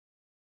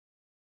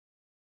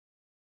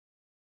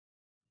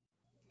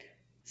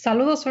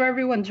Saludos for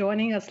everyone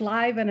joining us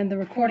live and in the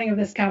recording of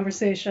this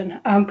conversation.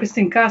 I'm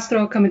Christine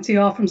Castro, coming to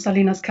you all from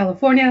Salinas,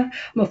 California.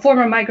 I'm a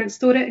former migrant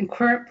student and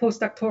current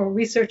postdoctoral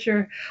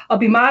researcher. I'll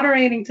be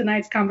moderating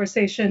tonight's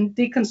conversation,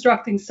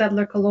 Deconstructing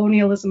Settler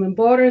Colonialism and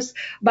Borders,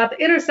 about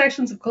the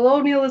intersections of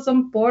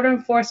colonialism, border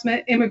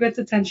enforcement, immigrant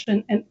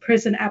detention, and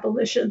prison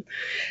abolition.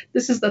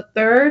 This is the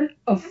third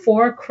of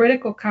 4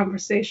 critical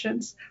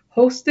conversations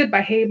hosted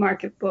by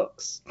Haymarket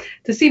Books.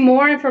 To see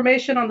more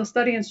information on the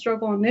Study and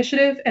Struggle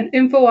Initiative and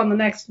info on the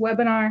next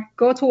webinar,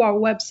 go to our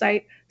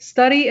website,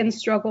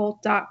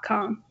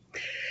 studyandstruggle.com.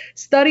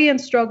 Study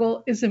and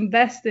Struggle is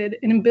invested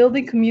in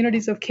building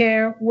communities of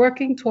care,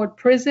 working toward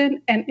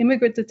prison and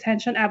immigrant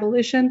detention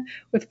abolition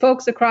with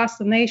folks across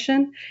the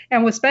nation,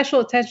 and with special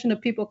attention to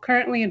people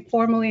currently and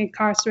formerly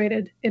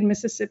incarcerated in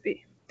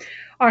Mississippi.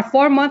 Our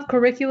 4-month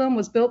curriculum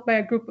was built by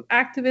a group of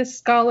activists,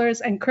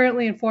 scholars, and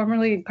currently and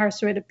formerly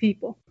incarcerated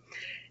people.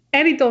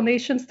 Any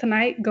donations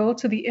tonight go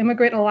to the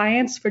Immigrant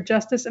Alliance for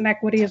Justice and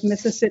Equity of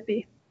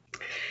Mississippi.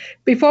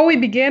 Before we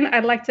begin,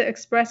 I'd like to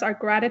express our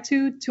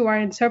gratitude to our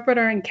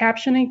interpreter and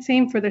captioning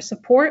team for their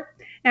support,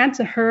 and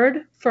to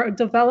HEARD for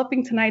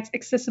developing tonight's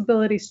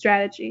accessibility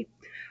strategy.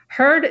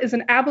 HEARD is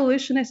an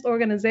abolitionist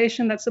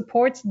organization that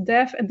supports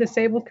deaf and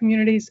disabled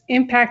communities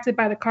impacted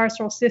by the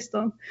carceral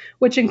system,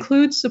 which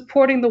includes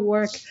supporting the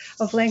work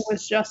of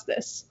language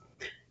justice.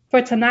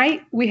 For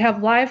tonight, we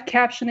have live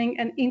captioning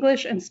in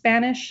English and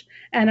Spanish,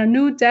 and a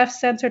new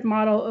deaf-centered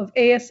model of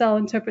ASL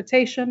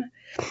interpretation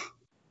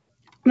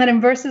that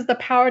inverses the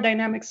power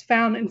dynamics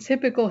found in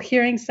typical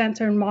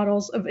hearing-centered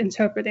models of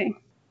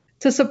interpreting.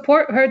 To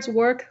support HEARD's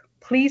work,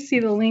 please see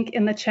the link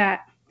in the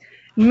chat.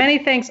 Many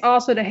thanks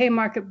also to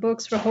Haymarket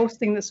Books for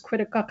hosting this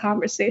critical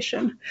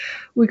conversation.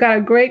 We got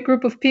a great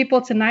group of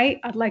people tonight.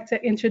 I'd like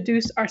to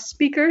introduce our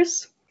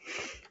speakers.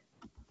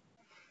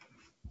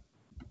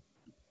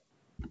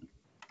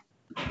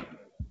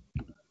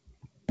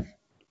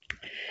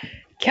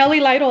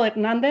 Kelly Lytle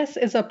Hernandez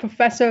is a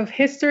professor of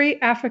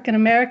history, African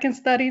American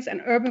studies,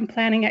 and urban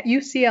planning at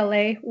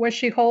UCLA, where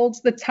she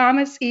holds the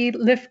Thomas E.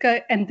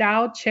 Lifka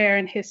Endowed Chair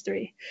in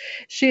History.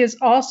 She is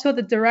also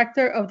the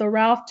director of the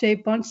Ralph J.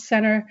 Bunche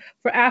Center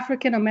for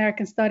African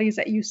American Studies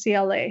at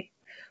UCLA.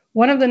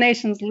 One of the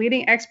nation's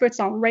leading experts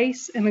on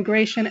race,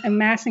 immigration, and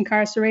mass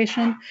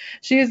incarceration,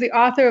 she is the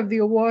author of the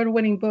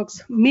award-winning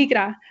books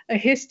Migra, A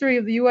History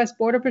of the U.S.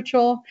 Border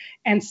Patrol,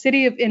 and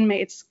City of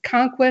Inmates,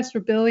 Conquest,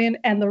 Rebellion,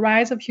 and the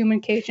Rise of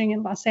Human Caging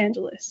in Los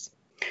Angeles.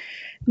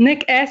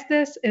 Nick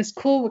Estes is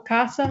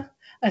Kulwakasa,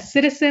 a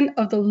citizen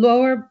of the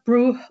Lower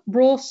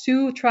Brule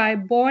Sioux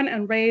tribe, born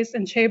and raised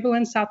in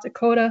Chamberlain, South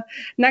Dakota,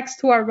 next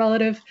to our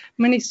relative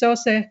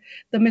Minnesota,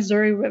 the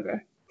Missouri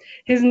River.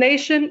 His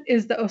nation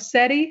is the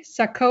Oseti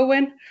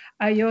Sakowin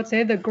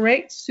Ayote, the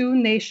Great Sioux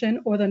Nation,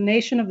 or the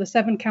Nation of the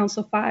Seven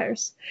Council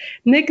Fires.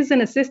 Nick is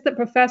an assistant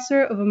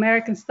professor of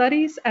American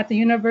Studies at the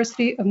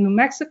University of New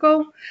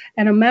Mexico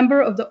and a member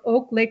of the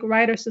Oak Lake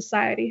Writers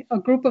Society, a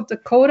group of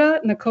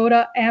Dakota,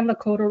 Nakota, and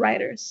Lakota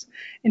writers.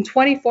 In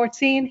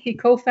 2014, he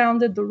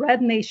co-founded the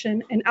Red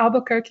Nation in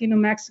Albuquerque, New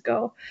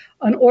Mexico,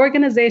 an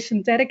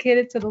organization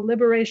dedicated to the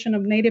liberation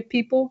of Native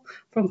people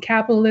from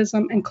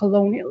capitalism and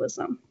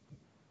colonialism.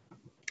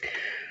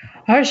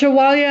 Harsha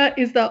Walia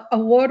is the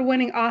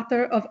award-winning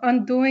author of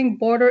Undoing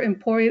Border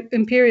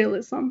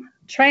Imperialism.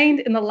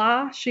 Trained in the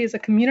law, she is a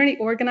community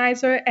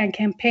organizer and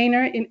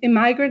campaigner in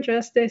immigrant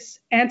justice,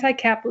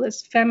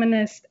 anti-capitalist,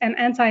 feminist, and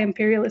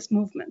anti-imperialist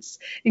movements,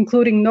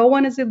 including No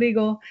One is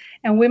Illegal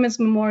and Women's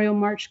Memorial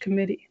March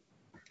Committee.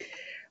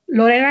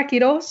 Lorena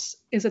Quiroz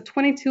is a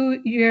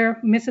 22-year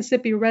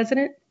Mississippi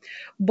resident.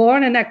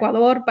 Born in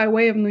Ecuador by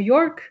way of New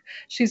York,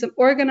 she's an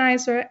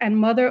organizer and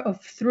mother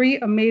of 3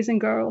 amazing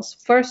girls,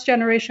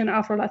 first-generation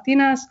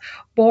Afro-Latinas,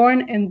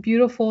 born in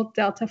beautiful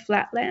Delta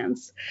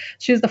Flatlands.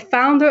 She is the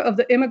founder of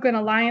the Immigrant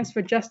Alliance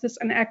for Justice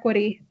and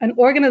Equity, an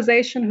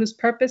organization whose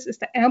purpose is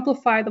to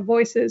amplify the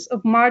voices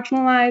of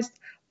marginalized,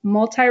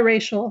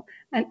 multiracial,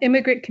 and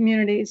immigrant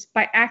communities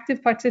by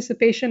active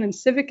participation and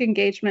civic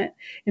engagement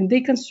in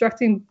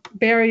deconstructing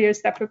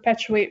barriers that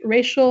perpetuate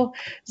racial,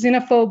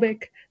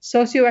 xenophobic,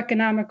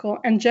 socioeconomical,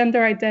 and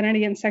gender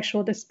identity and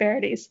sexual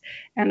disparities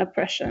and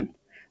oppression.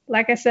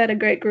 Like I said, a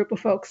great group of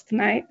folks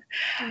tonight.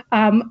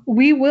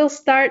 We will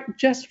start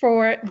just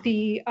for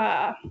the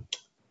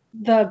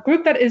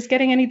group that is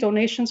getting any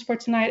donations for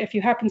tonight. If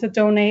you happen to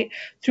donate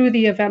through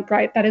the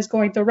Eventbrite, that is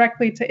going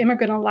directly to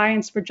Immigrant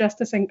Alliance for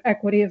Justice and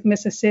Equity of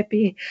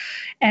Mississippi.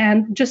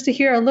 And just to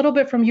hear a little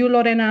bit from you,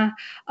 Lorena,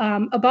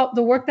 about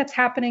the work that's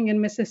happening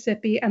in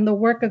Mississippi and the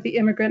work of the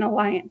Immigrant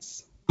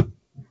Alliance.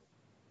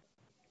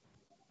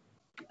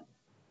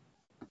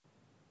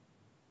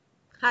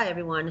 Hi,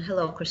 everyone.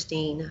 Hello,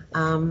 Christine.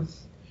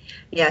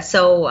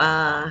 So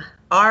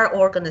our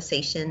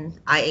organization,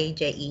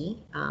 IAJE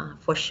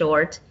for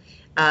short,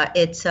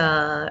 it's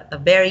a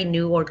very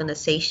new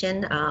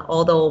organization,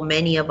 although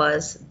many of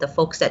us, the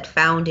folks that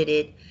founded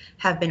it,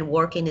 have been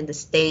working in the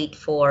state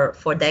for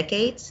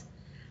decades.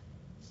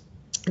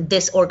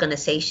 This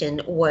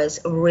organization was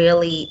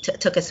really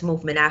took its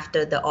movement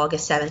after the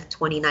August 7th,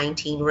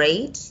 2019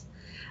 raids.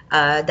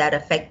 that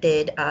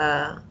affected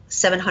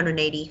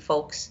 780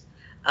 folks,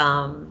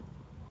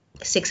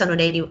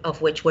 680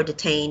 of which were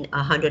detained,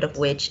 100 of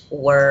which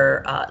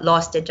were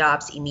lost their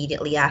jobs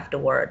immediately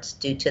afterwards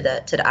due to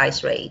the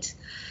ICE raids.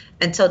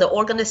 And so the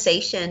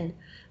organization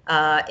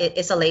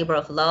is a labor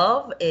of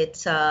love.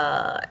 It's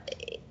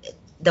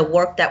the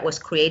work that was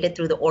created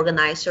through the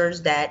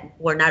organizers that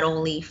were not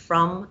only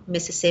from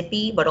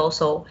Mississippi, but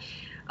also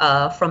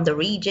from the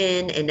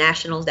region and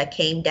nationals that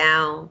came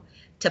down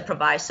to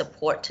provide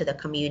support to the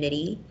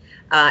community.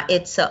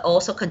 It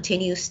also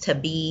continues to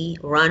be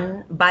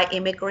run by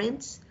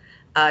immigrants.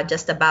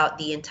 Just about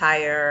the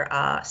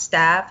entire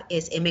staff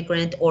is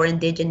immigrant or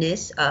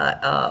indigenous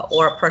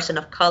or a person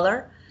of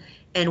color.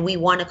 And we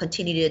want to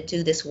continue to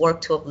do this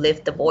work to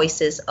uplift the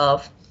voices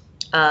of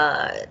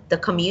the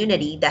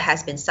community that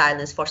has been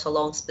silenced for so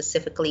long,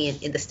 specifically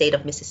in the state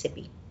of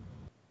Mississippi.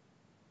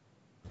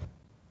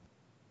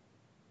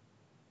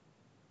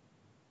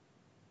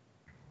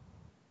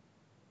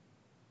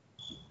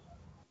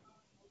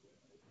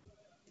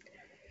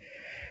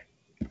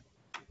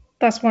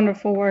 That's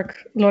wonderful work,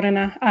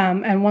 Lorena,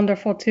 and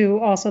wonderful too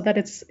also that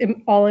it's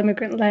all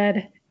immigrant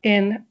led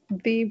in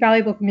the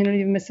valuable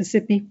community of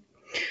Mississippi.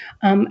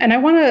 And I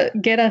want to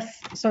get us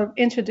sort of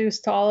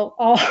introduced to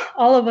all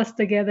of us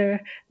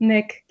together,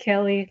 Nick,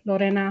 Kelly,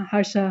 Lorena,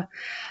 Harsha.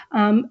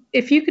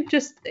 If you could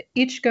just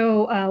each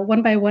go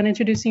one by one,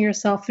 introducing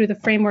yourself through the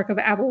framework of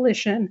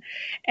abolition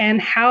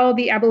and how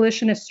the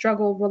abolitionist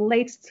struggle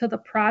relates to the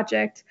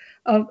project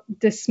of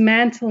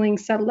dismantling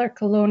settler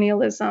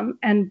colonialism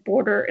and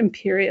border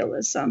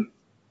imperialism.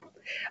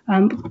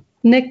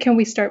 Nick, can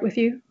we start with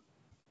you?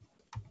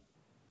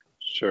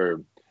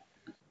 Sure.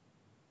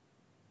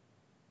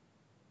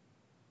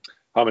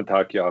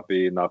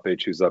 Hamatakiapi, Nape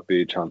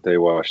Chuzapi, Chante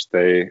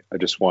Washte. I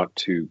just want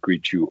to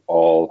greet you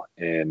all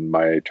in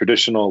my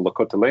traditional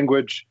Lakota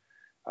language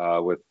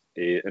with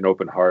an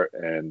open heart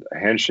and a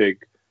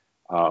handshake.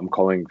 I'm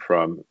calling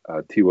from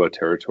Tiwa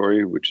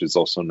territory, which is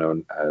also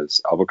known as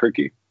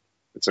Albuquerque.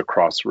 It's a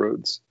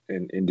crossroads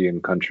in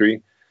Indian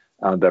country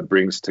that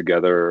brings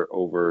together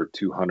over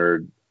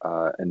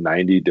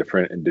 290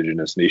 different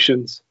indigenous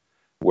nations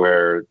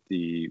where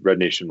the Red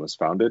Nation was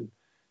founded.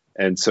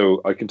 And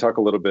so I can talk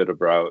a little bit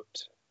about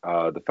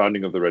the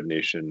founding of the Red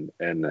Nation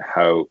and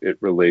how it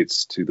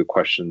relates to the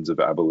questions of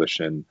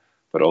abolition,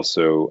 but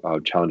also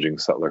challenging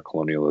settler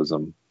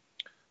colonialism.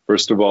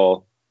 First of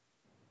all,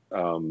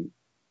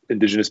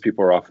 indigenous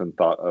people are often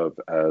thought of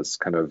as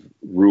kind of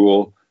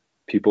rural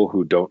people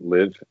who don't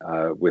live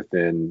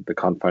within the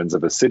confines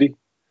of a city,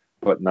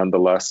 but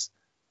nonetheless,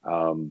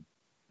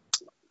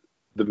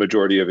 the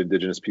majority of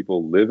indigenous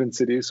people live in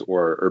cities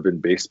or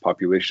urban-based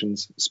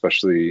populations,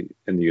 especially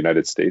in the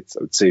United States.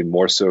 I would say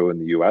more so in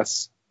the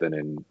US than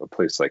in a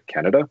place like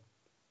Canada.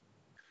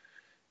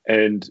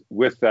 And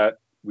with that,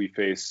 we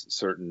face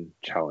certain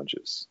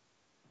challenges.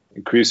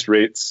 Increased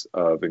rates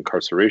of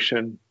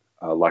incarceration,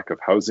 lack of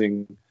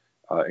housing,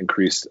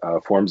 increased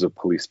forms of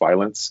police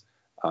violence,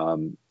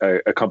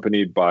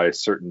 accompanied by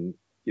certain,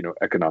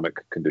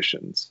 economic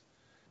conditions.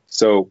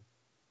 So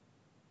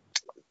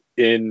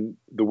in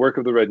the work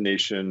of the Red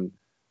Nation,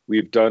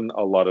 we've done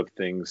a lot of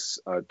things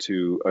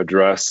to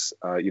address,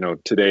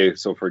 today.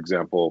 So for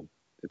example,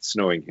 it's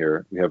snowing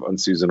here. We have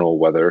unseasonal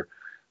weather.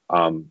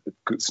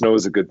 Snow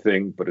is a good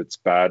thing, but it's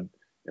bad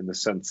in the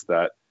sense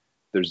that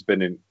there's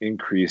been an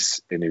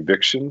increase in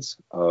evictions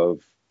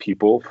of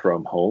people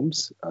from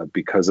homes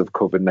because of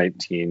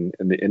COVID-19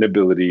 and the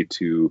inability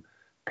to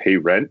pay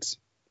rent,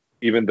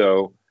 even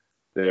though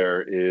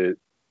there is,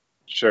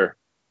 sure.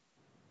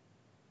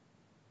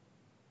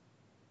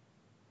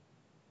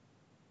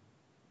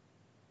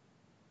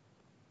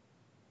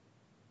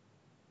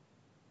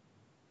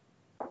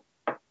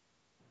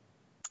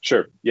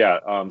 Sure.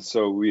 Yeah.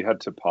 So we had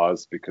to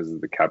pause because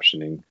of the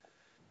captioning.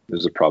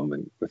 There's a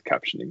problem with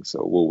captioning.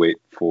 So we'll wait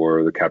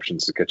for the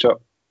captions to catch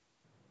up.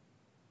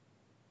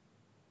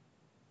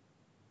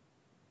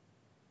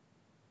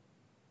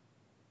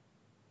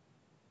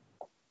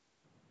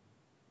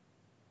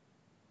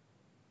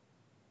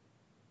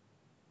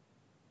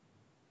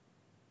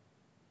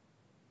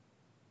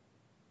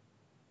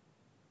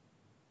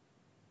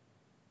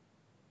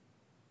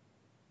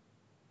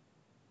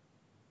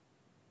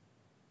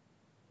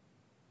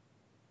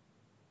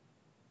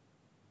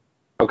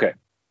 Okay,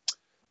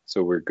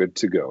 so we're good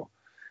to go.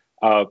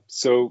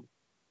 So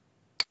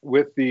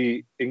with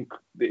the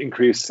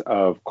increase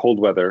of cold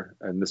weather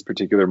in this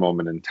particular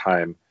moment in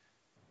time,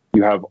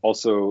 you have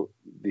also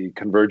the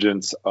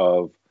convergence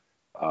of,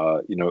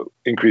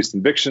 increased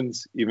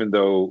evictions, even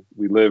though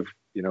we live,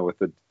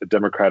 with a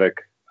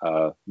Democratic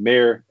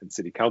mayor and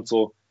city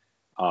council.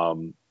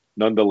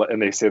 Nonetheless,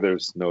 and they say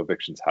there's no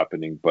evictions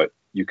happening, but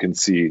you can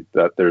see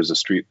that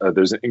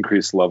there's an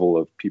increased level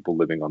of people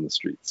living on the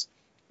streets.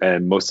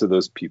 And most of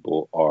those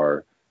people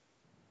are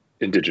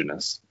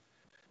indigenous.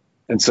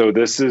 And so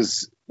this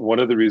is one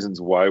of the reasons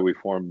why we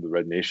formed the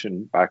Red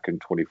Nation back in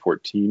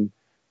 2014.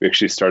 We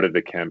actually started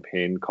a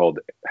campaign called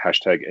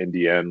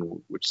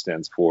 #NDN, which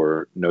stands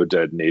for No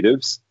Dead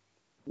Natives,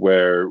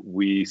 where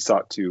we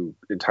sought to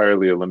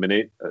entirely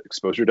eliminate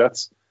exposure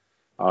deaths.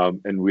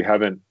 And we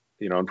haven't,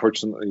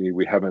 unfortunately,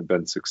 we haven't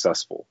been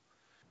successful.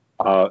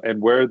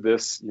 And where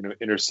this,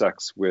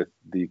 intersects with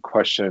the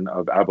question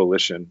of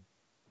abolition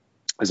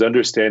is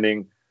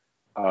understanding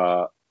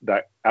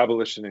that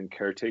abolition and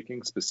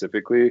caretaking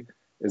specifically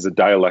is a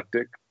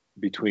dialectic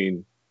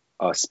between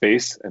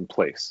space and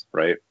place,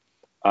 right?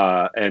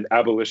 And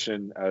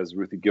abolition, as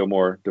Ruthie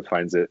Gilmore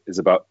defines it, is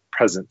about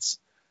presence,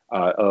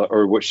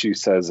 or what she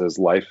says as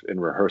life in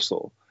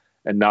rehearsal,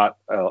 and not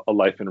a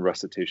life in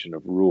recitation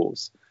of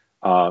rules.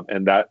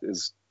 And that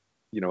is,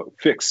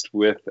 fixed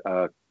with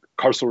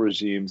carceral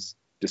regimes,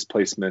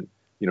 displacement,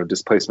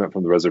 displacement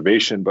from the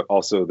reservation, but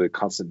also the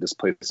constant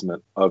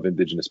displacement of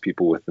indigenous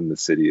people within the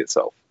city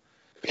itself.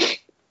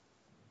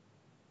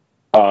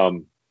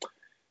 And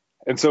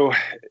so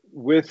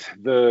with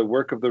the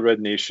work of the Red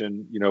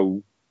Nation,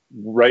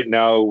 right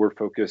now we're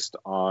focused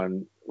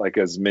on, like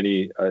as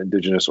many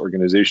indigenous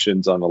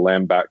organizations, on a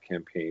land back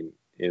campaign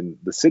in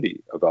the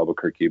city of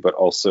Albuquerque, but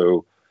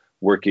also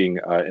working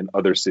in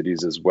other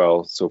cities as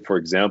well. So for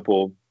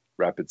example,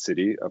 Rapid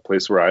City, a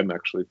place where I'm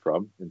actually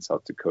from in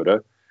South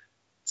Dakota,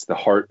 it's the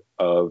heart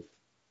of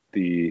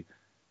the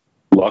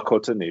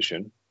Lakota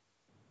Nation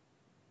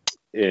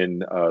in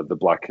the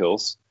Black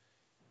Hills.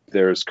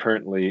 There's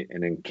currently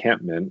an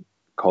encampment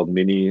called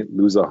Mini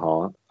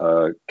Luzahan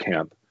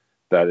camp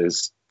that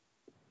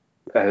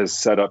has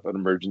set up an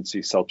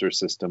emergency shelter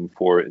system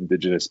for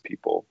indigenous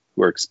people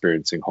who are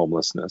experiencing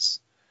homelessness.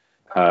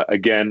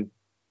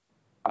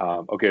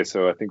 Okay,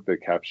 so I think the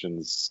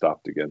captions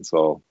stopped again,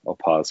 so I'll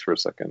pause for a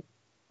second.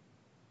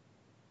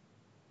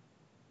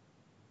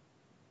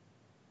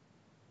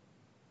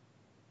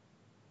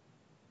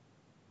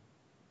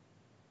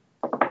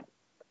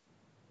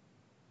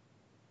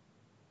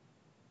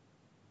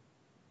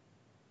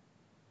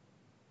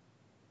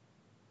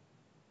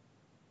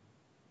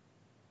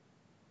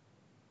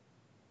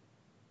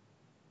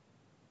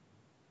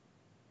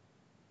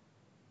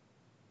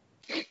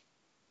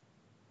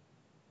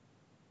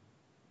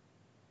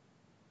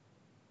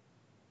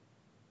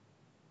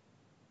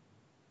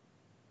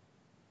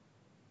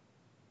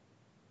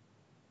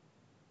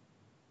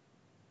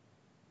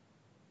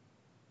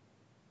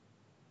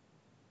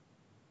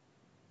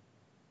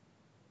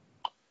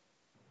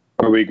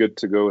 Are we good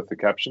to go with the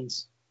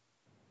captions?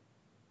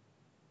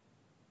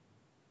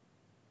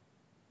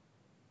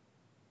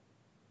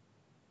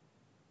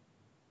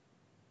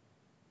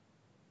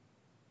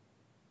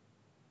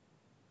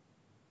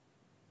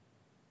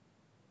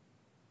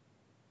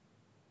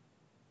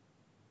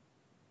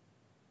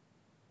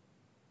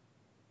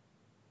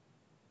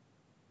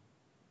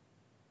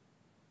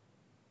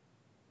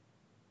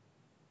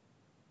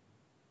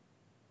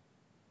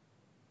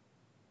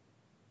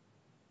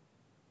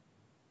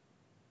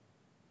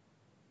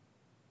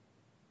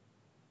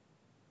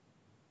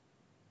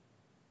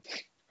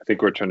 I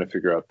think we're trying to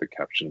figure out the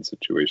caption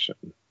situation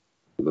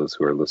for those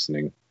who are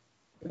listening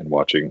and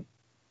watching.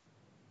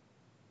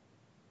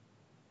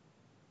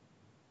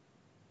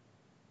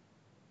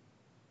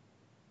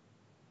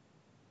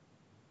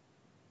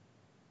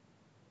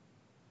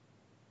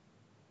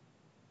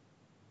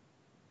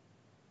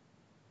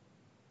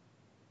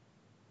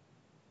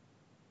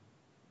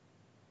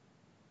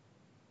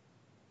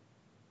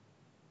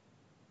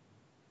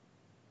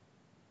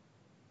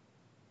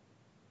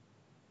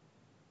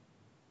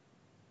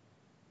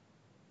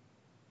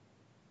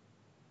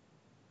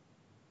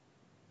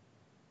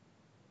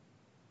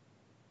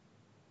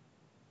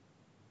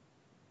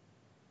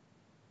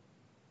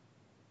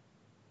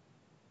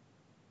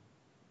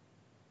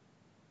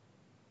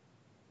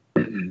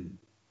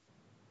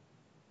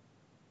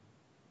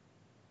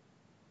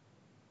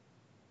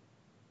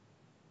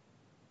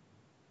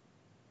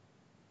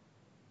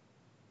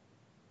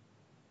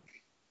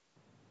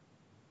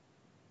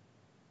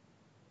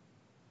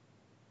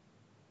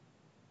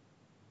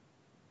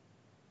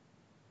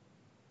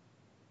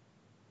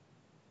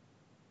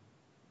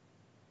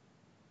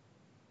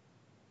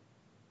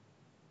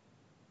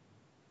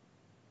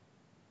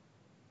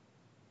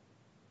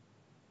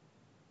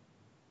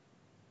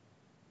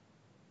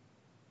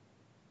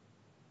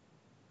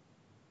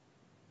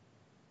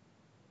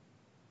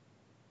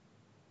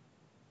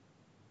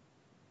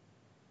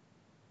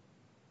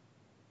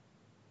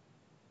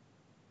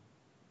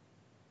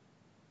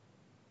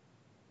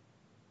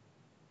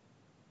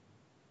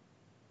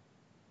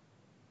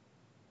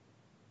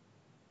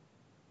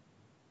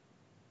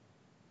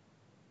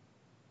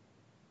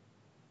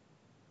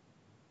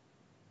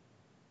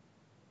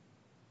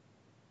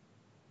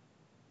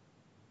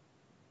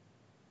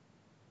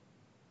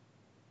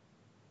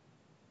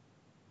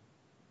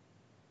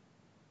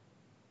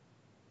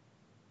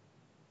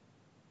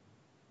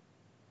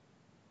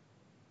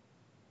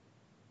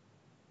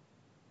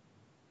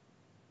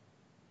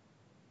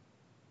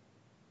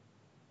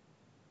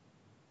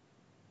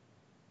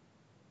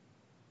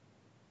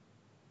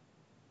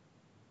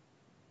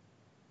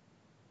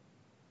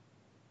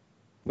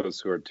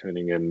 Those who are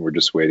tuning in, we're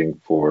just waiting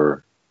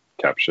for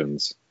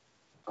captions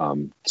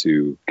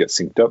to get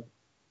synced up.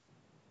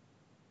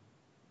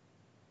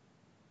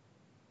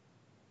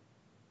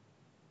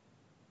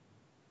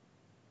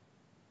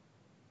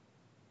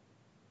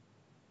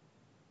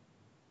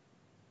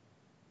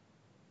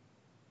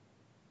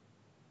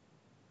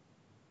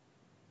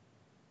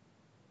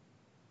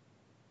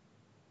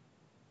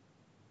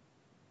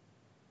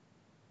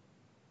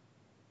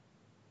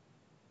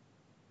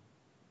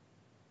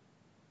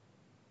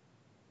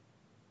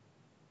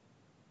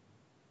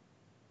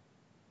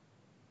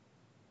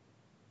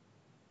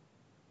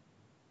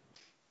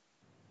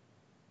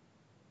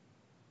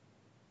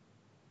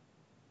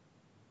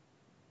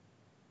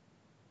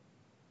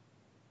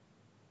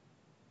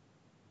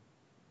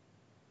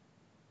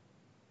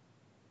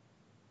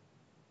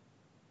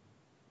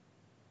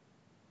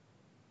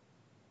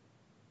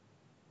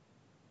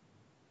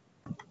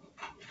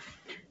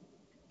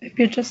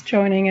 you're just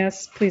joining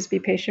us, please be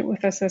patient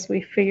with us as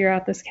we figure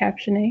out this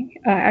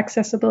captioning.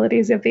 Accessibility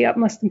is of the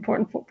utmost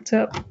importance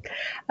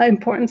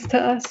to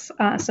us,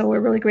 so we're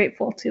really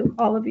grateful to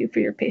all of you for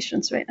your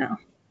patience right now.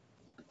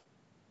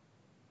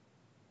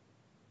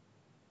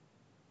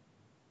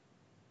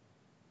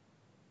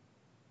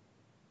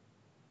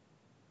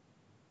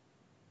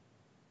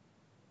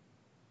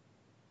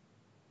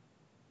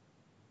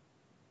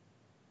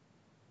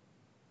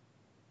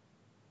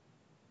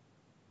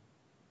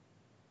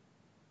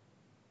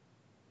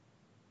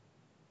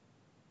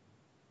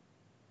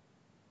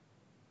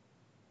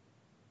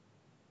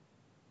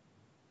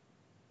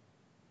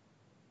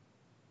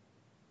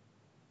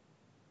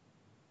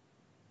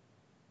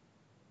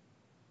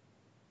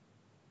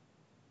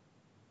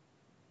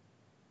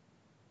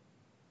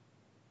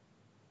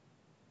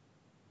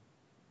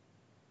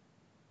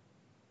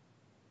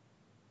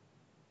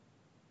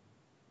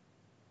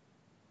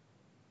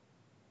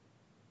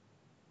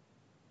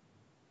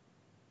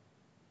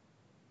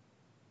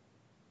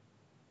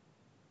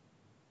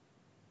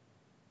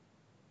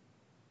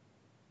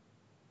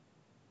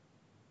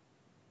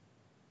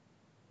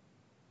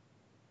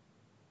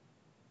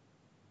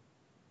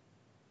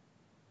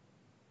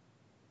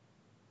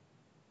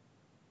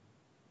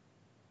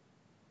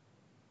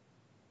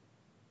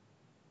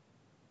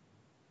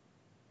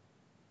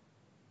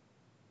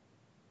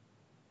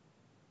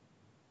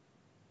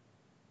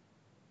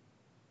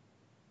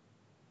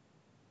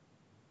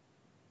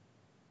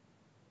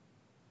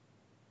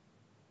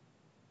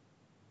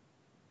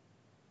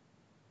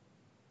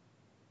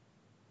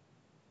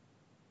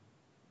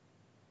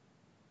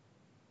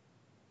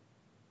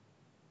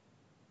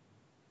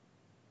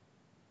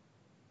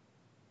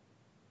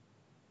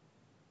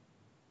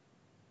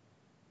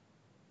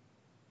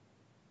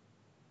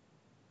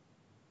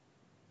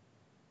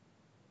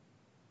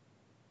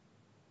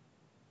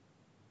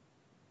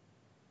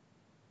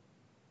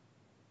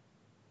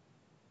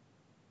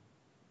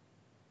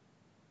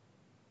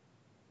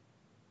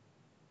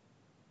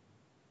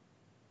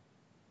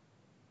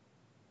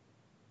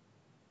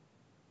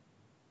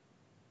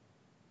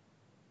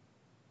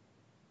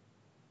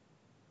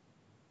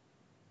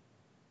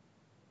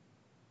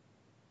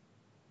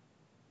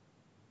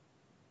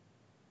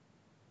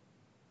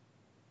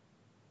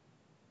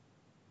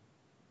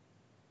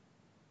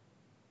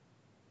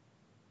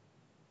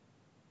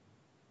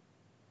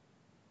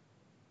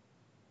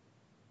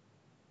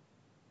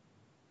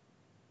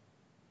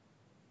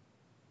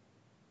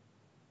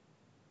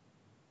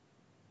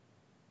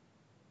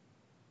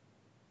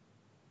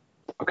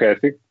 Okay, I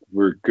think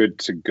we're good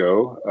to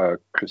go.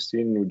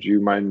 Christine, would you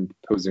mind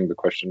posing the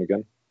question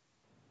again?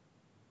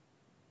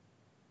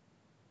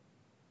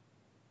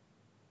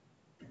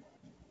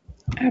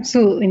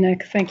 Absolutely,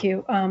 Nick. Thank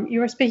you.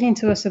 You were speaking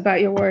to us about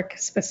your work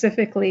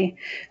specifically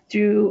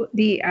through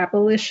the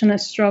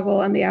abolitionist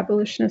struggle and the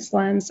abolitionist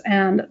lens,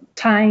 and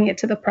tying it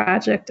to the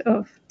project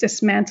of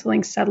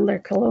dismantling settler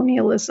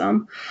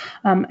colonialism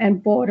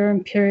and border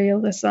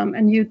imperialism.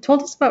 And you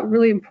told us about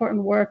really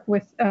important work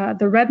with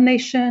the Red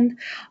Nation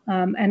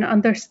and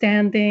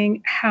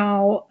understanding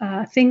how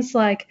things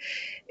like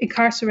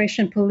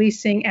incarceration,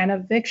 policing, and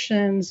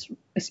evictions,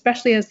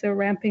 especially as they're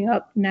ramping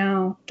up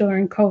now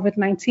during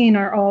COVID-19,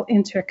 are all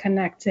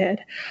interconnected,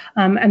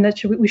 and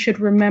that we should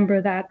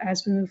remember that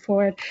as we move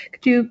forward.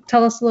 Could you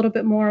tell us a little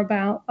bit more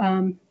about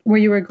where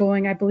you were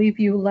going? I believe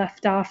you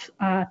left off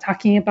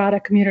talking about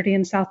a community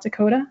in South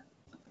Dakota.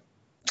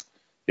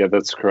 Yeah,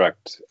 that's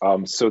correct.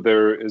 So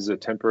there is a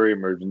temporary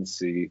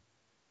emergency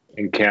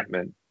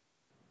encampment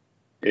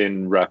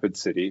in Rapid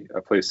City,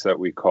 a place that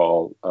we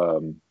call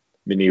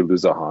Mini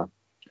Luzahan,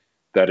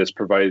 that is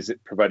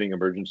providing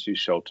emergency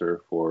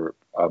shelter for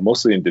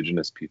mostly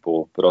indigenous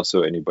people, but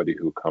also anybody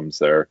who comes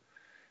there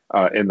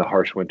in the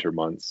harsh winter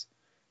months.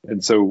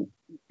 And so,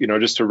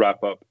 just to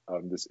wrap up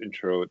this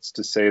intro, it's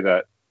to say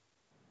that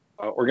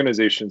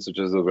organizations such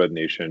as the Red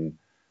Nation,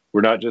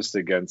 we're not just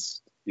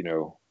against,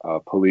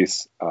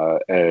 police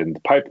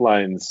and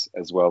pipelines,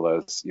 as well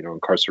as,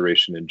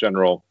 incarceration in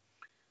general,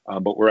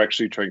 but we're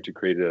actually trying to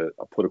create a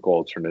political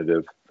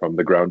alternative from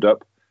the ground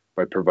up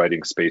by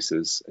providing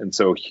spaces. And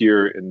so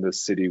here in this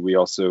city, we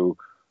also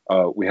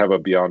we have a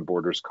Beyond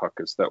Borders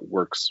caucus that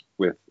works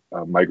with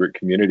migrant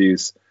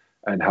communities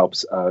and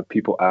helps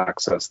people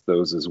access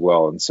those as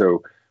well. And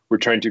so we're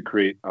trying to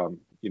create,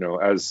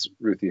 as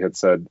Ruthie had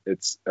said,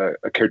 it's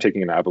a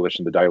caretaking and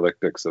abolition, the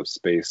dialectics of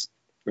space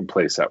and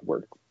place at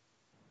work.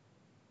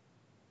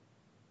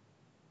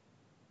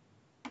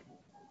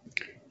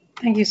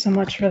 Thank you so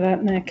much for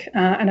that, Nick,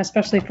 and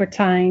especially for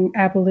tying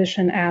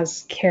abolition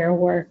as care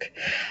work.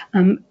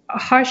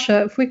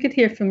 Harsha, if we could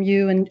hear from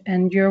you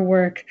and your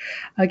work,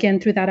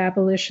 again, through that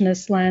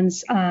abolitionist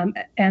lens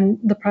and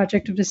the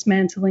project of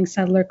dismantling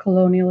settler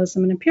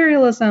colonialism and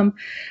imperialism,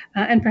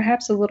 and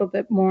perhaps a little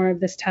bit more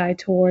of this tie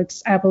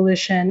towards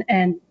abolition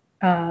and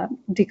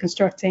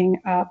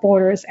deconstructing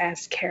borders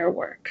as care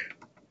work.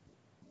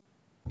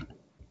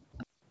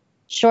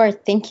 Sure,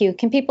 thank you.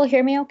 Can people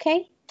hear me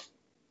okay?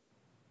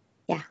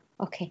 Yeah,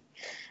 okay.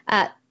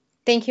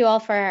 Thank you all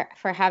for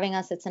having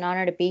us. It's an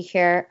honor to be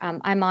here.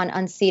 I'm on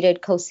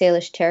unceded Coast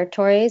Salish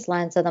territories,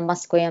 lands of the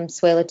Musqueam,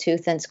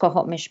 Tsleil-Waututh, and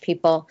Squamish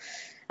people.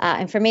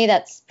 And for me,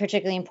 that's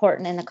particularly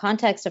important in the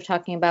context of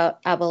talking about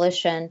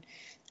abolition,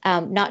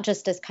 not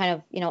just as kind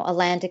of, a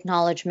land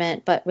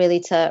acknowledgement, but really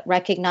to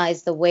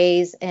recognize the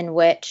ways in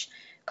which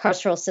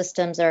carceral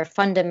systems are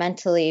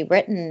fundamentally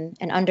written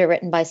and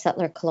underwritten by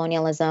settler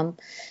colonialism.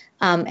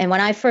 And when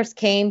I first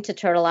came to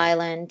Turtle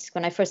Island,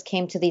 when I first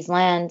came to these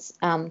lands,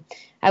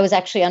 I was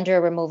actually under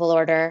a removal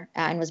order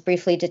and was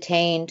briefly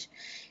detained.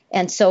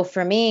 And so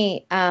for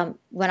me,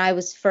 when I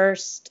was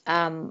first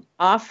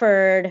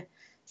offered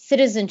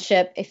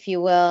citizenship, if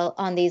you will,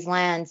 on these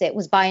lands, it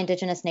was by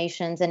Indigenous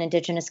nations and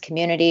Indigenous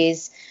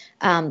communities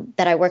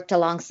that I worked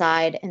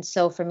alongside. And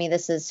so for me,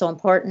 this is so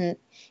important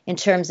in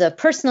terms of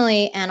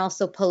personally and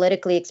also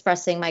politically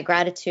expressing my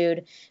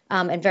gratitude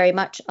and very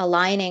much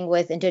aligning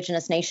with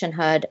Indigenous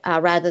nationhood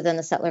rather than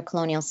the settler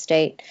colonial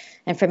state.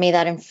 And for me,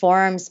 that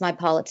informs my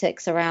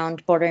politics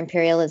around border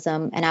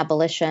imperialism and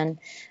abolition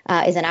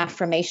is an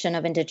affirmation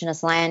of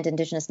Indigenous land,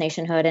 Indigenous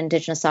nationhood, and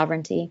Indigenous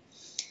sovereignty.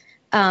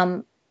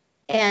 So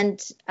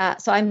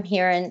I'm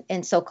here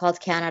in so-called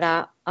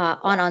Canada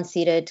on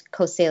unceded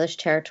Coast Salish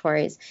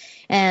territories.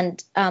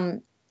 And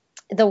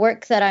the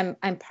work that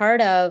I'm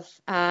part of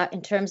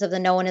in terms of the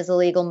No One is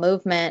Illegal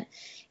movement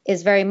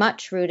is very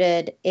much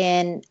rooted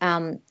in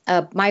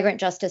a migrant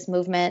justice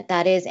movement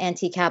that is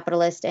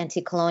anti-capitalist,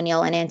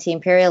 anti-colonial, and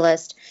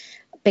anti-imperialist,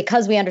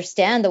 because we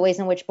understand the ways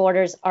in which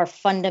borders are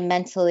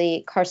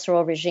fundamentally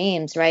carceral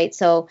regimes, right?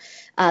 So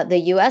the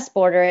U.S.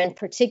 border in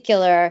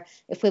particular,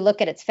 if we look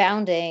at its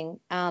founding,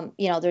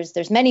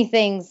 there's many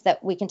things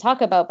that we can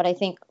talk about, but I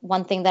think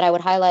one thing that I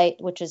would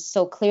highlight, which is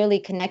so clearly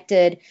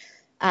connected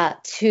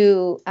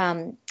to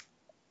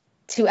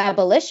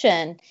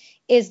abolition,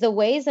 is the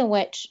ways in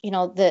which,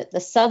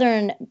 the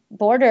southern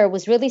border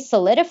was really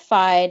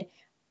solidified,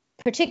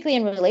 particularly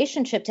in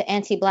relationship to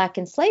anti-Black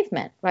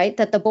enslavement, right?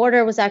 That the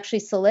border was actually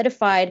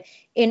solidified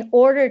in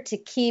order to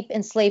keep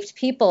enslaved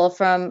people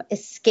from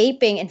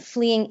escaping and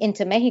fleeing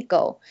into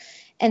Mexico.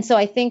 And so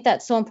I think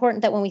that's so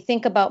important that when we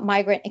think about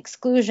migrant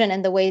exclusion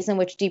and the ways in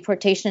which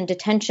deportation and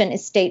detention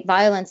is state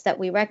violence, that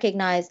we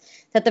recognize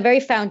that the very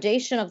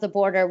foundation of the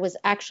border was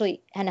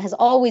actually and has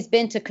always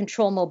been to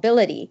control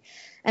mobility.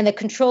 And the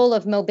control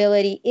of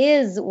mobility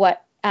is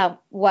what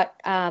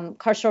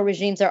carceral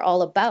regimes are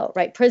all about,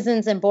 right?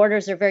 Prisons and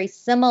borders are very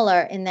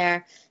similar in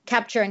their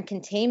capture and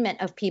containment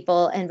of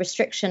people and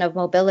restriction of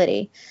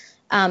mobility.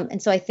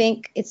 And so I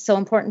think it's so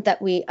important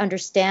that we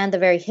understand the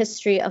very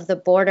history of the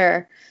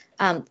border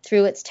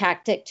through its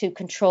tactic to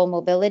control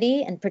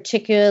mobility, and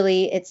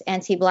particularly its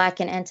anti-Black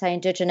and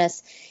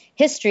anti-Indigenous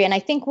history. And I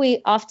think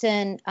we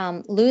often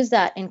lose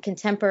that in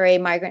contemporary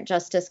migrant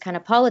justice kind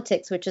of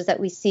politics, which is that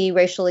we see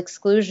racial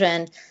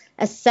exclusion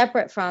as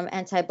separate from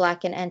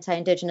anti-Black and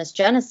anti-Indigenous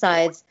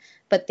genocides,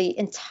 but the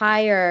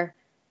entire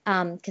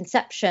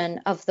conception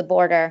of the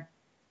border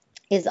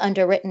is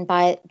underwritten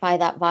by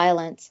that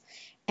violence.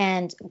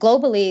 And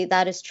globally,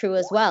 that is true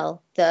as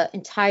well. The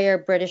entire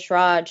British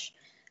Raj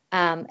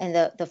and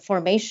the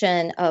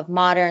formation of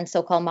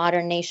so-called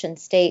modern nation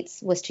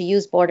states was to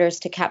use borders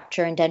to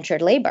capture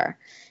indentured labor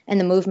and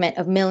the movement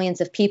of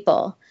millions of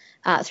people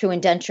through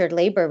indentured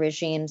labor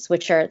regimes,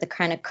 which are the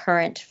kind of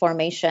current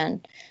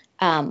formation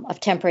of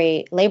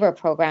temporary labor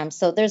programs.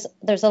 So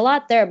there's a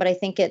lot there, but I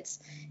think it's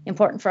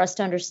important for us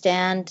to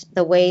understand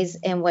the ways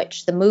in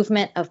which the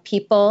movement of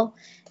people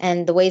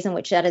and the ways in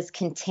which that is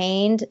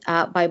contained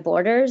by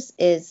borders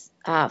is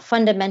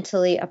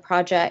fundamentally a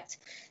project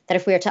that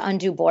if we are to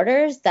undo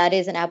borders, that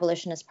is an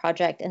abolitionist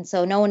project. And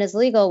so No One is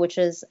Legal, which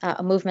is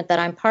a movement that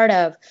I'm part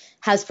of,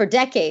 has for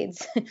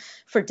decades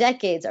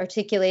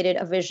articulated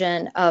a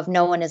vision of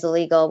no one is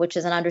illegal, which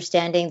is an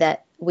understanding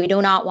that we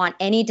do not want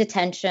any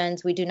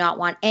detentions, we do not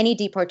want any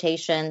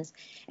deportations,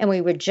 and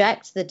we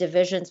reject the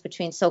divisions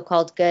between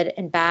so-called good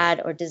and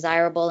bad or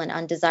desirable and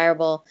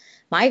undesirable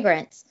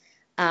migrants.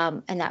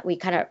 And that we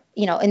kind of,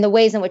 in the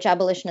ways in which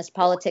abolitionist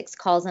politics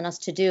calls on us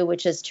to do,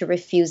 which is to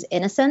refuse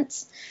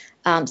innocence.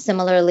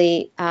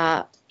 Similarly,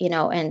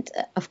 and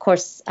of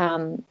course,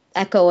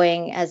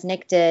 echoing, as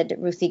Nick did,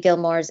 Ruthie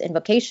Gilmore's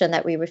invocation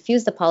that we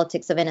refuse the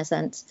politics of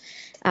innocence.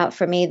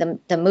 For me,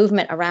 the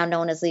movement around No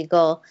One is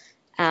Legal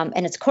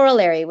and its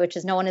corollary, which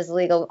is No One is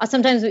Illegal.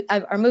 Sometimes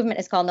our movement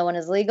is called No One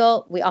is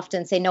Legal. We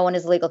often say No One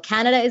is Illegal,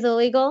 Canada is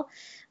illegal.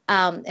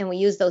 And we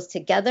use those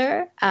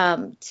together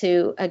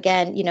to,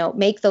 again,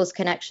 make those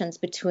connections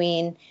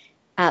between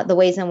the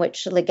ways in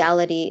which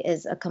legality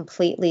is a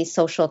completely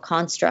social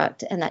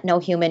construct and that no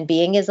human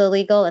being is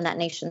illegal and that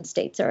nation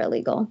states are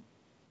illegal.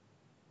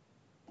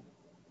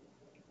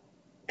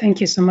 Thank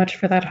you so much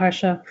for that,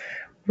 Harsha.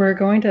 We're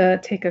going to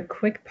take a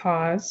quick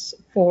pause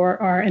for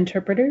our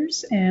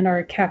interpreters and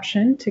our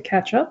caption to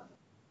catch up.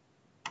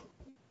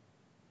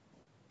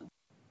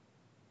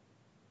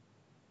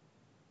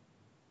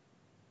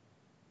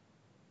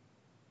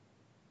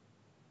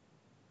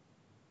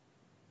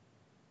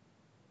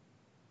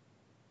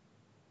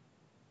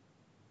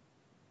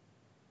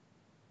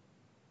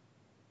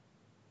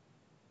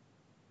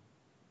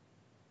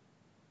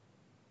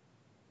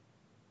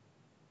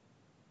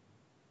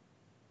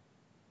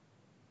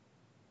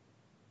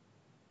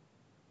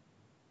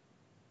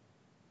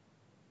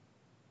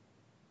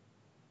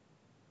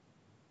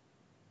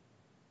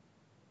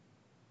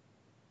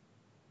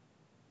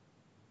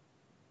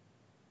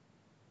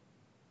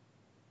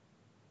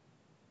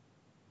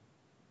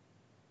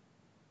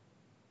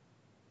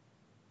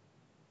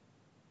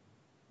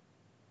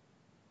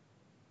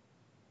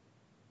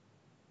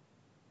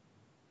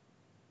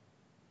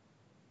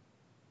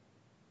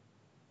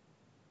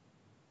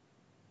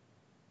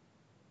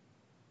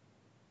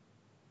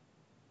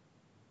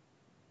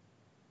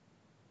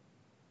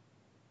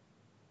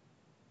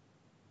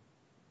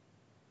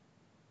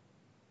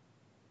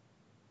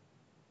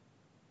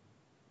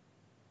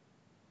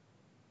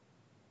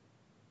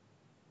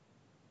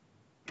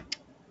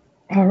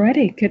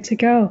 Alrighty, good to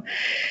go.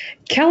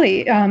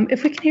 Kelly,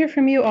 if we can hear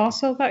from you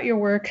also about your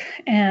work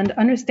and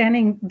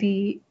understanding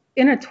the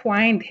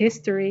intertwined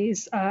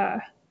histories,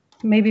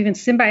 maybe even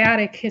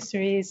symbiotic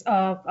histories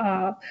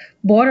of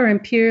border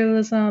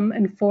imperialism,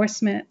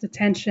 enforcement,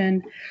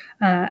 detention,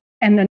 and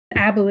an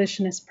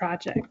abolitionist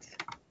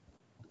project.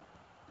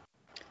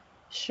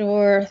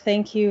 Sure,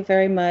 thank you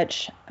very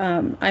much.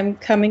 I'm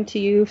coming to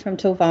you from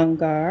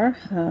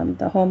Tovangar,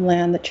 the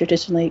homeland that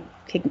traditionally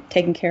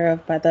taken care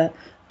of by the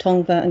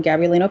Tongva and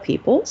Gabrielino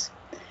peoples.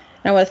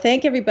 And I want to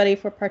thank everybody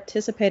for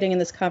participating in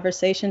this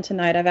conversation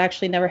tonight. I've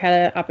actually never had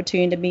an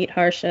opportunity to meet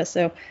Harsha,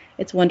 so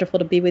it's wonderful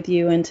to be with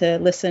you and to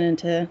listen and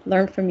to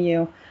learn from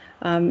you.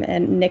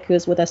 And Nick, who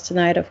is with us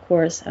tonight, of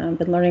course,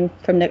 been learning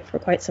from Nick for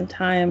quite some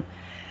time.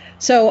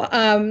 So,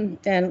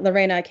 and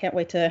Lorena, I can't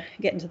wait to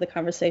get into the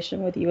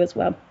conversation with you as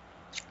well.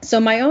 So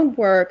my own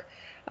work,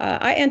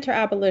 I enter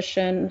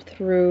abolition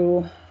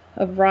through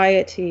a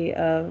variety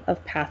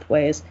of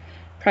pathways,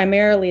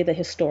 primarily the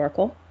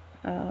historical.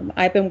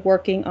 I've been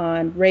working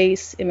on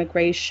race,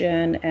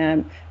 immigration,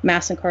 and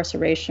mass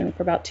incarceration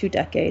for about 2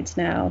 decades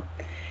now.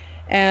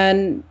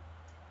 And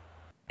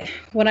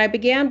when I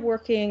began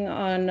working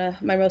on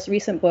my most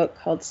recent book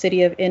called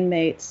City of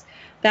Inmates,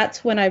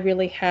 that's when I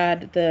really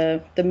had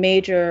the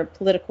major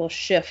political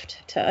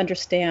shift to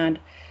understand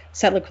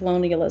settler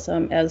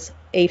colonialism as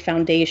a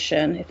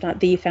foundation, if not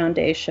the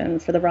foundation,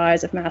 for the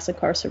rise of mass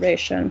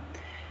incarceration.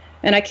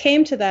 And I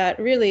came to that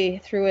really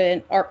through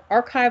an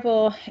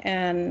archival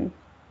and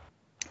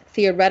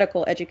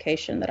theoretical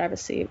education that I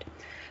received.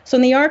 So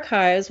in the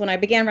archives, when I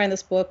began writing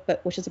this book,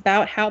 which is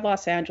about how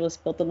Los Angeles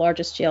built the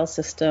largest jail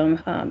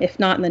system, if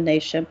not in the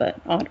nation, but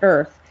on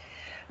earth,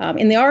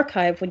 in the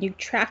archive, when you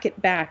track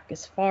it back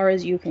as far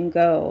as you can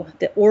go,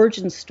 the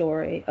origin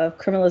story of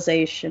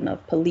criminalization,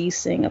 of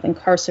policing, of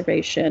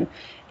incarceration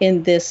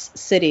in this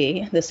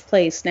city, this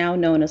place now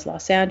known as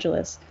Los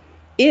Angeles,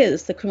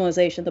 is the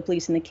criminalization, the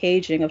policing, the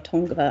caging of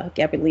Tongva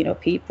Gabrielino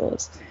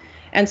peoples.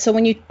 And so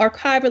when you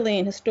archivally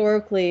and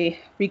historically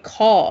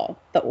recall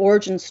the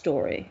origin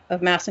story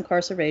of mass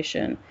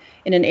incarceration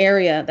in an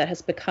area that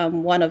has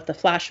become one of the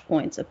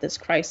flashpoints of this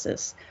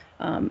crisis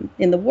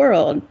in the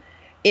world,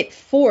 it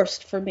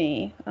forced for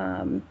me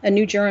a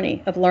new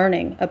journey of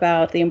learning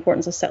about the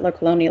importance of settler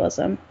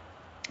colonialism,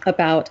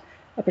 about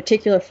a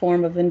particular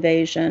form of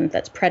invasion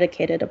that's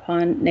predicated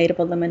upon native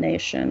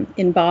elimination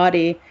in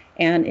body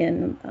and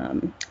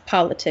in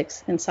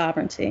politics and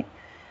sovereignty,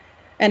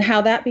 and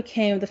how that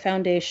became the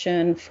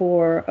foundation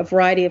for a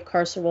variety of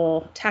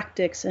carceral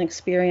tactics and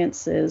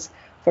experiences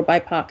for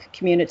BIPOC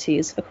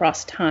communities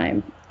across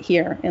time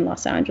here in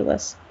Los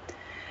Angeles.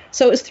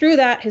 So it was through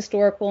that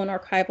historical and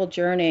archival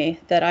journey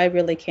that I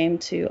really came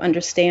to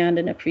understand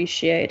and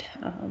appreciate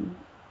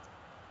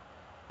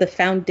the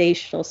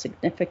foundational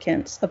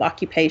significance of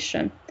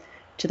occupation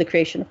to the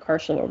creation of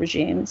carceral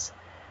regimes,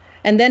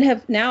 and then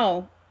have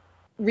now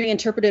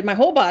reinterpreted my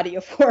whole body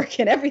of work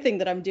and everything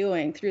that I'm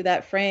doing through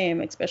that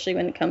frame, especially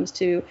when it comes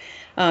to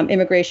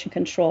immigration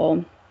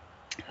control,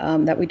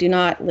 that we do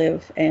not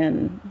live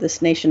in this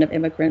nation of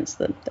immigrants,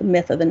 the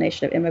myth of the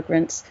nation of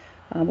immigrants.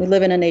 We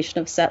live in a nation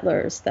of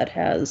settlers that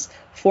has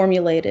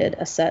formulated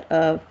a set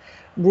of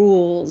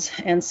rules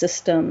and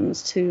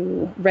systems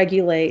to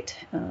regulate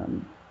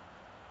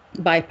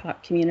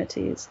BIPOC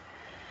communities.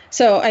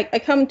 So I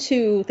come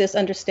to this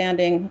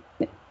understanding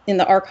in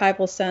the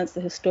archival sense,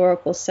 the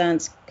historical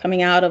sense,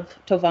 coming out of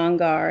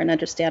Tovangar and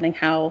understanding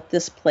how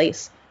this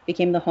place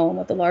became the home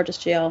of the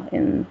largest jail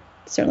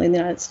certainly in the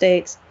United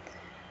States.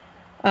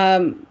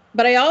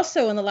 But I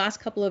also, in the last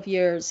couple of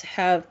years,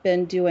 have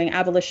been doing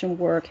abolition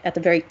work at the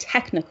very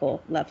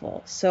technical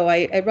level. So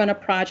I run a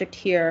project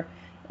here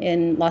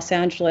in Los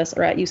Angeles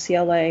or at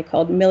UCLA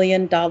called $1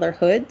 Million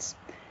Hoods.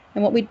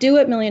 And what we do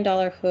at $1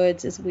 Million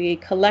Hoods is we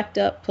collect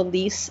up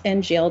police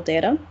and jail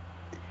data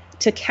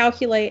to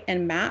calculate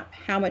and map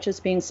how much is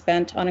being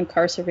spent on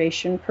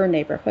incarceration per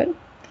neighborhood.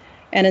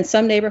 And in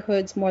some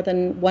neighborhoods, more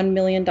than $1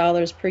 million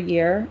per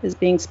year is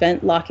being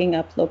spent locking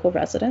up local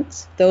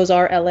residents. Those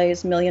are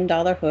LA's $1 Million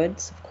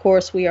Hoods. Of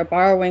course, we are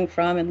borrowing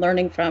from and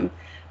learning from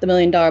the $1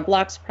 Million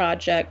Blocks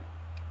Project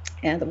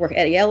and the work of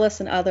Eddie Ellis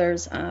and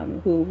others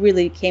who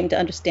really came to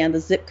understand the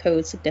zip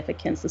code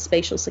significance, the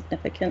spatial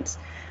significance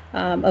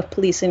of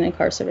policing and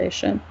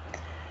incarceration.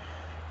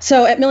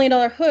 So at $1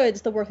 Million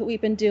Hoods, the work that we've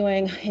been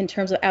doing in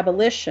terms of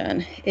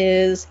abolition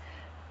is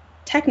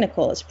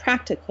technical, it's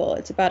practical.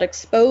 It's about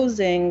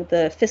exposing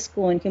the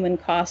fiscal and human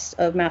costs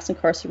of mass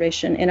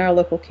incarceration in our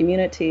local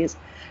communities,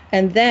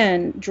 and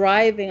then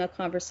driving a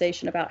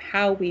conversation about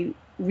how we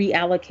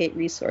reallocate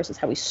resources,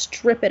 how we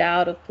strip it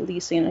out of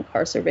policing and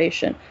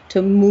incarceration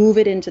to move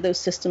it into those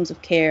systems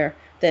of care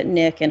that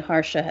Nick and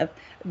Harsha have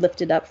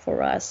lifted up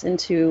for us,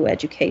 into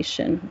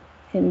education,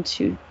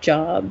 into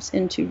jobs,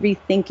 into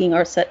rethinking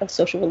our set of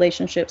social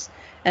relationships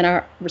and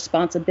our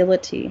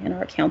responsibility and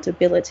our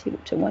accountability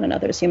to one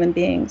another as human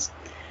beings.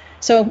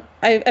 So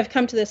I've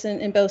come to this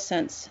in both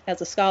sense, as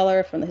a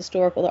scholar from the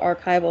historical to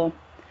archival,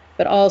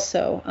 but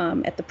also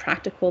at the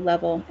practical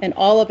level. And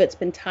all of it's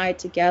been tied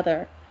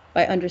together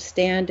by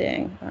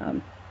understanding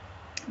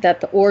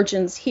that the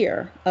origins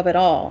here of it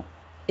all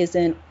is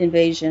in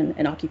invasion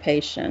and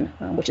occupation,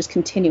 which is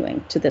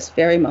continuing to this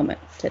very moment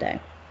today.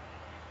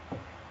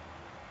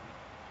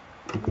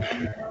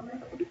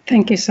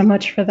 Thank you so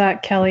much for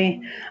that,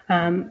 Kelly,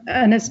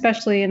 and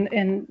especially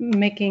in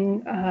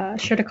making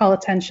sure to call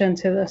attention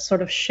to the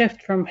sort of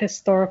shift from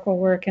historical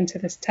work into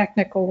this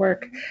technical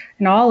work,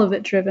 and all of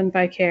it driven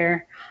by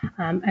care,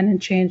 and in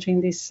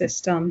changing these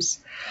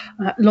systems.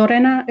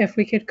 Lorena, if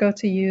we could go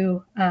to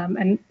you,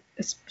 and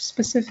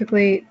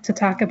specifically to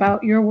talk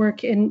about your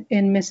work in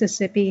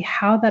Mississippi,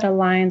 how that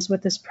aligns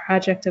with this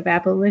project of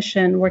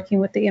abolition, working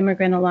with the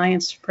Immigrant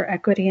Alliance for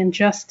Equity and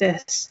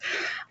Justice.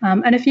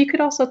 And if you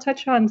could also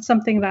touch on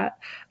something that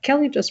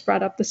Kelly just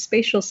brought up, the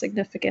spatial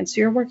significance.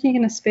 You're working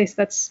in a space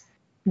that's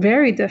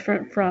very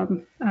different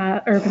from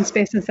urban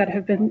spaces that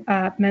have been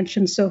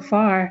mentioned so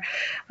far.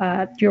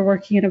 You're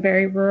working in a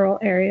very rural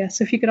area.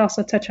 So if you could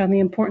also touch on the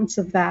importance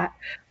of that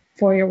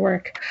for your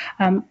work.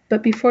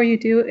 But before you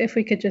do, if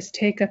we could just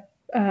take a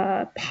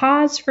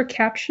pause for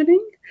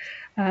captioning.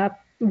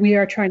 We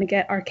are trying to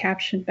get our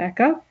caption back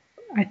up.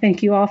 I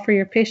thank you all for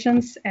your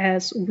patience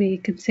as we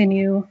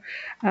continue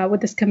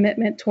with this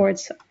commitment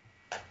towards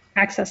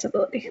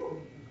accessibility.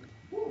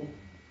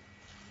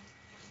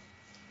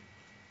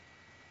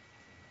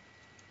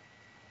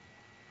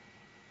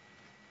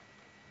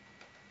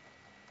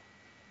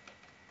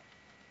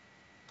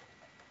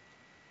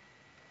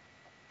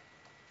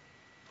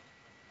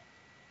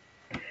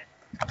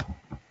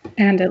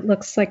 And it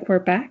looks like we're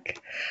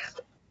back.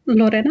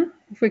 Lorena,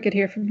 if we could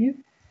hear from you.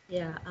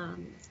 Yeah.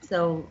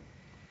 So,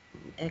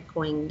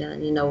 echoing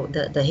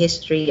the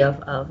history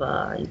of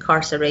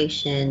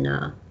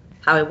incarceration,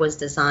 how it was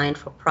designed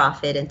for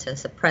profit and to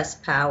suppress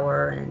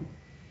power, and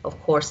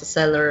of course the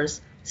settlers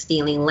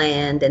stealing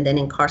land and then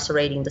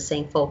incarcerating the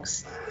same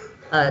folks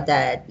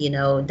that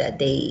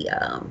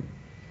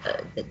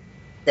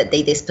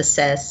they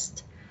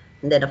dispossessed.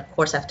 And then, of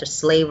course, after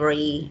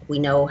slavery, we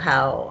know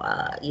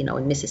how,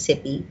 in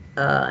Mississippi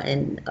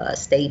and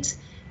states,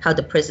 how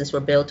the prisons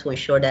were built to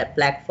ensure that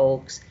Black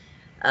folks,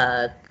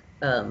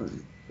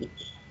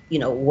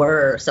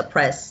 were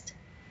suppressed.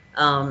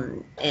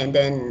 And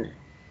then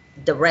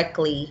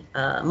directly,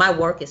 my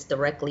work is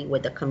directly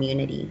with the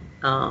community.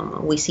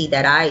 We see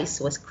that ICE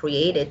was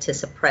created to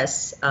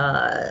suppress,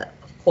 of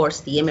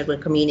course, the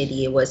immigrant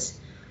community. It was,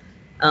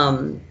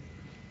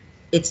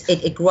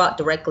 it grew out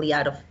directly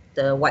out of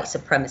the white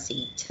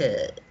supremacy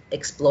to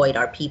exploit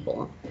our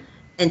people.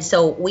 And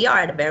so we are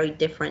at a very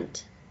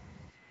different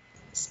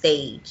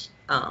stage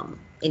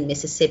in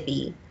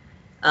Mississippi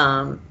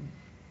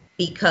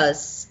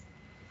because,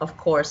 of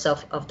course,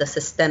 of the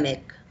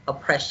systemic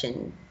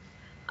oppression.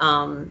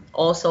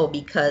 Also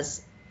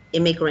because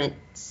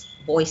immigrants'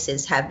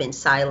 voices have been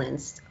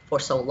silenced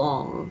for so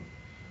long.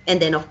 And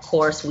then, of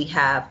course, we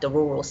have the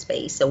rural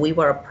space. So we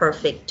were a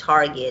perfect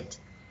target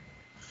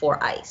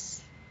for ICE.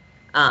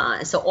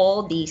 So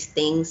all these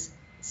things,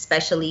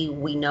 especially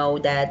we know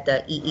that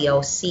the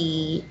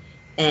EEOC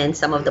and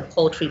some of the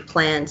poultry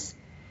plants,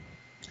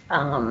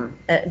 the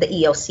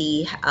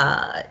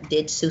EEOC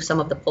did sue some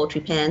of the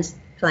poultry plants,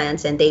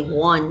 and they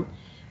won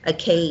a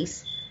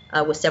case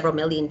with several $1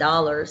 million.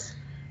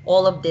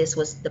 All of this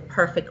was the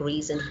perfect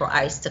reason for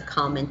ICE to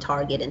come and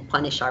target and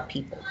punish our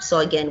people. So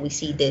again, we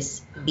see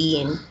this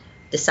being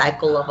the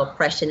cycle of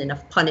oppression and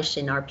of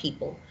punishing our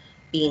people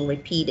being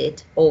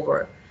repeated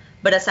over.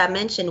 But as I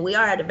mentioned, we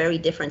are at a very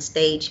different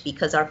stage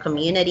because our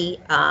community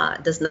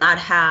does not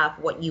have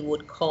what you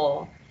would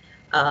call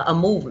a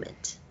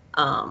movement.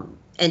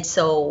 And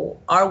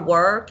so our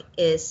work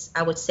is,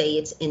 I would say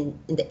it's in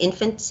the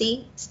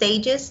infancy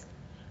stages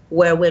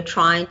where we're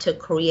trying to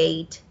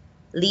create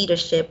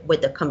leadership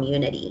with the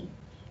community.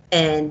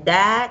 And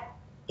that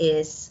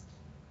is,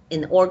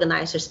 in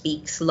organizer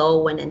speak,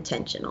 slow and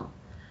intentional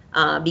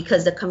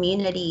because the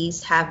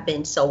communities have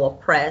been so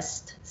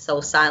oppressed,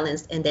 so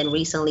silenced, and then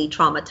recently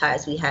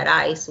traumatized. We had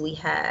ICE, we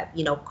had,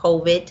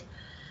 COVID.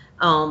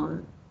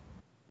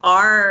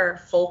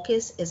 Our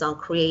focus is on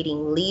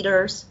creating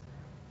leaders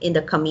in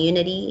the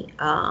community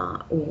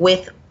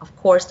with, of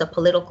course, the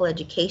political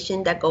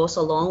education that goes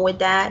along with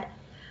that,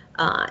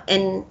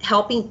 and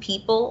helping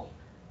people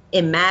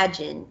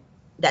imagine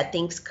that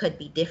things could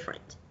be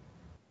different.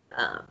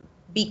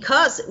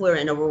 Because we're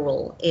in a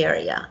rural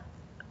area,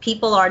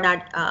 people are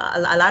not,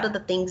 a lot of the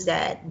things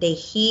that they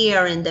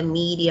hear in the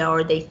media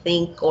or they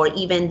think, or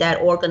even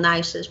that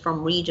organizers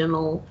from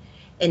regional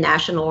and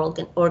national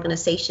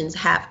organizations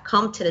have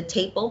come to the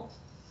table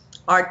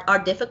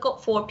are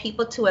difficult for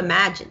people to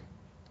imagine,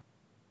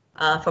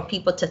 for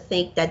people to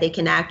think that they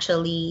can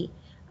actually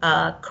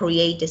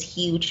create this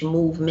huge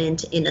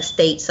movement in a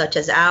state such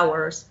as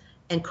ours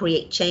and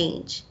create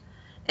change.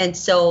 And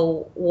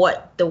so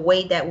the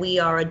way that we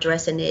are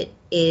addressing it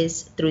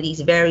is through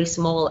these very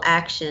small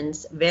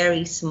actions,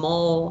 very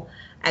small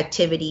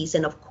activities,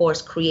 and of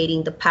course,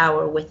 creating the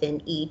power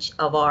within each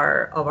of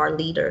our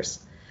leaders.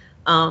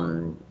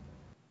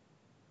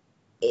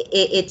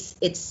 It's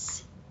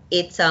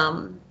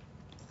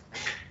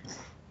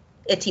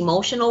It's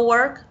emotional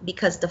work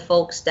because the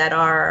folks that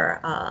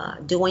are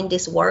doing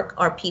this work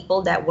are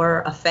people that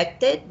were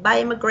affected by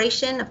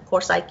immigration. Of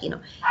course, like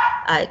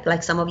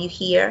some of you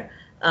here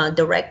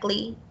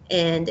directly.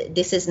 And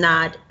this is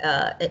not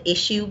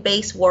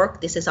issue-based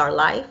work. This is our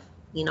life.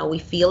 We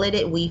feel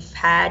it. We've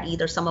had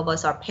either some of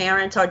us, our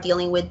parents are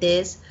dealing with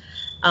this.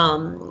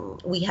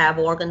 We have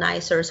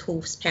organizers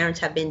whose parents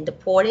have been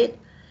deported.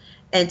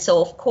 And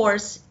so, of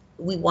course,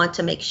 we want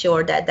to make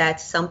sure that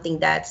that's something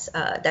that's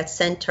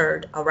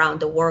centered around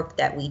the work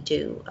that we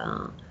do,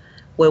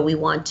 where we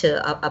want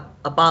to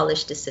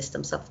abolish the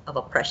systems of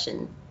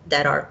oppression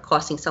that are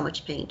causing so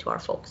much pain to our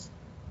folks.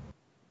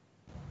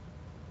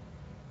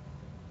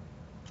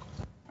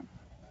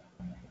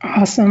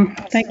 Awesome.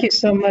 Thank you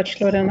so much,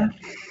 Lorena.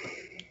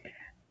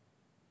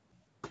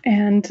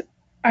 And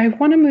I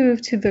want to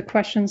move to the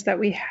questions that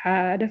we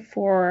had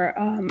for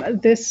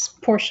this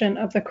portion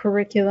of the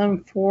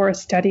curriculum for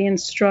Study and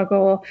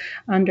Struggle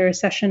under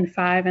Session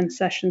 5 and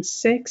Session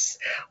 6.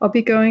 I'll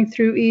be going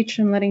through each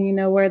and letting you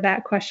know where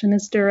that question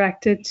is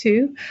directed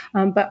to,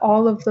 but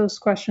all of those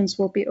questions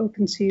will be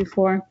open to you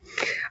for.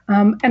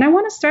 And I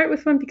want to start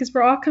with one because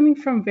we're all coming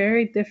from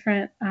very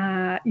different,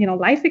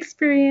 life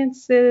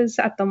experiences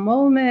at the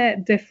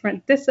moment,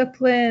 different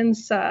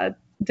disciplines,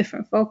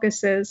 different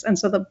focuses. And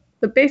so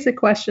the basic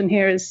question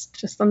here is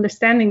just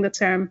understanding the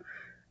term,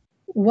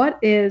 what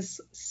is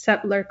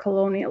settler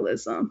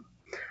colonialism?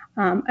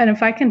 And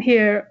if I can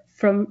hear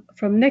from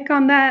Nick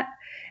on that,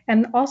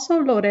 and also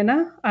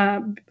Lorena,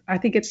 I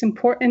think it's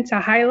important to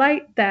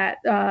highlight that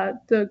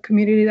the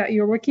community that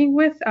you're working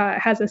with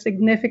has a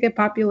significant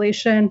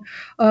population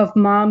of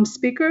Mom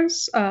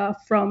speakers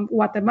from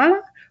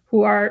Guatemala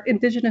who are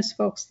indigenous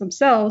folks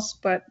themselves,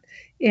 but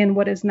in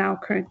what is now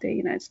current day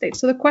United States.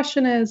 So the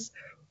question is,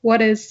 what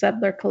is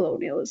settler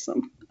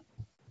colonialism?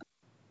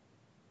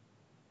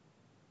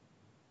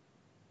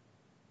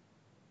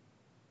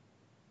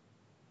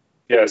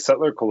 Yeah,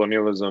 settler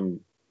colonialism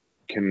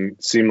can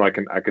seem like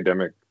an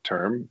academic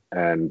term,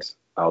 and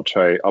I'll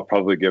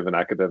probably give an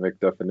academic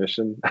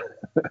definition,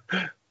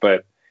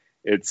 but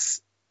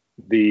it's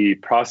the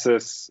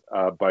process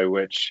by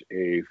which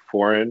a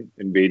foreign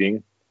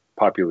invading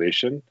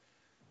population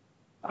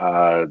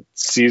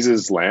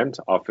seizes land,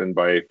 often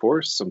by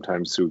force,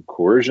 sometimes through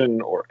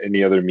coercion or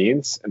any other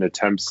means, and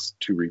attempts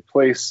to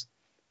replace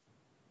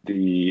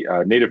the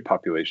native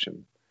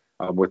population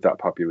with that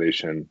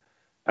population.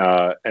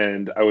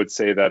 And I would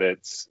say that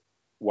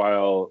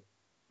while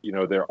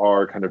there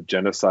are kind of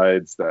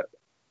genocides that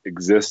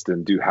exist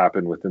and do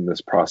happen within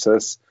this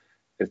process,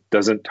 it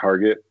doesn't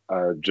target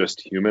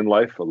just human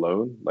life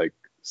alone, like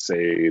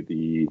say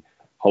the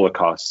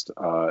Holocaust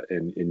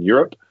in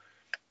Europe.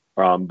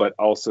 But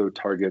also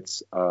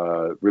targets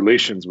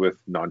relations with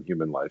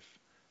non-human life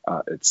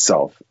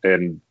itself.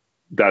 And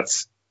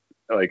that's,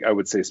 I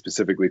would say,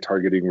 specifically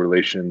targeting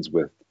relations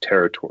with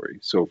territory.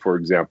 So, for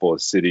example, a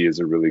city is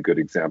a really good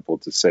example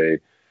to say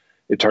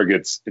it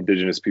targets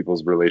indigenous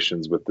people's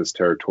relations with this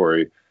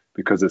territory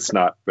because it's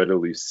not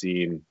readily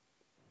seen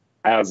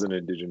as an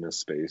indigenous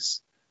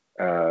space.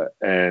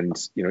 And,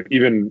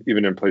 even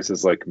in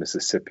places like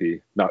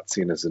Mississippi, not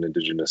seen as an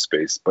indigenous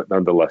space, but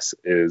nonetheless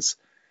is.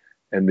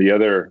 And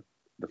the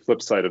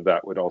flip side of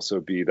that would also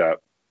be that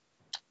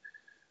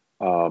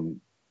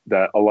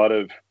that a lot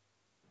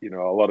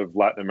of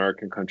Latin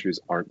American countries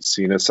aren't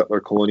seen as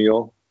settler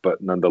colonial,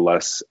 but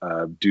nonetheless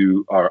are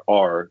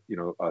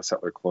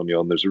settler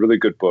colonial. And there's a really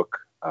good book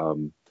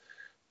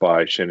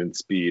by Shannon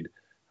Speed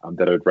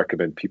that I would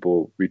recommend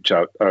people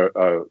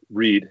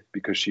read,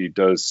 because she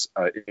does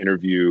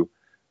interview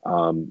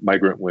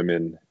migrant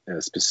women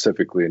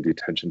specifically in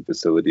detention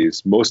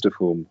facilities, most of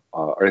whom,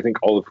 or I think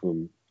all of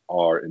whom,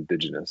 are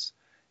indigenous.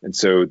 And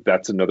so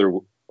that's another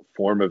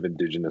form of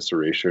indigenous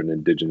erasure and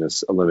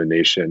indigenous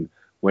elimination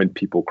when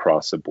people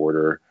cross a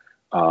border.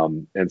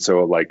 And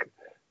so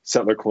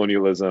settler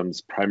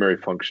colonialism's primary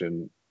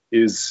function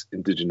is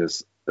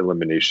indigenous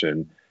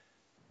elimination,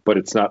 but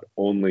it's not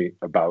only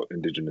about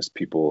indigenous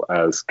people,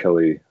 as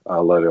Kelly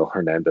Lario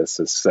Hernandez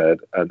has said,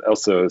 and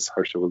also as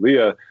Harsha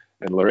Walia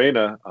and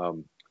Lorena,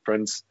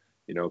 friends,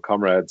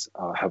 comrades,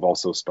 have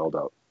also spelled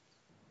out.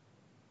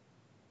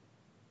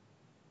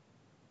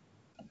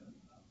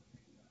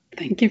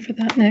 Thank you for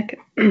that, Nick.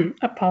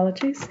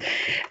 Apologies.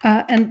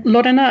 And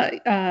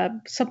Lorena,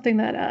 something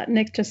that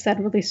Nick just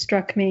said really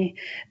struck me,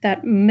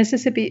 that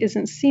Mississippi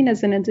isn't seen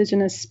as an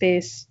indigenous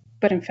space,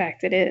 but in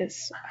fact it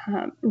is,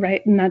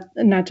 right?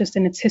 Not just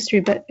in its history,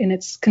 but in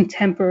its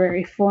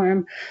contemporary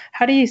form.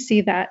 How do you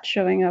see that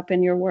showing up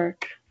in your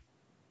work?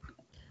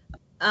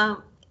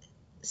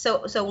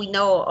 So we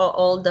know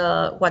all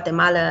the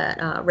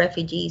Guatemala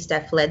refugees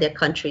that fled their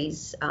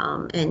countries,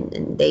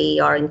 and they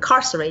are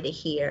incarcerated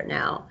here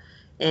now.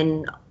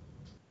 And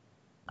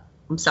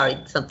I'm sorry,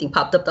 something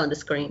popped up on the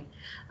screen.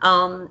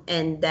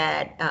 And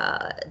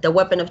that the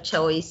weapon of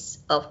choice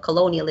of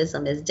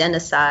colonialism is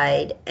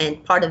genocide,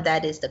 and part of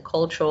that is the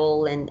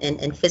cultural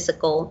and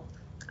physical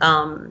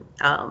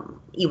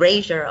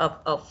erasure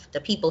of the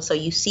people. So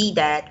you see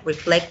that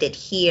reflected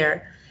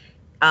here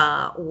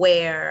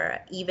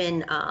where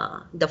even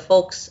the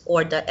folks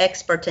or the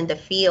experts in the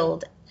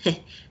field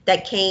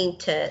that came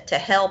to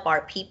help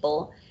our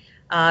people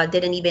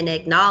didn't even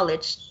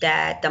acknowledge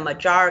that the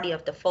majority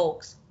of the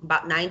folks,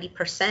 about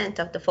 90%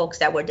 of the folks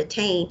that were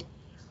detained,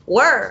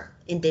 were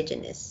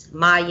indigenous.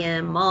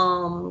 Mayan,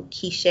 Hmong,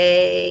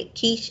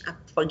 Quiche,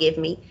 forgive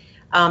me,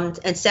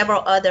 and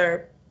several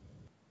other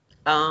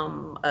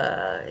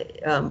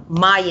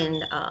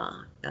Mayan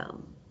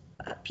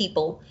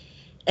people.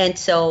 And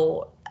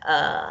so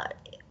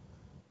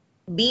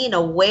being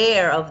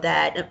aware of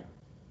that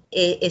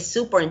is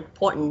super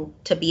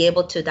important to be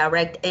able to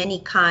direct any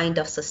kind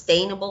of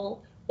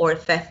sustainable or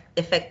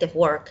effective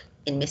work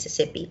in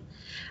Mississippi.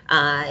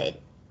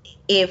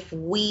 If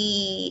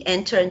we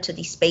enter into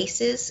these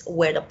spaces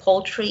where the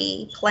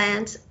poultry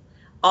plants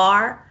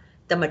are,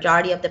 the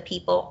majority of the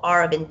people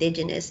are of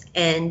indigenous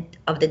and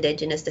of the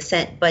indigenous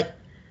descent. But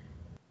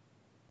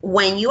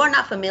when you are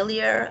not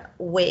familiar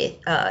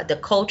with the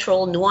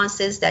cultural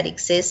nuances that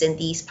exist in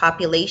these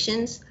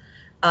populations,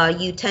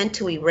 you tend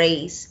to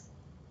erase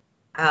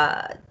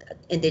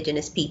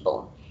indigenous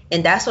people.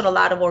 And that's what a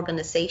lot of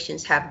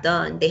organizations have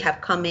done. They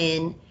have come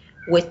in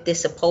with this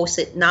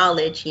supposed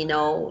knowledge,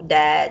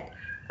 that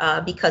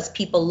because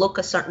people look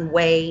a certain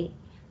way,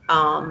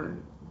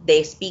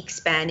 they speak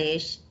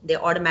Spanish,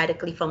 they're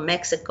automatically from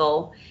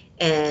Mexico,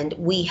 and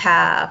we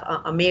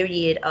have a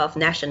myriad of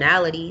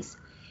nationalities,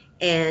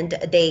 and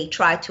they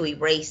try to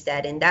erase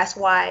that. And that's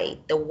why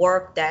the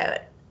work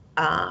that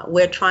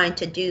we're trying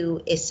to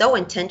do is so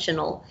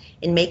intentional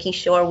in making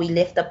sure we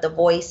lift up the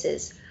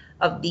voices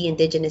of the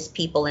indigenous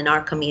people in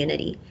our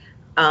community.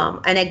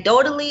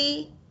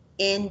 Anecdotally,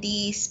 in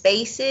these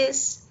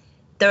spaces,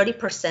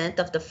 30%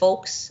 of the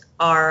folks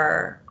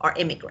are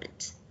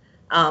immigrant.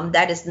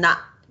 That is not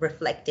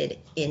reflected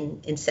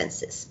in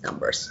census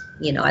numbers.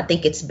 I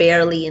think it's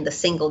barely in the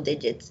single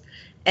digits.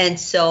 And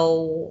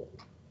so,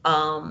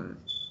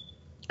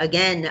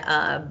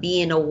 again,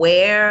 being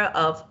aware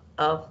of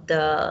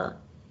the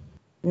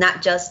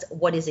not just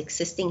what is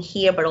existing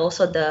here, but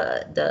also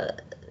the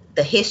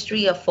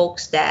history of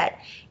folks that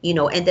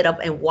ended up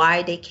and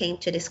why they came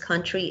to this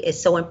country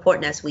is so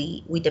important as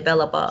we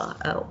develop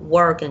a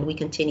work and we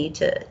continue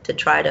to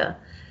try to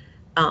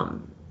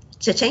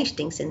change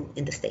things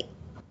in the state.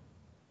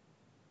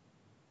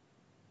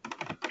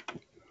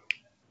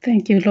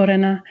 Thank you,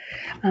 Lorena.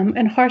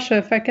 And Harsha,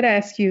 if I could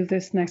ask you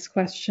this next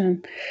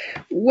question.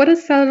 What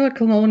does settler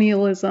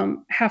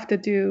colonialism have to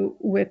do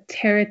with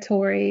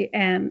territory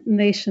and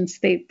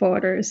nation-state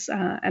borders?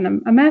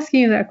 And I'm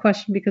asking you that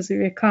question because of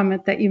your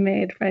comment that you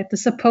made, right? The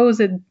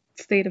supposed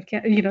state of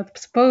Canada, the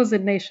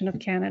supposed nation of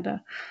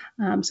Canada.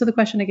 So the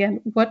question again,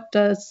 what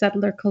does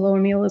settler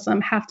colonialism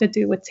have to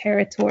do with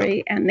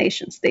territory and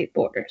nation-state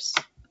borders?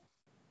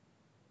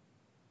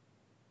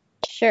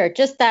 Sure,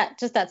 just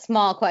that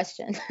small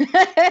question.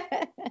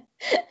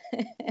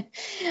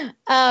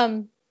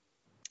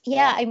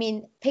 Yeah, I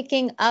mean,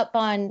 picking up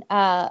on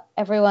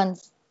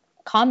everyone's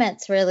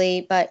comments,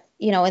 really, but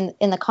in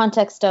the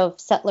context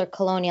of settler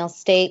colonial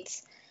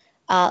states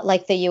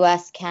like the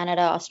U.S.,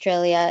 Canada,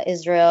 Australia,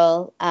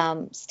 Israel,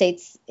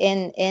 states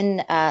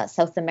in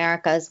South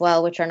America as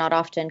well, which are not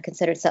often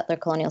considered settler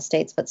colonial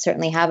states, but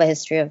certainly have a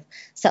history of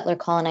settler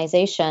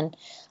colonization,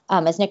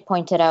 as Nick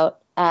pointed out.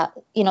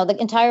 The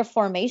entire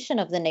formation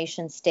of the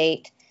nation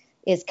state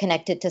is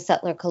connected to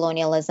settler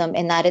colonialism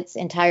in that its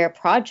entire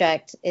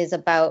project is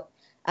about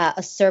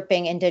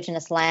usurping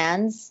indigenous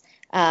lands.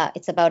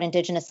 It's about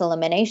indigenous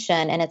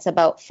elimination, and it's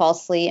about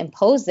falsely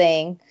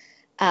imposing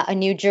a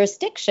new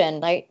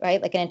jurisdiction, right?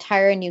 Like an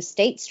entire new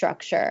state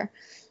structure.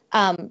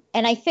 And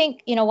I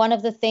think, one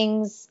of the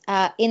things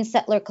in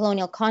settler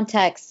colonial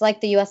contexts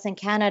like the U.S. and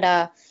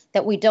Canada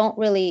that we don't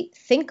really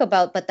think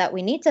about, but that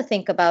we need to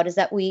think about, is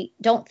that we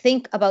don't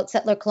think about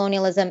settler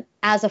colonialism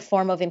as a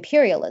form of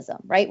imperialism,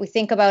 right? We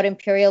think about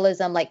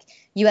imperialism, like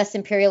U.S.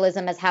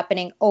 imperialism, as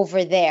happening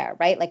over there,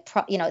 right? Like,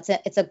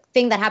 it's a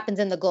thing that happens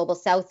in the global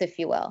South, if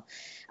you will.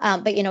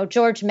 But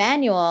George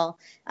Manuel,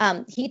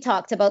 he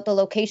talked about the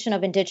location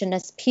of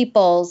indigenous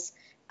peoples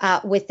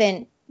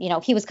within.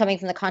 He was coming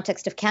from the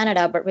context of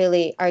Canada, but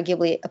really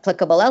arguably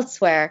applicable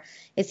elsewhere,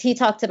 is he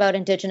talked about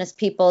indigenous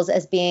peoples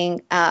as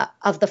being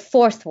of the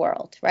fourth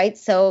world, right?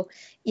 So,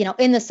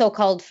 in the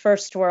so-called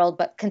first world,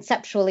 but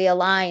conceptually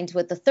aligned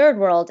with the third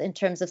world in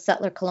terms of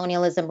settler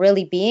colonialism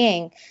really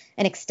being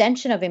an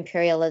extension of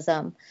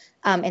imperialism,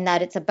 in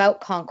that it's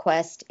about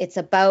conquest, it's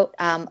about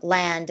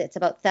land, it's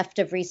about theft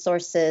of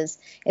resources,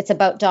 it's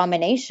about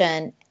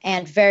domination,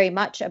 and very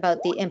much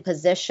about the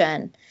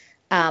imposition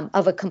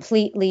of a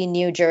completely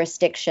new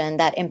jurisdiction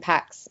that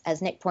impacts, as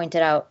Nick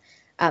pointed out,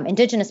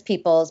 indigenous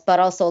peoples,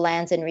 but also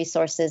lands and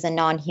resources and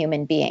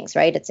non-human beings,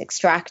 right? It's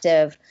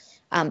extractive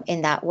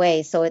in that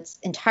way. So it's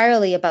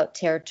entirely about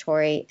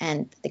territory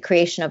and the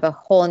creation of a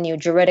whole new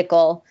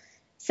juridical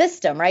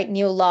system, right?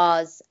 New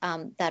laws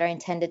that are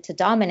intended to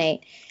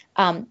dominate.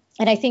 And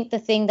I think the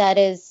thing that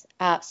is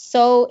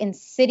so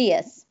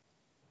insidious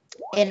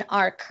in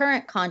our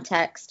current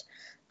context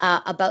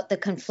about the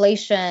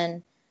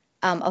conflation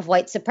of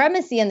white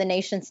supremacy in the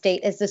nation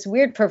state is this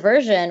weird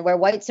perversion where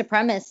white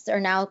supremacists are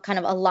now kind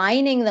of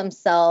aligning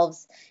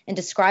themselves and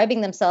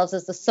describing themselves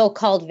as the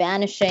so-called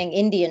vanishing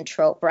Indian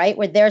trope, right?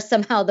 Where they're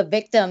somehow the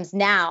victims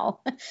now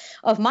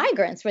of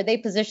migrants, where they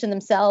position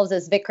themselves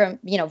as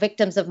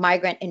victims of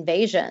migrant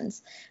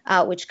invasions,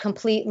 which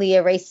completely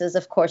erases,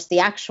 of course, the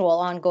actual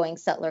ongoing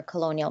settler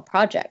colonial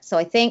project. So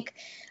I think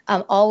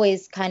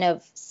always kind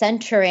of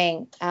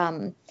centering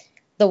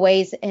the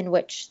ways in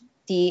which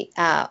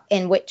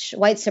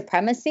white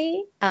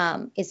supremacy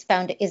is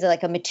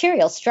like a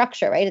material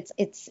structure, right?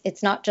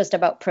 It's not just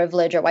about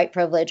privilege or white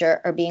privilege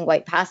or being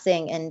white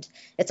passing, and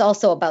it's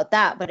also about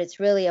that, but it's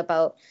really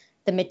about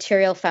the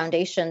material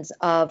foundations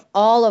of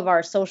all of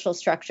our social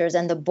structures,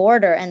 and the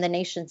border and the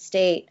nation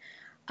state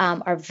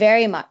are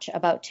very much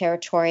about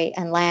territory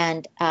and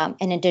land and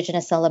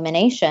indigenous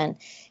elimination.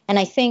 And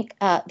I think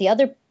the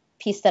other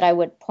piece that I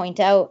would point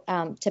out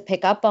to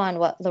pick up on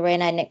what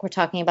Lorena and Nick were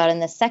talking about in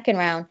the second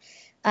round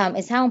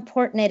is how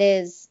important it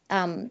is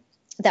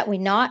that we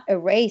not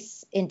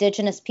erase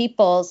indigenous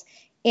peoples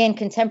in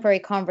contemporary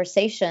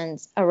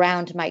conversations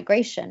around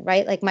migration,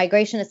 right? Like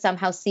migration is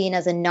somehow seen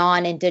as a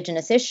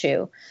non-indigenous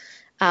issue,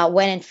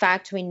 when in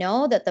fact we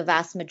know that the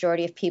vast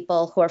majority of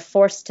people who are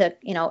forced to,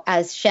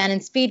 as Shannon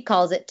Speed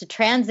calls it, to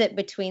transit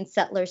between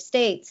settler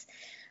states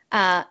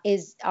are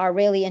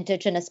really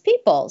indigenous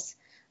peoples.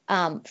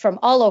 From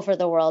all over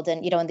the world.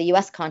 And, in the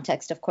U.S.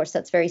 context, of course,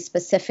 that's very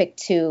specific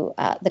to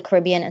the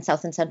Caribbean and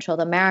South and Central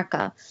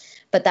America.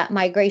 But that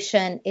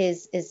migration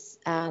is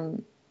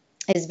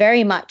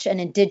very much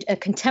a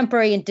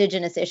contemporary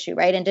indigenous issue,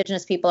 right?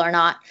 Indigenous people are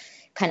not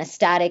kind of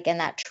static, and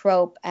that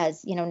trope,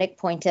 as, Nick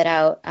pointed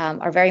out,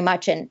 are very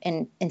much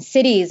in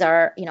cities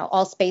are,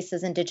 all space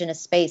is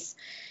indigenous space,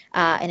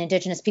 and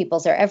indigenous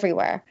peoples are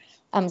everywhere.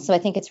 So I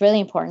think it's really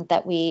important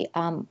that we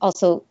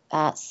also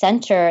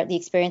center the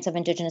experience of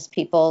indigenous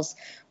peoples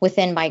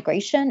within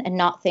migration, and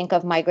not think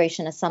of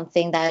migration as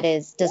something that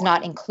does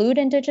not include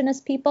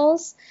indigenous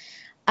peoples.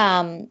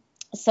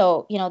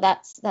 So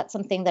that's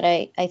something that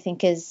I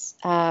think is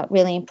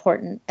really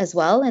important as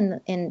well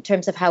in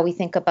terms of how we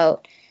think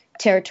about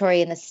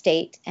territory in the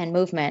state and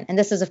movement. And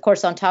this is, of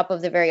course, on top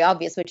of the very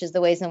obvious, which is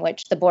the ways in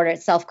which the border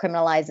itself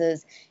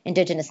criminalizes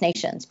indigenous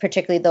nations,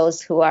 particularly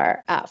those who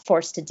are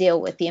forced to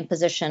deal with the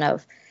imposition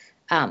of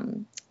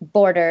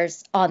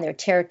borders on their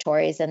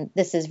territories. And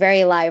this is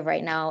very live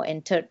right now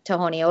in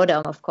Tohono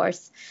O'odham, of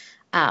course,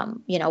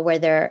 where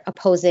they're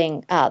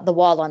opposing the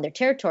wall on their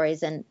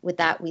territories. And with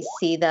that, we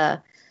see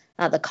the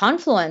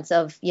confluence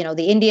of,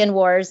 the Indian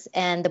Wars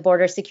and the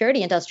border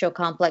security industrial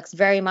complex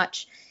very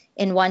much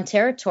in one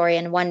territory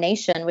and one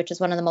nation, which is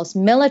one of the most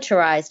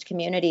militarized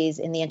communities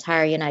in the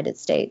entire United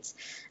States.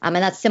 And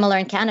that's similar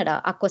in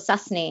Canada.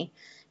 Akwesasne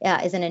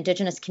is an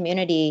indigenous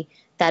community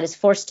that is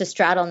forced to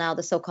straddle now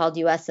the so-called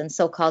U.S. and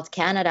so-called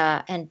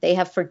Canada. And they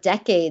have for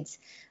decades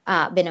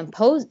been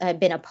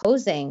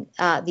opposing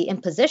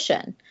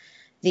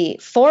the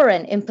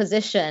foreign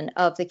imposition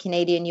of the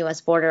Canadian-U.S.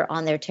 border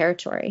on their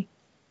territory.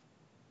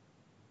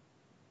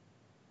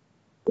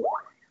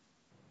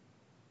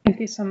 Thank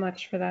you so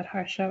much for that,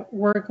 Harsha.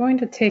 We're going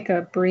to take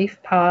a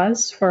brief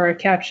pause for our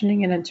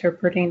captioning and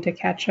interpreting to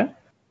catch up.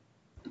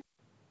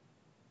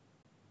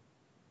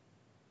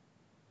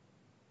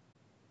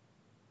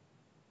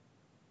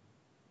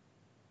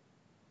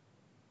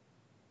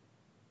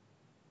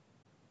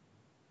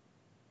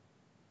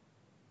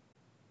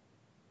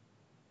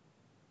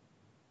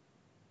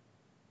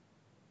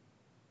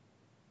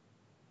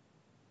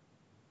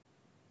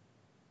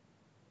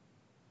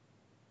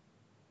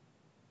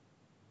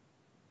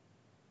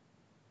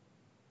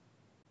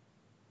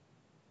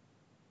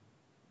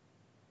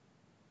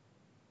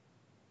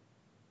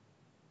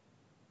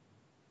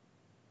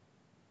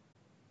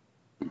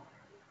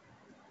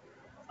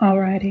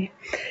 Alrighty.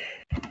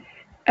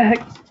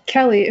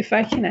 Kelly, if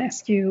I can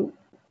ask you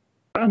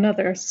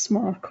another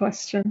small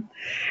question,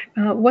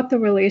 what the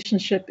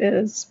relationship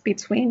is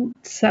between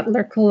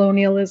settler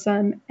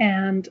colonialism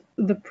and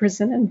the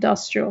prison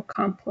industrial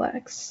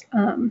complex.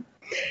 And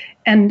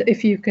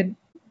if you could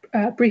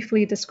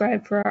briefly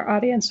describe for our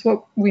audience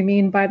what we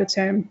mean by the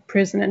term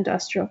prison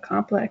industrial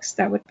complex,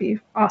 that would be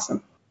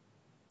awesome.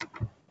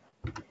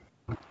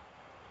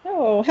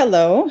 Oh,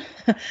 hello.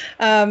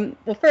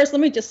 Well, first, let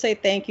me just say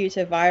thank you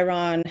to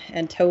Viron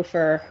and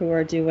Topher, who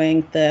are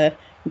doing the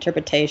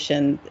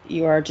interpretation.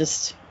 You are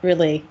just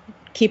really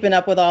keeping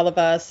up with all of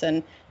us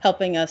and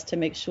helping us to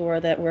make sure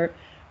that we're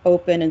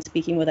open and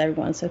speaking with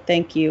everyone. So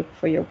thank you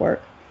for your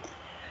work.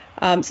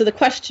 So the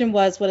question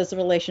was, what is the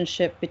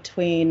relationship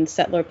between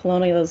settler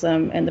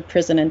colonialism and the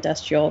prison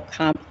industrial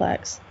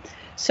complex?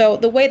 So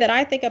the way that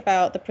I think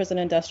about the prison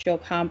industrial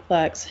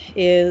complex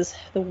is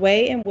the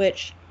way in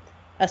which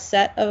a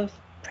set of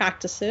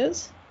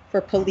practices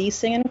for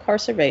policing and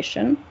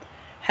incarceration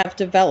have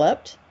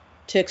developed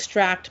to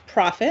extract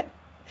profit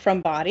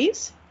from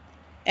bodies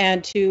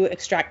and to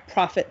extract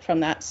profit from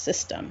that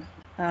system.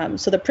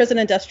 So the prison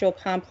industrial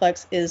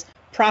complex is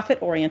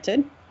profit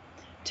oriented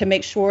to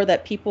make sure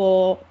that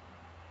people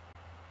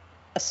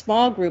a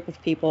small group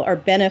of people are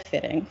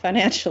benefiting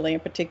financially, in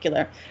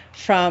particular,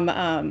 from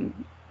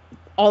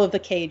all of the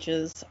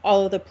cages,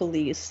 all of the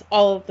police,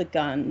 all of the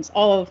guns,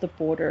 all of the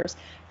borders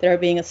that are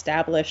being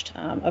established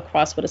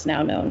across what is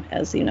now known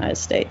as the United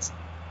States.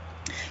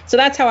 So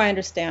that's how I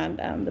understand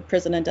the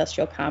prison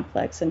industrial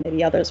complex, and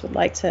maybe others would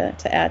like to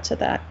add to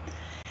that.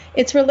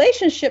 Its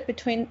relationship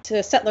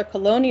to settler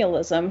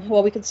colonialism,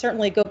 well, we could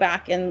certainly go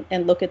back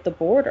and look at the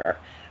border.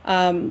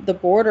 The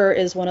border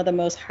is one of the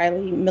most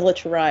highly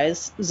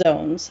militarized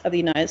zones of the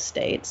United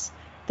States.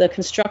 The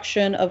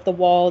construction of the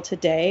wall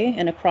today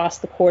and across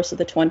the course of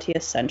the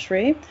 20th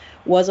century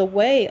was a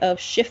way of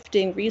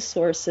shifting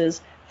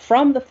resources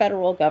from the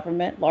federal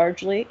government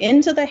largely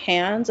into the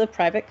hands of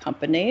private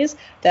companies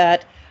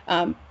that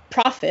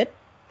profit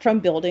from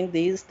building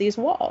these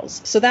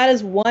walls. So that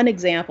is one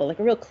example, like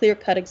a real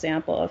clear-cut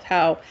example of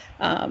how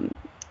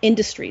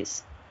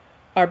industries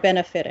are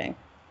benefiting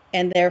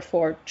and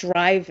therefore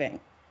driving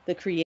the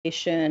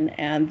creation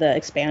and the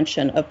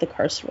expansion of the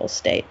carceral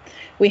state.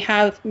 We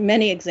have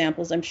many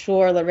examples. I'm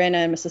sure Lorena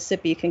in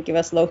Mississippi can give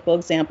us local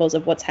examples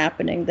of what's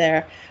happening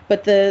there.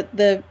 But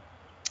the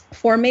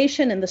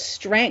formation and the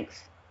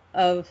strength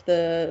of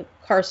the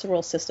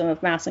carceral system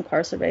of mass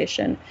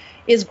incarceration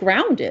is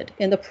grounded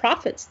in the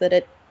profits that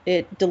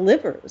it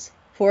delivers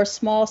for a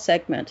small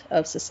segment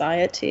of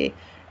society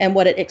and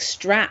what it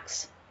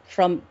extracts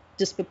from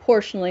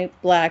disproportionately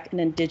Black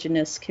and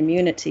Indigenous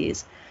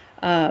communities,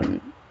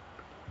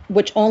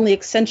 which only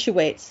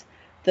accentuates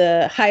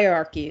the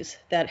hierarchies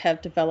that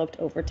have developed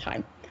over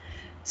time.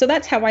 So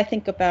that's how I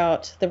think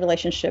about the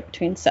relationship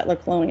between settler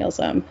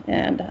colonialism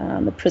and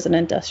the prison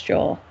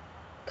industrial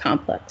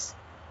complex.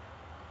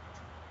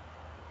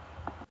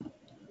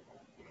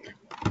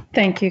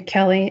 Thank you,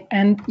 Kelly.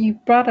 And you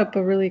brought up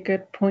a really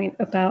good point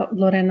about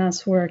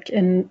Lorena's work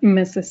in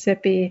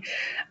Mississippi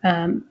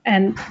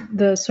and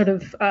the sort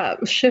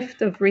of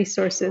shift of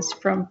resources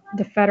from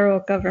the federal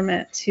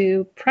government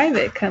to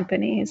private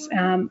companies.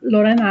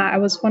 Lorena, I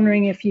was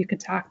wondering if you could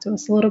talk to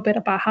us a little bit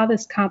about how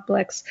this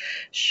complex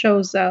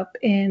shows up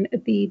in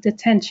the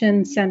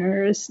detention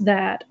centers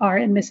that are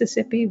in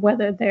Mississippi,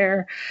 whether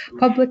they're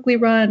publicly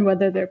run,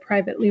 whether they're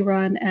privately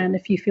run, and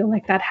if you feel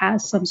like that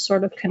has some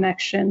sort of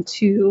connection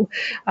to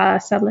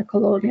settler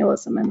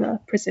colonialism and the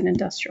prison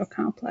industrial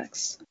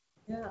complex.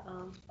 Yeah,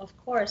 of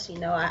course.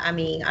 I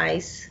mean,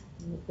 ICE,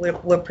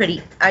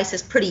 ICE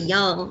is pretty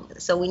young,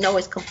 so we know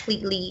it's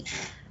completely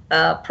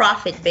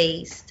profit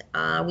based.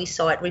 We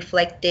saw it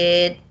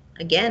reflected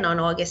again on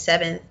August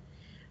 7th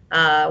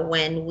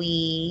when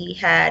we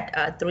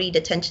had 3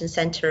 detention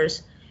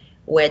centers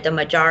where the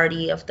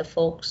majority of the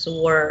folks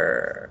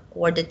were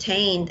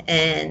detained,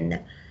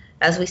 and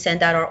as we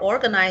sent out our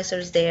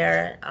organizers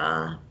there,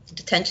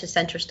 detention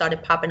centers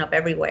started popping up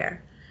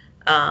everywhere.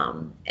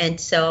 And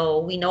so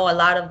we know a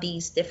lot of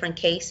these different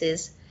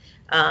cases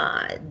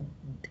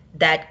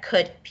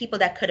people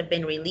that could have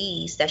been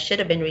released, that should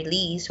have been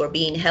released, were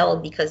being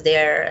held because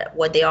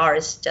what they are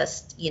is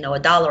just, a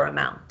dollar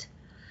amount.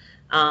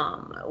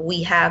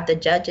 We have the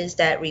judges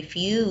that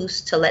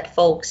refuse to let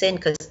folks in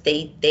because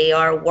they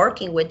are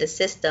working with the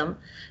system,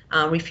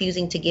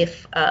 refusing to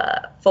give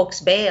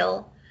folks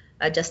bail,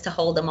 just to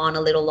hold them on a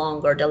little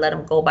longer, to let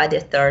them go by their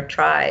third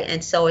try.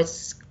 And so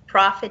it's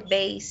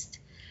profit-based,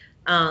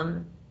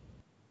 and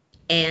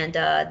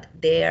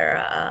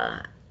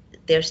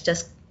there's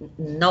just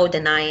no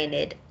denying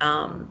it.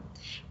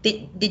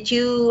 Did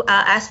you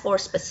ask for a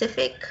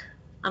specific?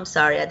 I'm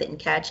sorry, I didn't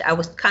catch. I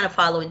was kind of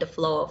following the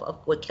flow of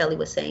what Kelly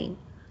was saying.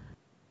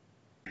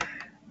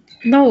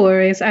 No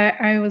worries.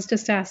 I was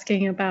just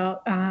asking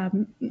about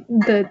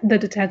the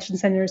detention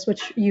centers,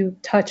 which you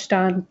touched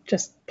on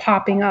just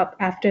popping up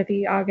after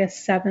the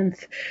August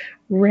 7th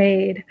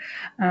raid.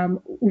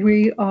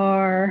 We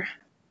are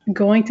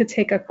going to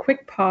take a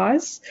quick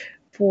pause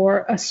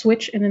for a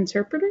switch in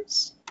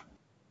interpreters.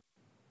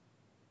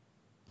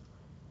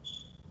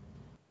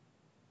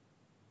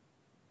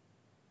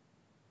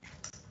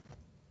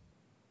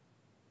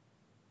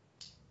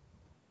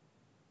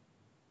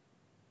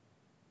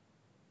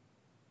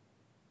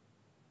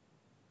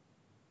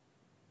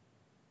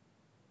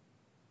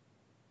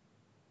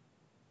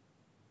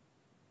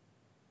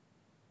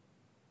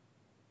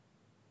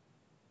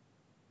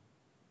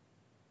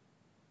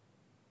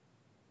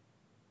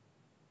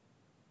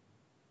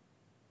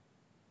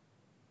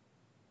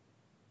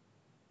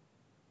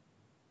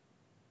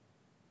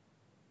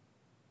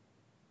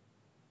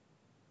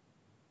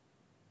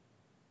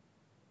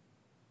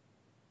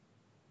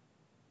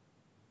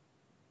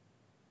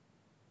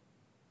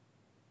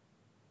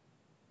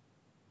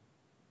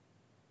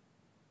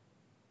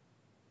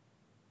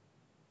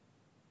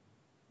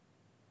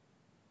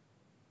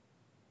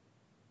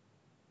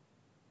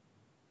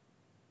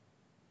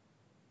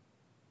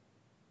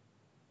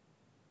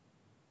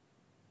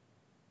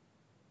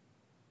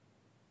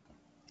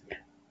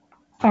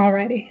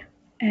 Alrighty,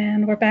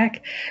 and we're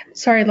back.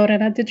 Sorry,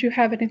 Lorena, did you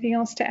have anything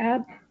else to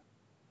add?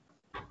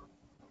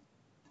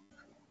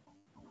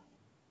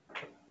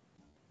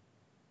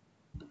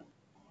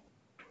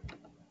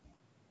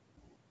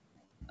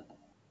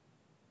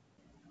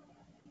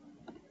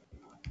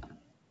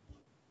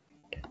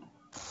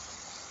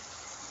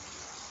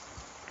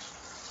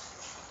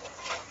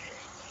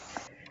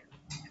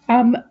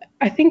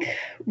 I think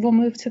we'll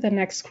move to the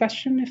next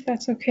question, if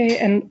that's okay.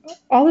 And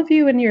all of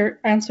you in your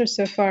answers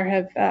so far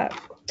have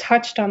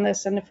touched on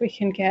this. And if we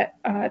can get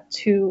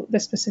to the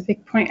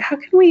specific point, how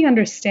can we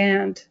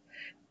understand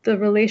the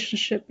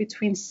relationship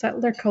between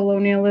settler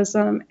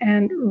colonialism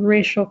and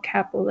racial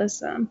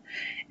capitalism?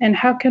 And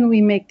how can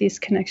we make these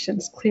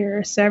connections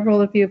clearer? Several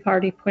of you have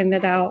already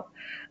pointed out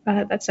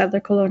that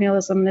settler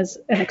colonialism is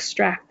an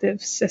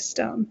extractive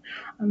system.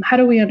 How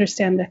do we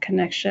understand the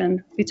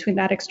connection between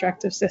that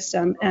extractive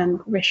system and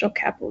racial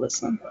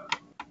capitalism?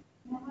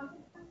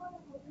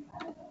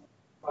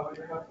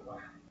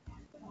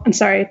 I'm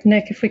sorry,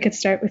 Nick, if we could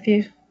start with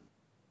you.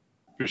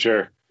 For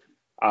sure.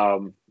 I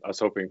was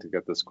hoping to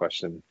get this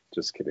question.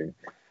 Just kidding.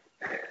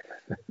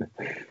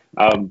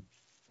 I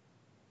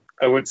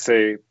would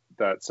say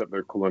that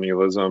settler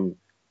colonialism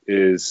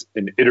is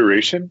an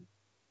iteration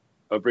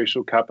of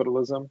racial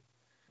capitalism.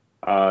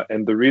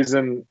 And the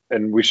reason,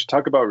 and we should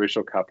talk about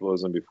racial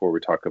capitalism before we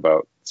talk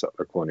about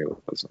settler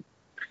colonialism.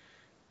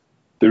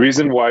 The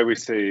reason why we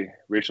say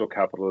racial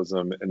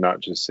capitalism and not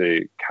just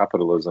say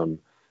capitalism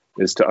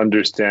is to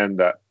understand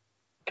that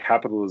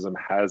capitalism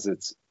has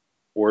its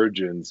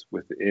origins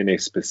within a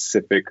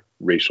specific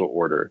racial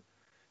order.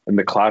 And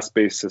the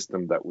class-based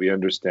system that we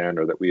understand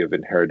or that we have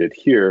inherited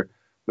here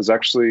was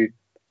actually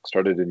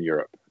started in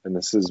Europe. And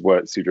this is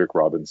what Cedric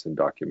Robinson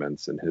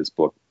documents in his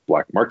book,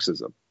 Black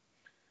Marxism.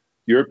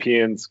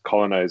 Europeans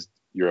colonized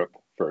Europe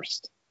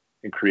first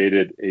and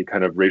created a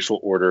kind of racial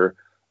order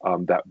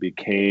that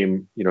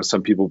became,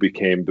 some people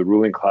became the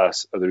ruling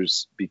class,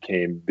 others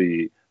became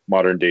the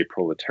modern day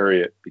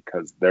proletariat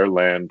because their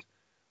land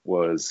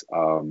was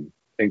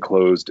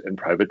enclosed and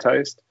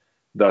privatized,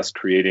 thus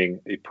creating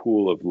a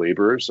pool of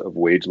laborers, of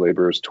wage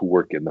laborers to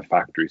work in the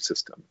factory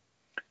system.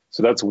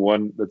 So that's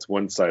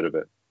one side of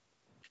it.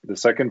 The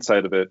second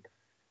side of it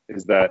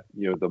is that,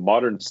 the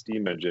modern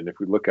steam engine, if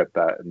we look at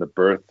that and the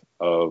birth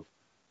of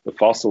the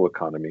fossil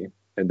economy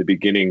and the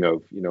beginning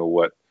of,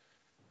 what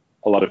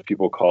a lot of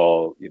people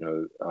call,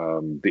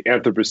 the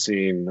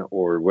Anthropocene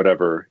or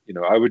whatever,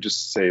 I would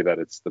just say that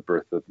it's the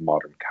birth of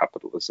modern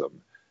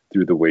capitalism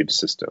through the wage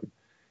system.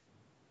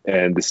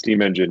 And the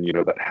steam engine,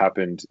 that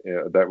happened,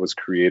 that was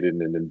created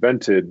and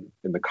invented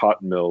in the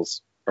cotton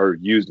mills, or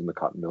used in the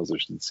cotton mills, I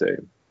should say,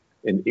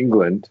 in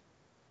England,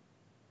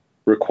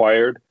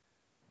 required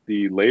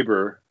the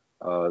labor,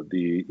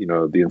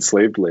 the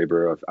enslaved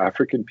labor of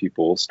African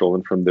people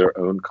stolen from their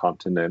own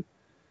continent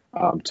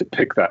to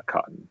pick that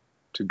cotton,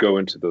 to go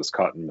into those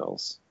cotton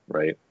mills,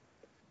 right?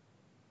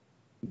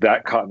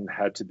 That cotton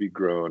had to be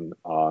grown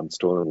on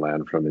stolen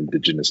land from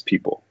indigenous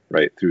people,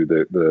 right, through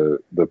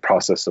the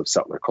process of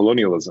settler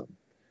colonialism.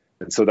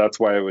 And so that's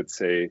why I would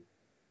say,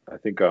 I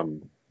think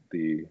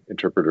the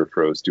interpreter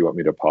froze. Do you want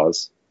me to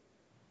pause?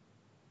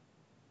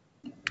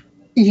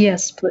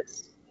 Yes,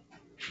 please.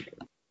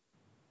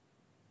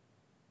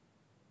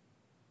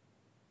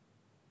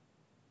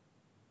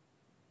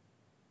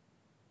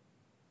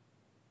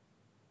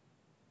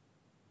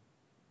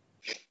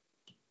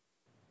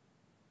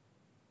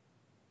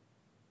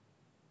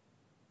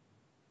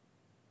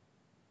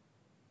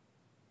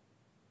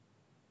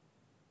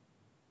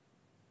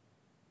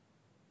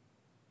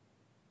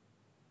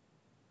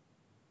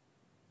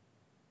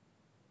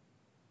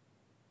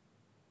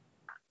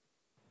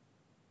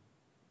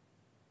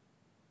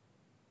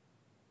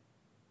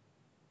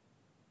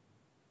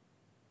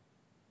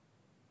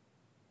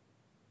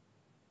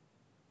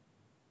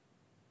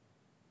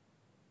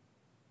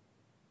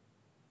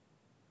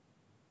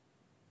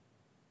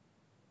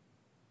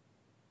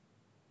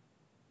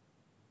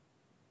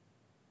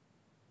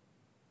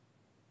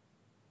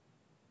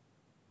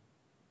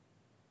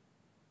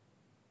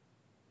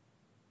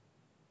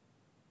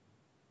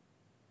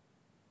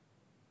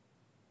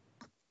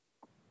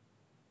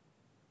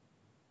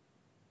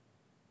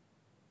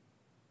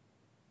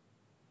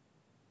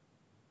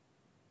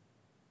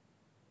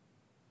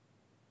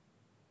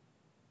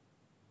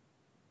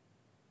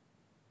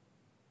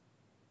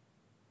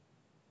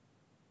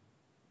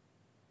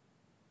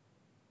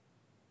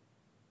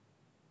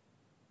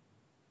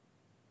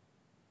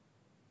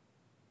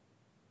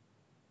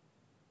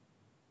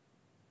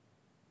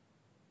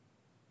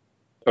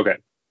 Okay.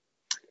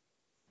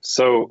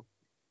 So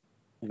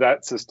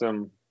that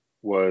system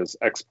was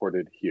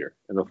exported here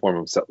in the form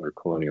of settler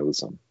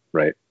colonialism,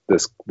 right?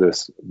 This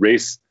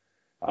race-based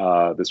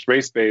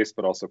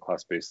but also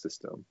class-based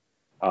system,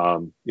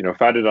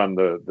 founded on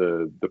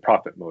the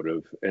profit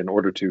motive in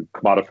order to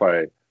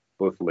commodify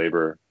both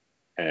labor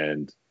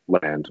and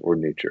land or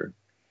nature.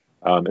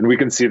 And we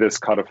can see this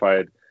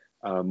codified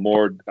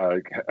more,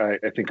 I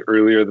think,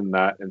 earlier than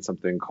that in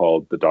something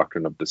called the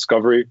doctrine of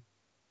discovery,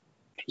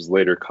 which was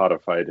later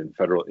codified in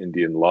federal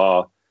Indian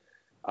law,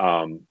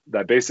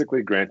 that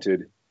basically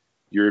granted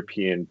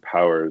European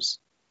powers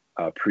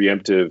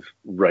preemptive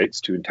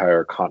rights to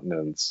entire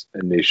continents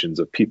and nations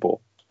of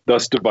people,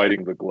 thus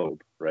dividing the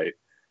globe, right,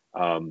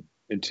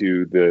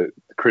 into the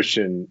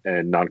Christian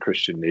and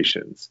non-Christian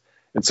nations.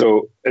 And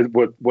so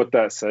what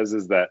that says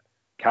is that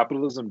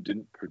capitalism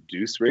didn't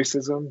produce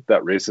racism,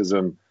 that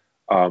racism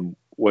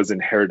was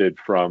inherited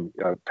from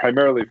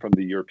primarily from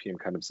the European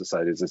kind of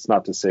societies. It's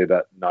not to say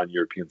that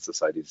non-European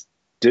societies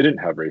didn't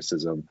have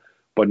racism,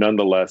 but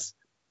nonetheless,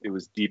 it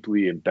was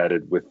deeply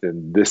embedded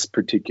within this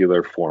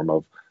particular form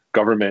of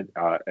government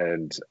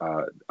and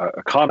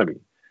economy.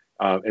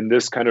 And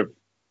this kind of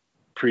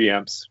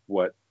preempts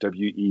what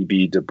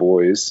W.E.B. Du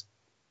Bois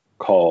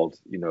called,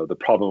 the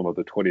problem of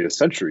the 20th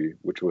century,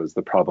 which was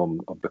the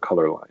problem of the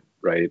color line,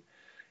 right?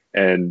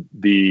 And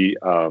the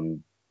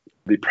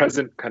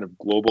present kind of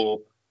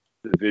global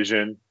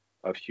division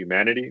of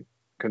humanity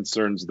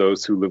concerns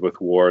those who live with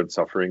war and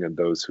suffering and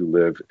those who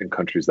live in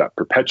countries that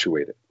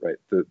perpetuate it, right?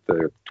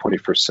 The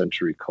 21st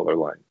century color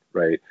line,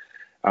 right?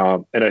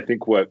 And I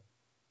think what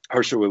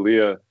Harsha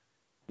Walia,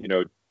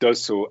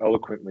 does so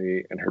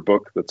eloquently in her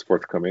book that's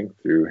forthcoming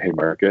through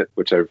Haymarket,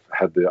 which I've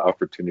had the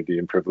opportunity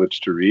and privilege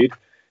to read,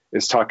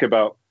 is talk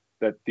about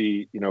that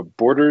the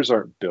borders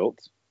aren't built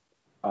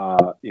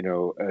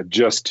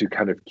just to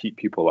kind of keep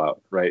people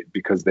out, right?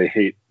 Because they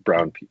hate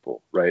brown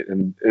people, right?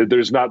 And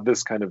there's not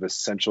this kind of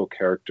essential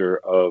character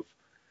of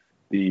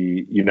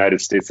the United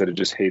States that it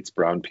just hates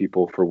brown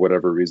people for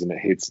whatever reason. It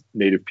hates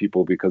Native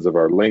people because of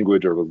our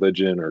language or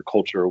religion or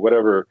culture or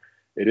whatever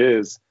it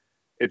is.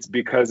 It's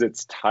because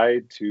it's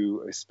tied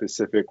to a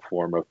specific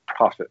form of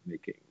profit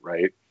making,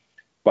 right?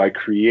 By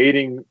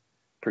creating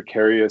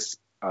precarious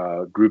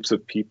groups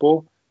of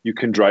people, you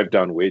can drive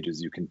down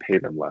wages, you can pay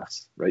them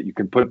less, right? You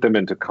can put them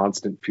into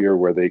constant fear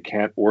where they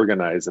can't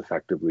organize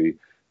effectively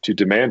to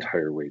demand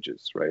higher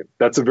wages, right?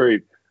 That's a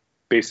very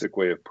basic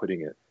way of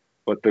putting it.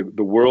 But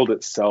the world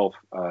itself,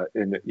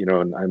 and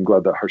I'm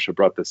glad that Harsha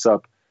brought this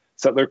up,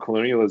 settler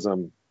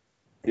colonialism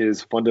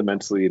is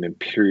fundamentally an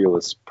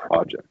imperialist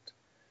project.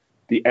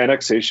 The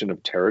annexation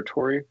of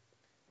territory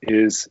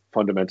is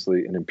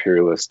fundamentally an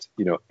imperialist,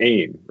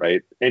 aim,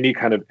 right? Any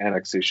kind of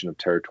annexation of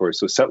territory.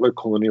 So settler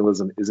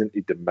colonialism isn't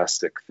a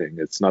domestic thing.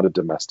 It's not a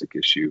domestic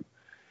issue.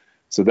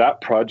 So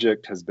that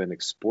project has been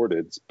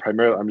exported,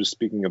 primarily, I'm just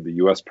speaking of the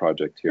US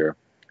project here,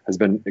 has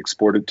been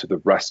exported to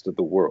the rest of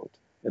the world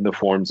in the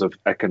forms of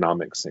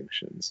economic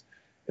sanctions,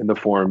 in the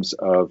forms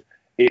of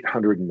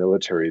 800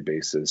 military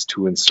bases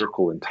to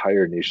encircle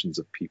entire nations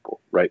of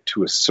people, right?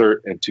 To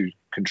assert and to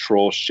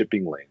control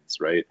shipping lanes,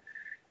 right?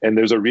 And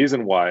there's a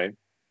reason why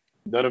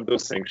none of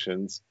those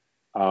sanctions,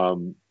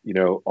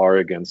 are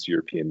against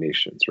European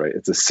nations, right?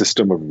 It's a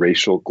system of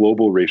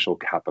global racial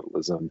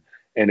capitalism,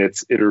 and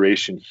its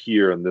iteration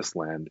here in this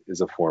land is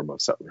a form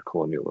of settler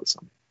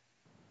colonialism.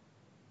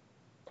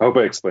 I hope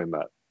I explained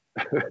that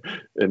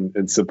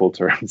in simple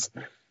terms.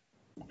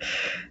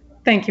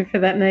 Thank you for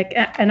that, Nick.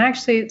 And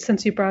actually,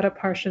 since you brought up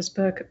Harsha's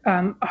book,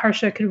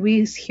 Harsha, could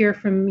we hear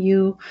from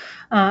you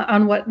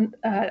on what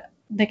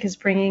Nick is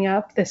bringing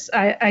up, this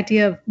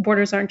idea of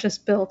borders aren't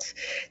just built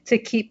to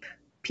keep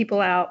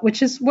people out,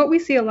 which is what we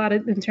see a lot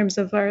in terms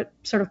of our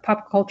sort of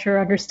pop culture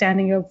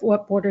understanding of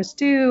what borders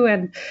do.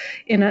 And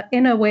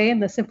in a way, in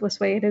the simplest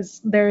way,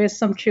 there is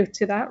some truth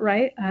to that,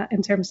 right?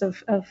 In terms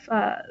of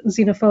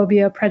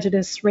xenophobia,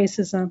 prejudice,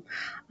 racism.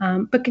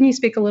 But can you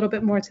speak a little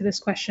bit more to this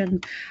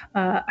question,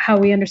 how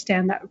we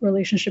understand that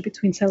relationship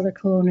between settler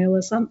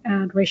colonialism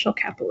and racial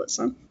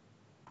capitalism?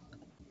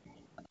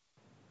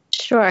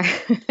 Sure.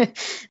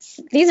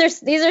 These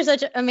are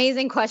such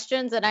amazing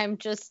questions, and I'm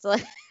just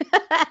like,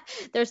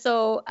 they're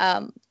so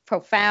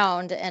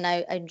profound, and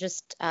I'm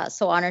just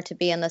so honored to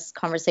be in this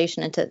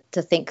conversation and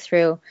to think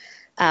through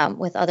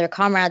with other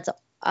comrades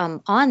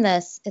on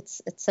this.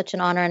 It's such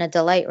an honor and a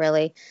delight,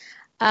 really.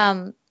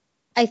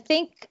 I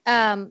think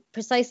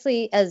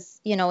precisely as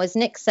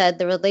Nick said,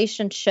 the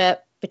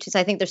relationship, because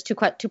I think there's two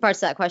parts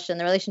to that question,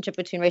 the relationship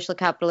between racial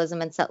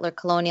capitalism and settler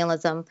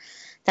colonialism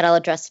that I'll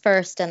address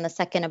first, and the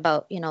second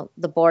about,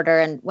 the border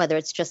and whether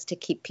it's just to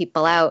keep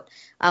people out.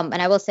 And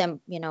I will say,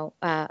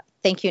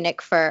 thank you,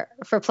 Nick, for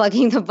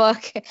plugging the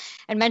book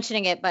and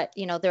mentioning it. But,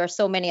 there are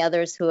so many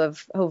others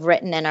who've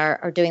written and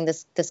are doing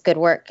this good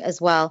work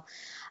as well.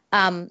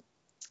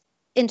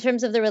 In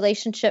terms of the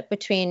relationship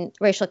between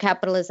racial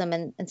capitalism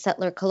and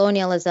settler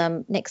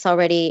colonialism, Nick's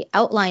already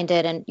outlined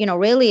it. And,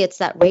 really, it's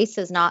that race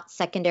is not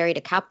secondary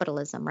to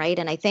capitalism, right?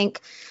 And I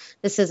think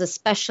this is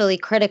especially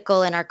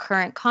critical in our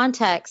current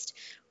context,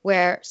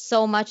 where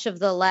so much of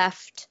the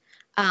left,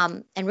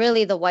 and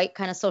really the white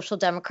kind of social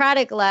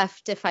democratic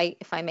left, if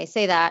I may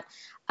say that,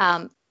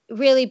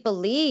 really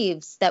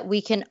believes that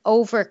we can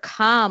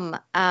overcome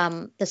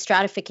the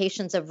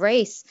stratifications of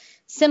race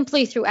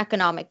simply through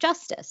economic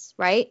justice,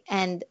 right?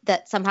 And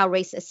that somehow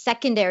race is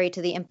secondary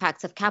to the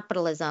impacts of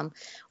capitalism,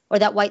 or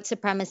that white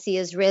supremacy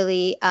is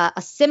really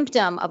a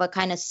symptom of a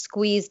kind of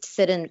squeezed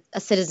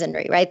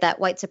citizenry, right? That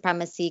white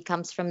supremacy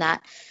comes from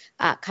that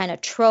kind of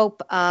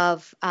trope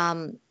of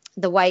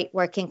the white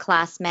working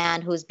class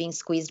man who is being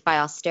squeezed by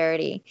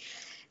austerity.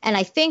 And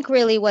I think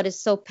really what is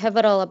so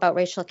pivotal about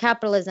racial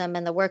capitalism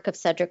and the work of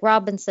Cedric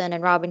Robinson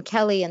and Robin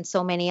Kelley and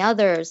so many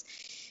others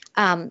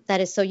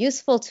that is so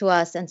useful to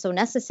us and so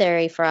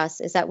necessary for us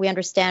is that we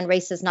understand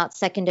race is not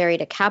secondary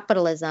to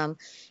capitalism,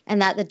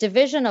 and that the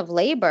division of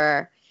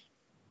labor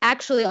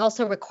actually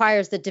also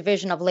requires the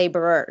division of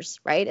laborers,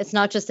 right? It's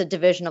not just the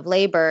division of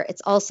labor,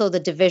 it's also the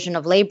division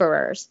of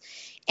laborers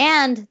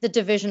and the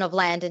division of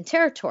land and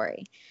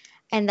territory.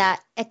 And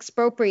that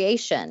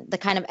expropriation, the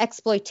kind of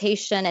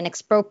exploitation and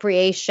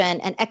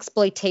expropriation and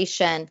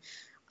exploitation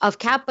of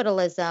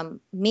capitalism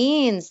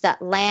means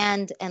that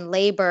land and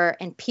labor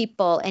and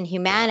people and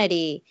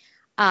humanity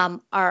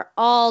are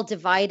all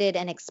divided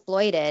and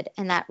exploited,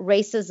 and that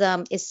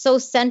racism is so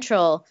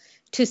central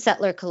to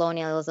settler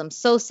colonialism,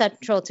 so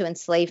central to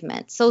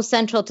enslavement, so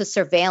central to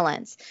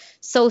surveillance,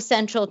 so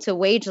central to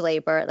wage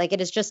labor. Like,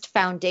 it is just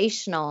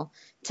foundational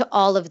to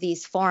all of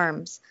these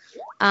forms.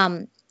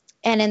 And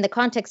in the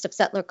context of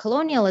settler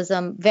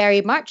colonialism, very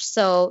much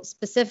so,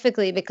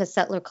 specifically because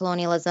settler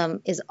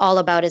colonialism is all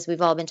about, as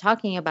we've all been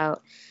talking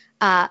about,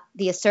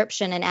 the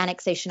usurpation and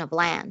annexation of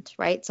land,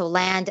 right? So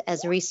land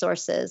as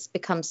resources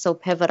becomes so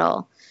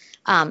pivotal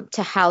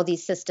to how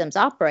these systems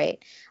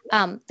operate.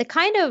 The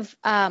kind of,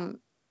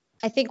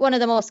 I think one of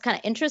the most kind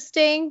of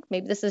interesting,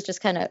 maybe this is just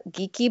kind of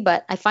geeky,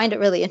 but I find it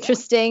really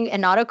interesting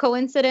and not a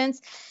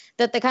coincidence,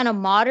 that the kind of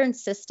modern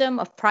system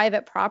of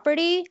private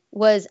property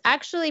was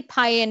actually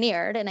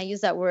pioneered, and I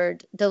use that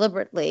word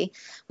deliberately,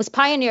 was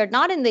pioneered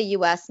not in the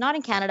US, not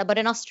in Canada, but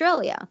in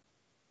Australia.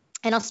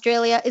 And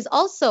Australia is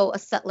also a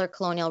settler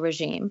colonial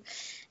regime.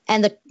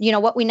 And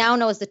what we now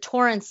know as the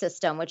Torrens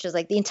system, which is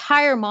like the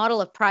entire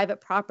model of private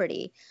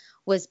property,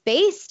 was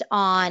based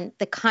on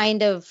the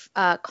kind of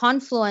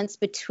confluence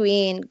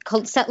between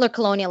settler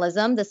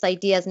colonialism, this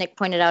idea, as Nick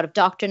pointed out, of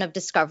doctrine of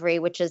discovery,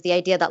 which is the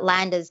idea that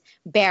land is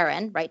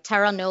barren, right?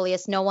 Terra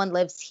nullius, no one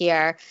lives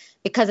here,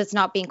 because it's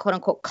not being, quote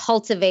unquote,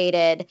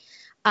 cultivated,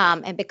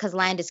 and because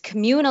land is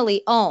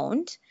communally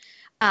owned.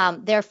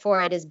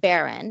 Therefore, it is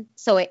barren.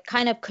 So it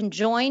kind of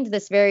conjoined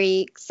this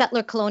very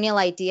settler colonial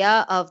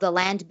idea of the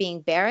land being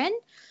barren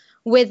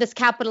with this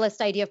capitalist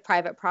idea of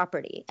private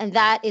property. And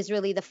that is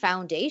really the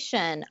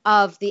foundation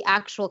of the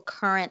actual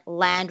current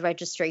land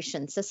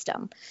registration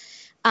system.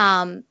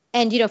 And,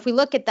 if we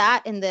look at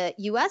that in the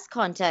US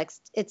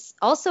context, it's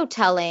also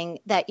telling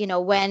that,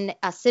 when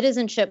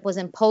citizenship was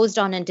imposed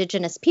on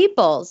Indigenous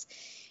peoples,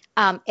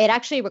 it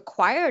actually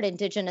required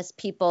Indigenous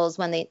peoples,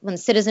 when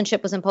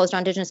citizenship was imposed on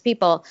Indigenous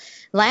people,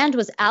 land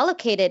was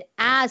allocated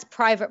as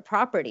private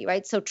property,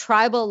 right? So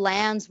tribal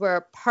lands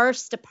were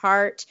parsed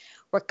apart,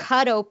 were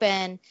cut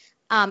open,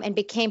 and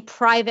became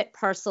private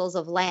parcels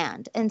of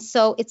land. And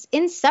so it's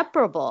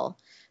inseparable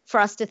for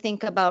us to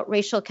think about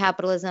racial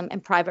capitalism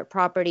and private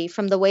property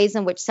from the ways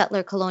in which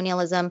settler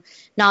colonialism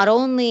not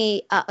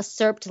only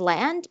usurped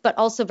land, but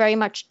also very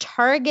much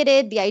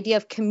targeted the idea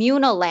of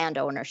communal land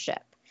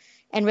ownership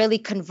and really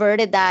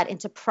converted that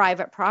into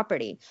private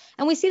property.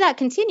 And we see that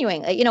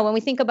continuing. When we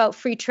think about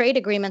free trade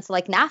agreements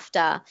like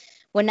NAFTA,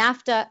 when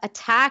NAFTA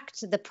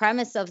attacked the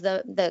premise of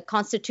the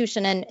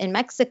Constitution in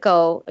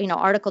Mexico,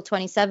 Article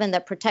 27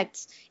 that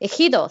protects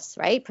ejidos,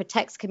 right,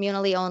 protects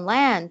communally owned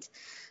land.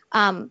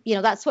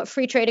 That's what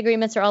free trade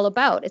agreements are all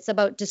about. It's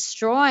about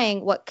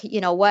destroying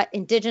what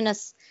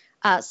Indigenous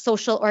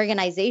social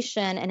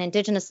organization and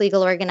Indigenous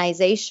legal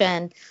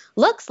organization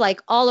looks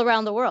like all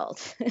around the world.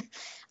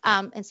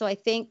 And so I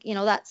think,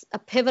 that's a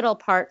pivotal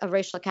part of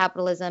racial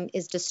capitalism,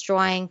 is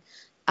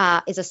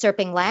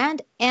usurping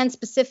land, and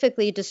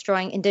specifically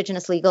destroying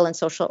Indigenous legal and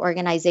social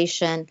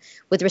organization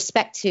with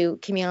respect to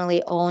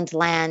communally owned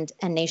land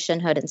and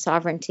nationhood and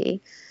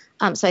sovereignty.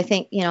 So I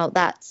think,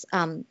 that's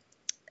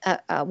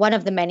one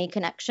of the many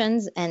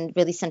connections and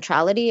really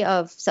centrality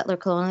of settler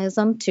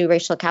colonialism to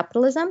racial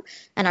capitalism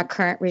and our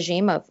current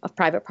regime of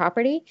private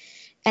property.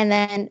 And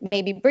then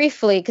maybe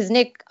briefly, because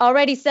Nick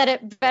already said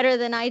it better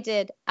than I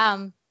did,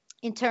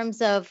 in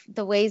terms of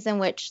the ways in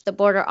which the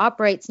border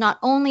operates, not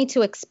only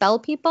to expel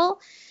people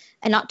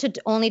and not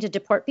only to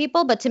deport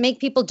people, but to make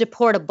people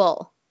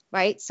deportable,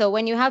 right? So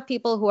when you have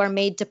people who are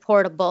made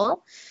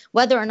deportable,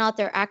 whether or not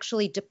they're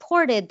actually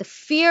deported, the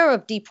fear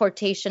of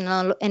deportation,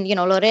 and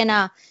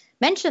Lorena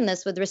mentioned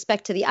this with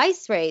respect to the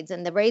ICE raids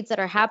and the raids that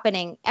are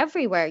happening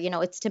everywhere,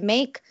 it's to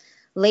make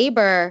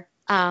labor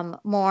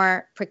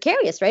more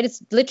precarious, right?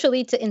 It's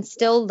literally to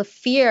instill the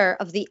fear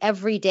of the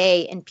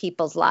everyday in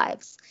people's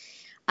lives.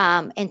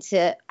 And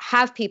to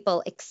have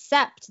people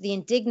accept the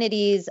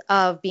indignities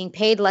of being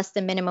paid less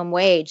than minimum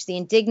wage, the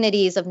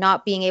indignities of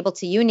not being able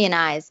to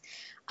unionize,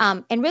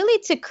 and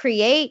really to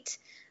create,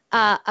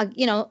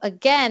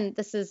 again,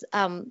 this is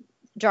when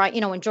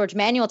George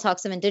Manuel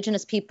talks of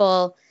Indigenous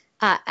people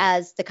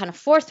as the kind of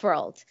fourth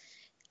world.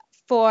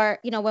 For,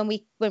 when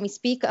we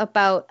speak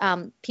about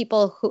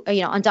people who,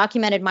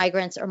 undocumented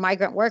migrants or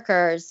migrant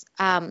workers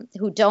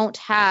who don't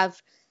have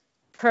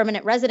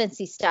permanent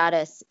residency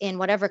status in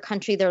whatever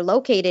country they're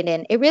located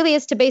in, it really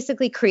is to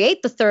basically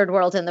create the third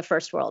world and the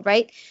first world,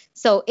 right?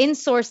 So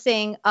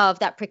insourcing of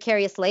that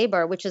precarious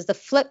labor, which is the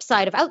flip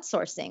side of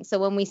outsourcing. So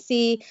when we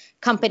see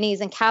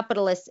companies and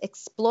capitalists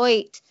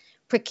exploit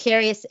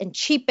precarious and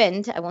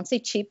cheapened, I won't say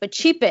cheap, but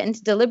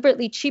cheapened,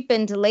 deliberately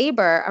cheapened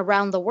labor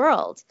around the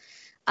world,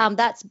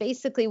 that's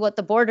basically what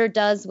the border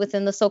does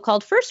within the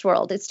so-called first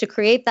world. It's to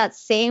create that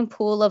same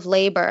pool of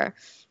labor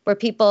where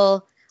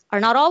people are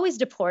not always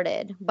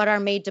deported, but are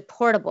made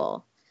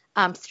deportable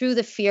through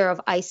the fear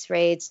of ICE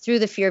raids, through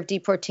the fear of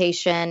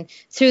deportation,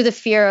 through the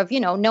fear of,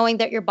 knowing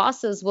that your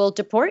bosses will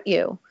deport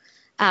you.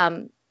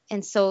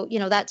 And so,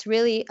 that's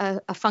really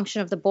a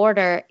function of the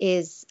border,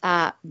 is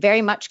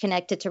very much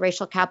connected to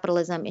racial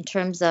capitalism in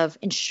terms of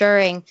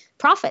ensuring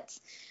profits.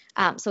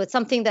 So it's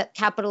something that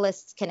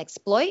capitalists can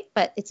exploit,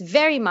 but it's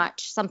very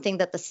much something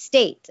that the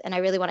state, and I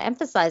really want to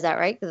emphasize that,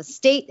 right? The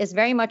state is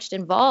very much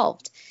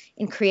involved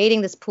in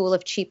creating this pool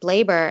of cheap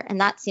labor. And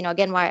that's,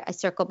 again, why I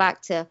circle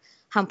back to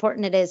how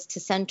important it is to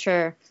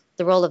center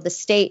the role of the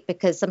state,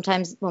 because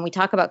sometimes when we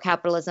talk about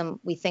capitalism,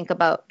 we think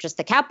about just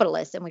the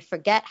capitalist and we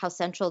forget how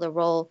central the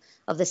role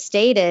of the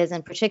state is,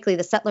 and particularly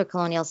the settler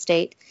colonial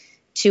state,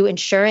 to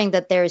ensuring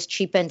that there is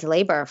cheapened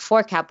labor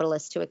for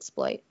capitalists to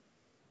exploit.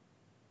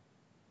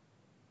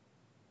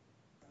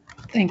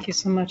 Thank you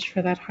so much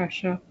for that,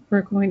 Harsha.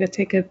 We're going to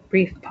take a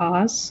brief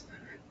pause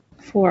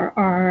for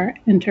our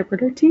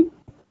interpreter team.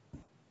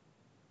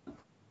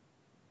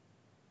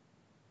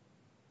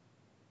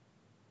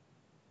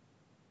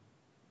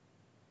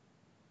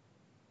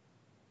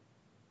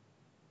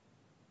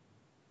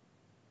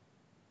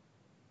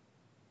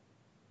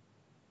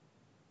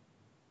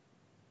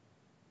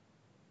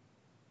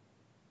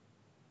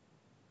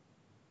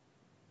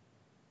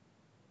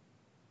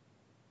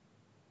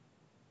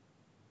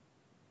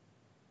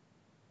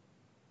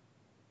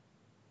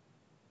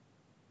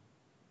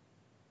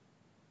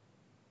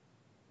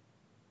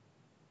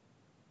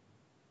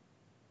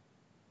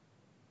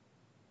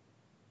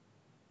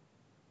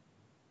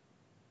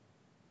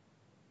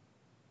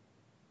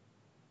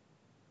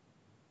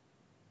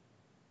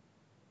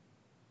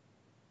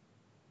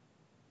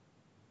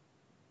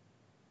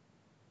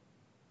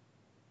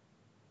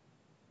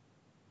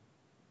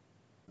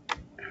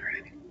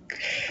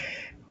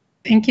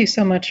 Thank you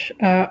so much,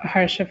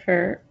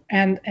 Harsha,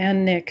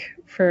 and Nick,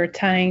 for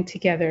tying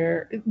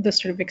together the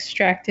sort of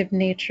extractive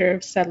nature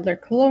of settler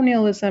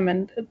colonialism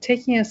and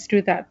taking us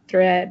through that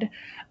thread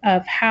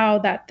of how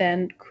that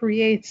then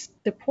creates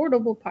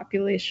deportable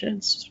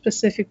populations,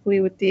 specifically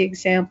with the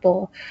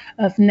example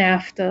of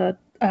NAFTA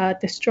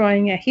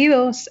destroying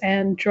ejidos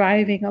and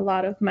driving a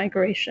lot of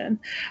migration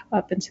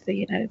up into the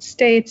United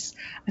States.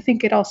 I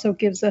think it also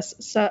gives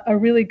us a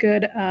really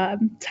good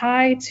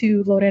tie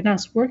to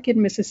Lorena's work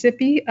in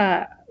Mississippi.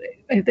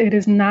 It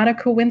is not a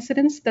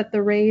coincidence that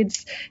the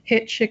raids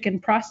hit chicken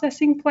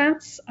processing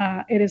plants.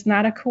 It is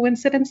not a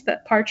coincidence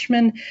that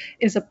Parchman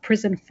is a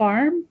prison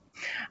farm.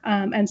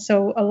 And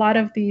so a lot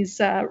of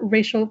these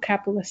racial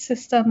capitalist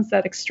systems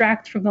that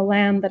extract from the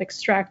land, that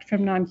extract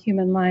from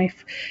non-human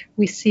life,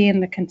 we see in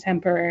the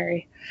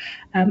contemporary.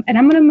 And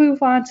I'm going to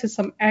move on to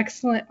some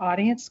excellent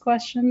audience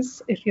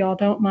questions, if you all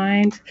don't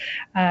mind.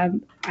 I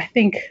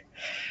think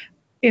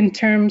in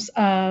terms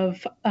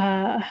of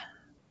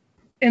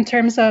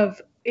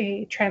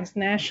a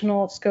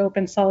transnational scope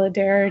and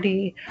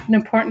solidarity, an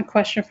important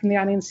question from the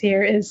audience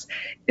here is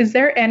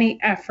there any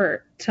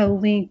effort to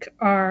link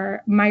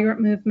our migrant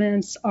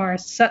movements, our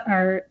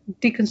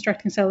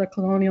deconstructing settler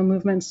colonial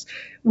movements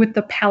with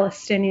the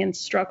Palestinian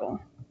struggle?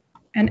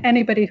 And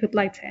anybody who'd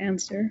like to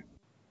answer.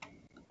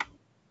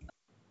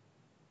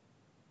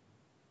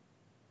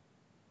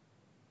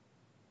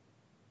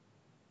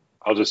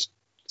 I'll just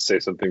say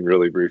something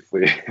really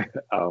briefly.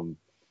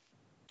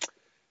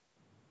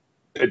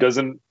 It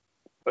doesn't,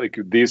 like,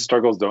 these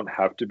struggles don't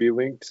have to be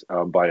linked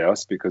by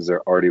us, because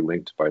they're already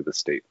linked by the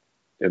state,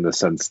 in the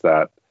sense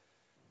that,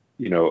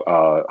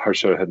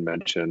 Harsha had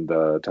mentioned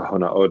the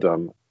Tohono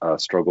O'odham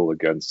struggle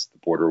against the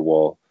border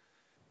wall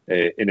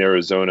in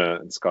Arizona,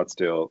 in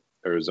Scottsdale,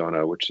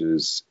 Arizona, which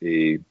is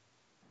a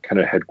kind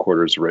of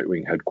headquarters,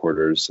 right-wing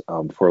headquarters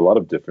for a lot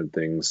of different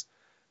things.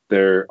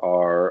 There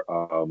are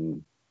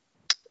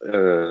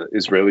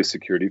Israeli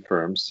security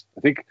firms.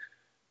 I think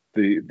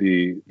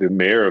the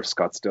mayor of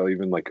Scottsdale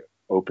even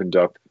opened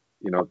up,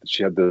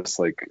 she had this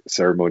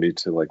ceremony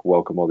to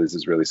welcome all these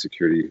Israeli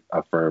security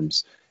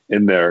firms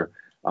in there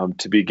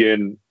to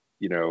begin,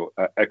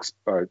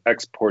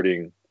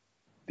 exporting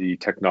the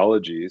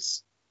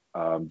technologies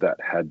that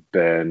had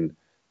been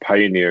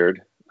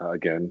pioneered,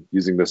 again,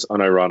 using this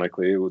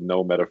unironically with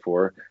no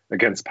metaphor,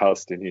 against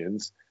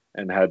Palestinians,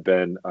 and had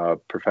been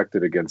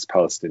perfected against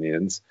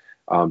Palestinians,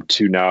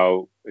 to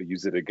now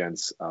use it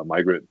against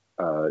migrant,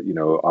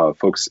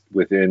 folks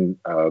within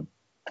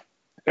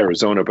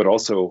Arizona, but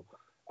also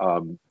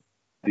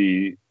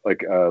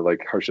like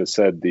Harsha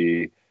said,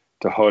 the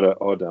Tohono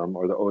O'odham,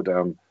 or the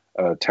O'odham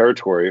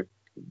territory,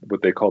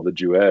 what they call the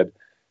Jewed,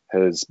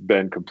 has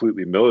been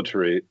completely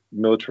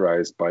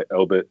militarized by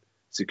Elbit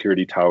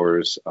security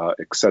towers,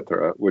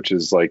 etc., which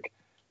is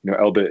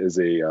Elbit is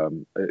a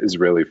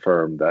Israeli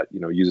firm that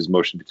uses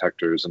motion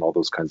detectors and all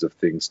those kinds of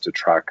things to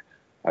track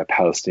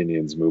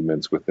Palestinians'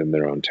 movements within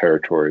their own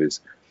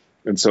territories.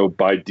 And so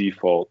by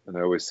default, and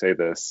I always say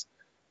this,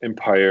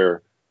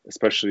 empire,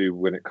 especially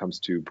when it comes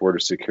to border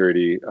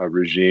security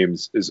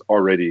regimes, is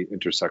already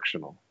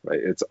intersectional, right?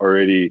 It's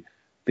already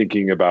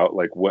thinking about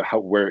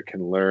where it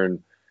can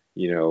learn,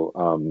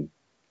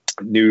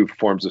 new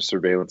forms of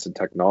surveillance and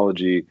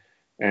technology,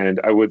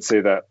 And I would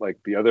say that like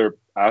the other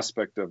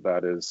aspect of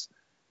that is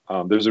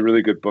there's a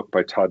really good book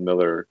by Todd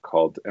Miller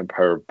called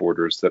Empire of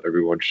Borders that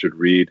everyone should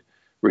read,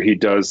 where he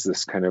does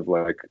this kind of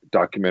like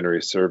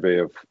documentary survey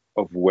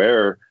of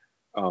where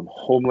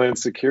Homeland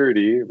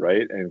Security,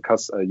 right, and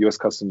U.S.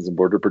 Customs and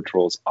Border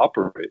Patrols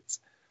operates.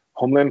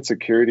 Homeland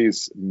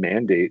Security's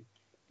mandate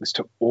is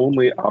to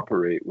only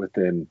operate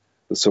within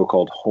the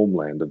so-called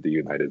homeland of the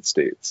United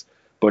States,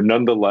 but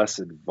nonetheless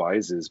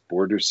advises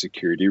border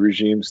security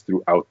regimes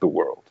throughout the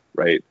world,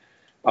 right?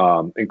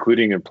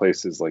 Including in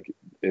places like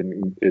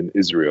in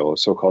Israel,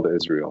 so-called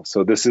Israel.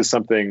 So this is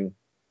something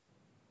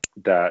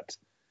that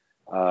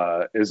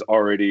is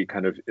already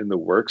kind of in the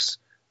works.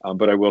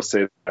 But I will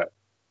say that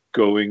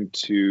going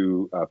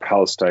to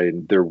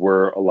Palestine, there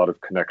were a lot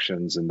of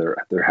connections, and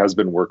there has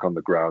been work on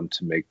the ground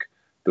to make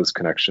those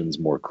connections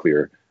more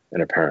clear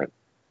and apparent.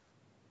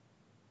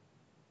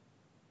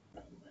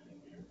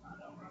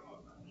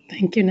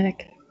 Thank you,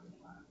 Nick.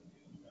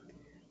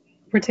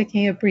 We're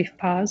taking a brief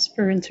pause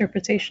for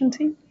interpretation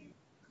team.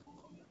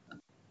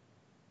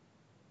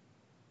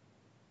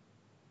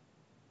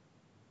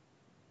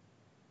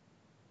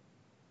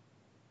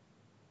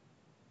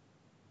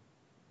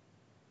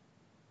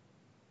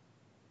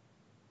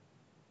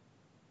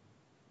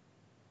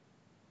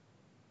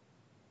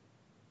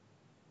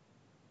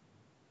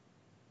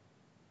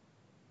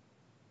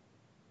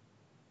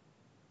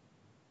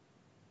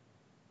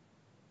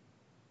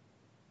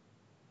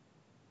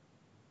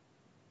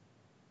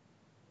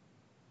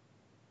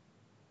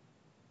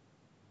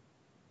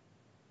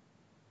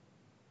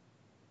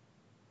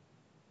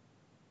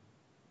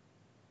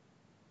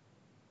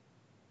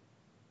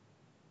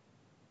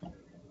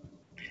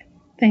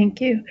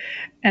 Thank you.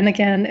 And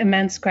again,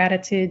 immense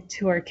gratitude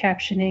to our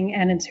captioning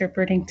and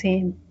interpreting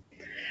team.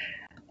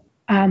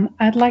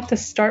 I'd like to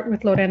start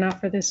with Lorena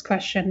for this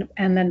question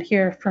and then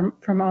hear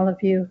from all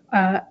of you.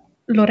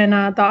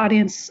 Lorena, the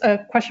audience,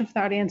 question for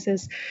the audience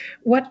is,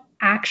 what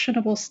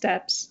actionable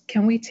steps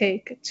can we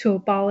take to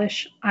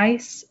abolish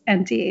ICE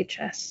and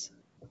DHS?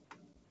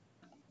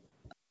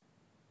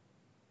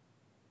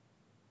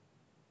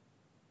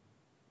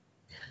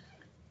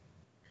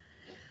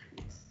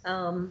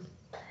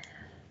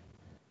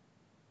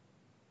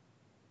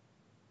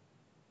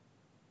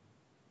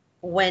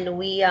 When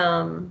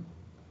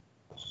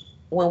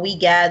we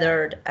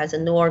gathered as a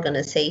new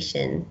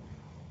organization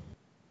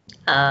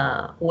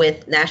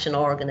with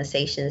national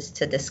organizations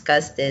to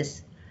discuss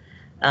this,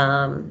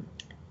 some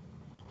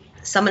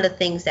of the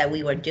things that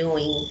we were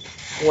doing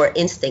were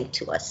instinct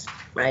to us,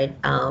 right?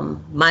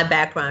 My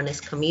background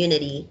is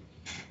community,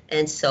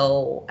 and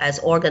so as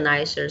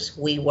organizers,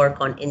 we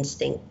work on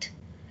instinct.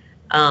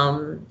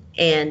 And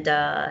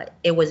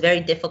it was very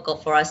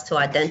difficult for us to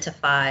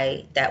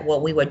identify that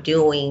what we were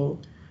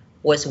doing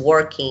was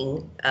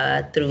working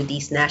through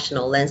these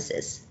national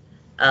lenses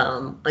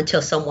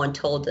until someone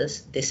told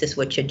us, this is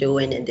what you're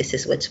doing and this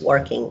is what's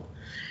working.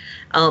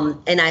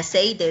 And I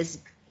say this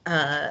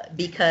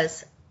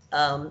because,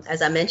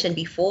 as I mentioned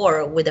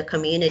before, with the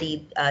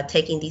community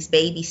taking these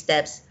baby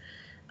steps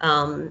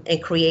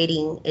and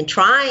creating and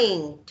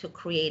trying to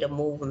create a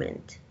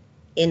movement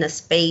in a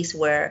space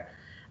where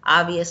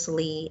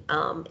obviously,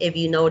 if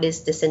you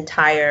notice this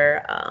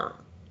entire,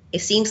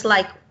 it seems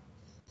like,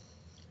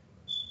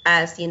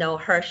 as you know,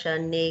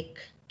 Hersha, Nick,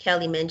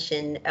 Kelly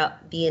mentioned,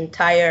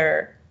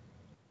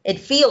 it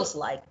feels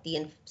like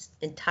the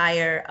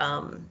entire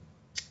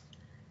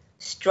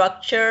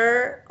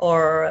structure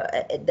or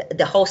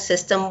the whole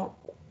system,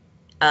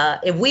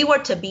 if we were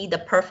to be the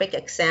perfect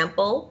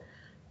example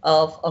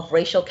of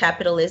racial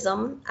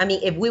capitalism, I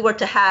mean, if we were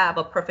to have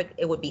a perfect,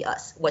 it would be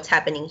us, what's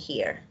happening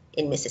here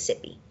in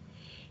Mississippi.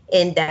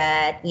 In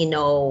that, you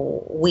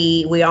know,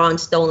 we are on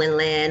stolen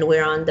land,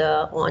 we're on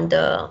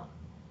the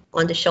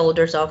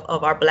shoulders of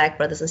our Black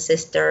brothers and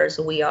sisters.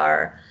 We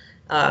are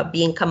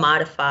being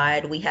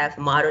commodified. We have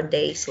modern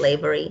day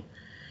slavery.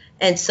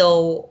 And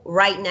so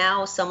right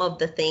now, some of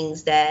the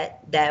things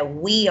that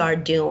we are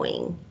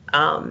doing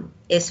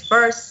is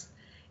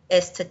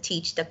to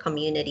teach the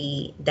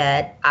community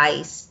that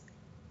ICE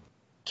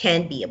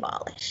can be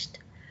abolished.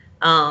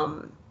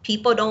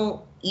 People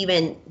don't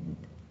even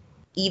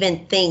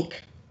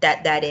think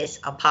that is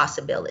a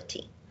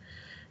possibility.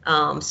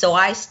 So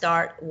I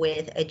start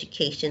with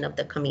education of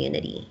the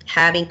community,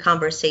 having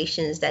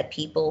conversations that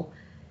people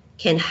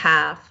can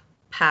have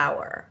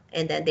power,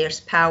 and then there's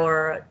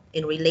power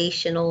in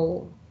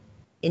relational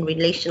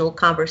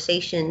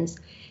conversations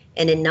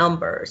and in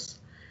numbers.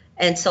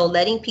 And so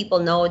letting people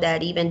know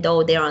that even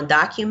though they're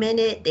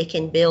undocumented, they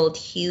can build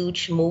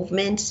huge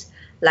movements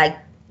like,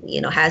 you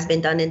know, has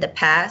been done in the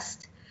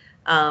past,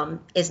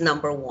 is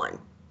number one.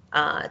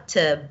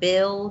 To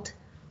build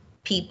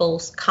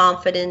people's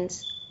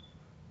confidence,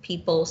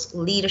 people's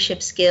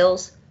leadership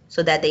skills,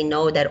 so that they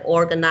know that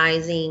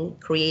organizing,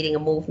 creating a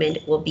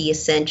movement will be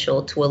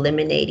essential to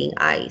eliminating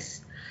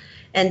ICE.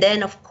 And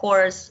then, of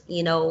course,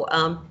 you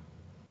know,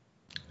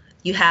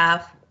 you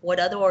have what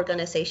other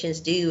organizations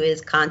do is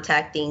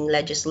contacting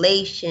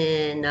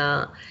legislation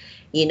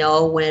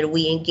When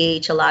we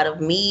engage a lot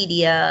of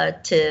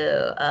media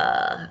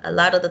a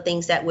lot of the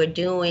things that we're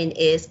doing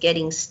is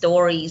getting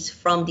stories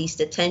from these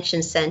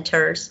detention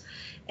centers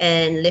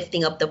and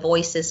lifting up the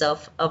voices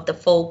of the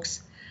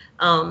folks.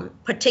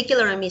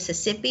 Particular in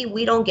Mississippi,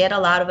 we don't get a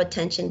lot of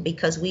attention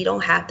because we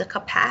don't have the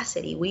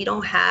capacity. We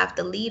don't have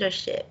the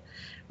leadership.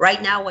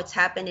 Right now, what's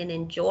happening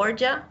in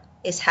Georgia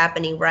is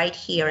happening right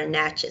here in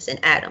Natchez and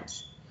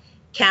Adams.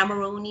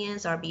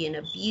 Cameroonians are being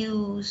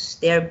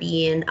abused. They're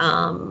being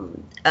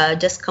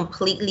just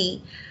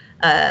completely,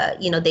 they're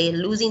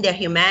losing their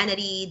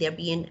humanity.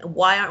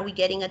 Why aren't we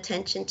getting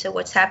attention to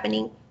what's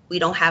happening? We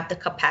don't have the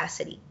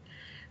capacity.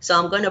 So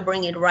I'm going to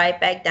bring it right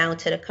back down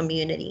to the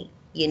community.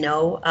 We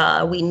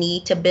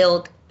need to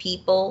build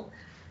people.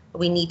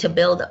 We need to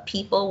build up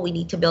people. We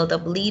need to build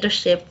up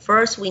leadership.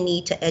 First, we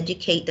need to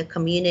educate the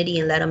community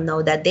and let them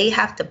know that they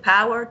have the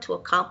power to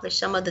accomplish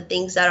some of the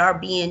things that are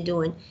being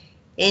done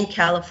in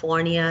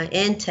California,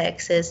 in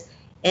Texas,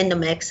 in New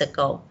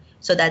Mexico,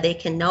 so that they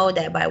can know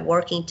that by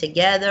working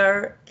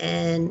together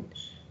and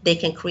they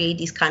can create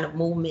these kind of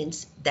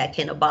movements that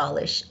can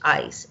abolish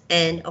ICE.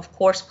 And of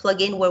course,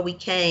 plug in where we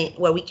can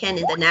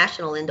in the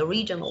national and the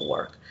regional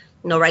work.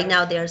 Right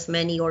now there's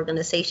many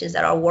organizations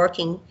that are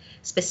working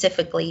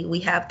specifically. We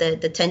have the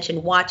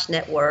detention watch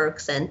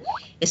networks and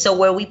so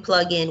where we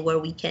plug in where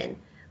we can.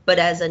 But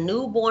as a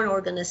newborn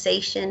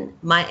organization,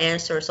 my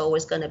answer is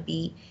always going to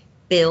be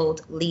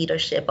build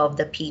leadership of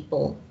the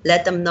people.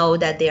 Let them know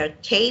that they are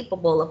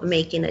capable of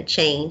making a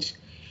change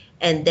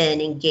and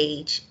then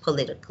engage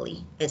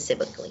politically and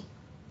civically.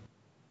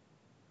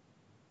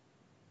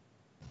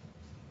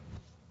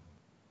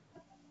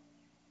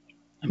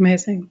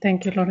 Amazing.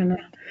 Thank you, Lorena.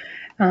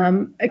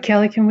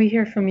 Kelly, can we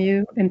hear from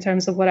you in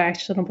terms of what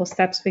actionable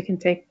steps we can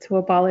take to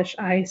abolish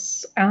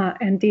ICE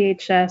and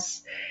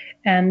DHS,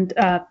 and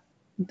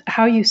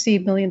how you see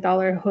 $1 Million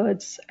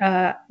Hoods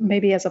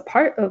maybe as a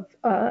part of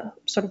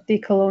sort of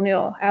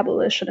decolonial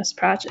abolitionist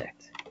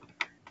project?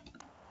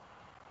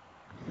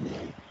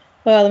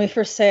 Well, let me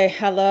first say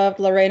I loved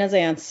Lorena's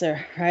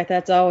answer, right?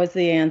 That's always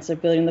the answer,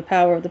 building the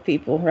power of the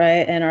people,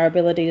 right? And our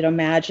ability to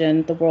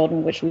imagine the world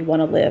in which we want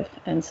to live.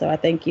 And so I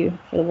thank you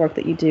for the work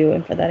that you do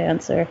and for that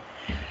answer.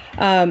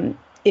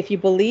 If you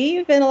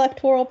believe in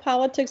electoral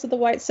politics of the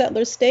white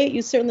settler state,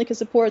 you certainly can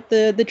support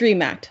the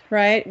DREAM Act,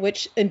 right,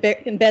 which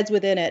embeds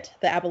within it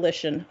the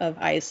abolition of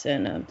ICE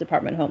and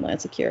Department of Homeland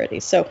Security.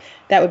 So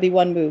that would be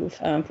one move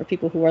for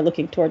people who are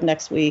looking toward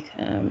next week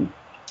and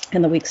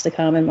the weeks to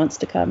come and months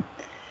to come.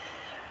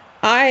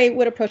 I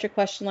would approach a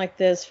question like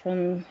this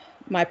from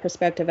my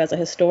perspective as a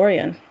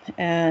historian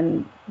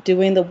and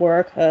doing the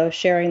work of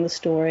sharing the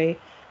story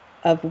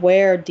of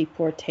where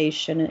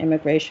deportation and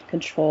immigration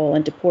control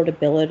and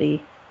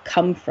deportability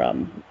come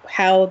from,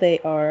 how they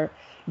are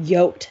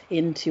yoked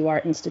into our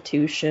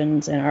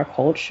institutions and our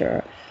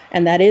culture.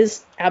 And that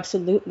is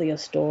absolutely a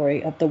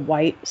story of the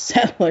white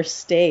settler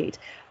state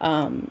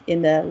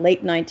in the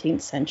late 19th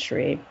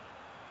century,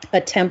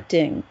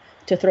 attempting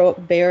to throw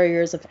up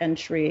barriers of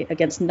entry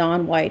against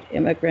non-white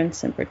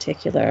immigrants in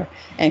particular,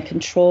 and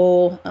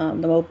control the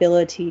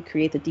mobility,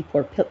 create the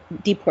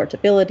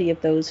deportability of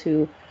those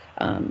who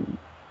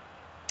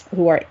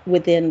are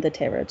within the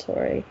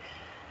territory.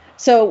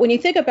 So when you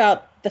think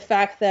about the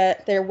fact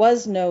that there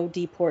was no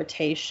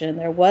deportation,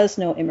 there was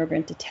no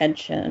immigrant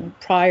detention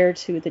prior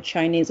to the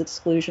Chinese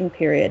exclusion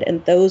period,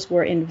 and those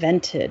were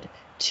invented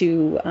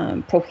to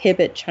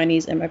prohibit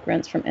Chinese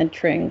immigrants from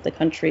entering the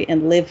country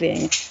and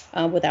living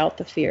without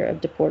the fear of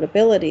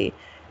deportability,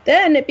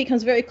 then it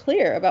becomes very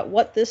clear about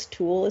what this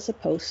tool is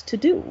supposed to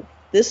do.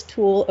 This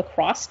tool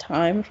across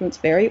time, from its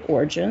very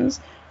origins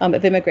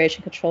of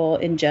immigration control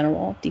in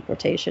general,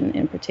 deportation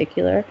in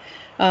particular,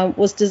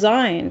 was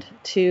designed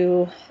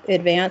to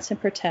advance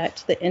and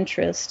protect the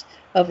interest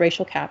of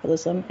racial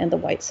capitalism and the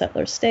white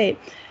settler state.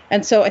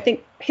 And so I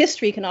think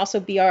history can also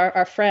be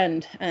our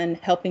friend in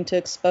helping to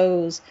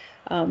expose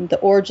the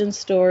origin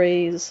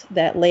stories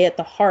that lay at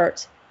the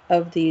heart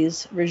of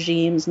these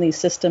regimes and these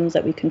systems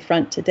that we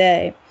confront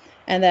today,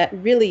 and that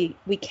really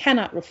we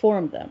cannot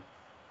reform them.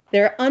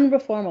 They're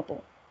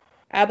unreformable.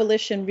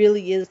 Abolition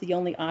really is the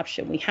only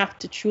option. We have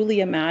to truly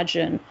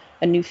imagine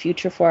a new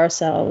future for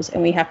ourselves,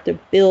 and we have to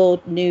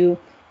build new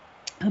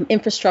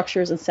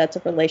infrastructures and sets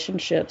of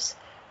relationships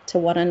to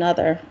one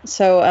another.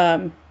 So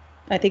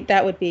I think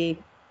that would be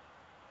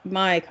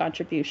my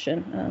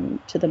contribution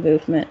to the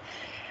movement.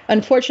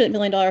 Unfortunately,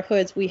 $1 Million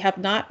Hoods, we have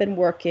not been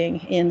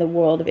working in the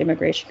world of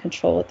immigration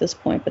control at this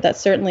point, but that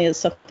certainly is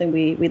something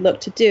we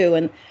look to do.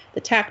 And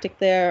the tactic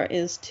there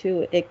is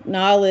to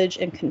acknowledge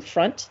and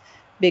confront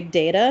big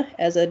data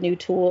as a new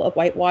tool of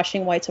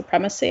whitewashing white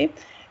supremacy,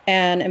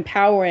 and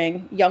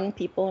empowering young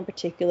people in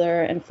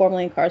particular and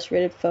formerly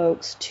incarcerated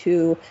folks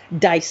to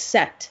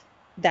dissect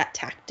that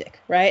tactic,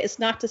 right? It's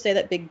not to say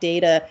that big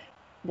data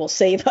will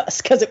save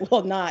us, because it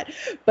will not,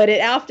 but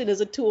it often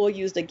is a tool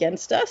used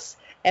against us.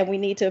 And we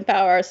need to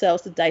empower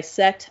ourselves to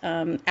dissect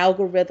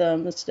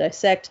algorithms, to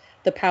dissect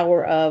the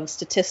power of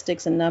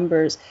statistics and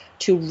numbers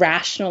to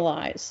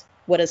rationalize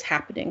what is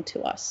happening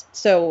to us.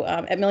 So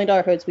at $1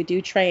 Million Hoods, we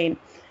do train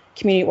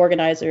community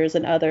organizers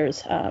and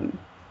others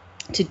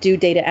to do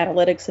data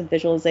analytics and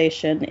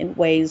visualization in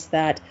ways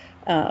that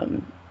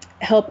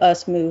help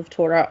us move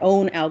toward our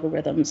own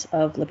algorithms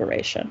of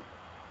liberation.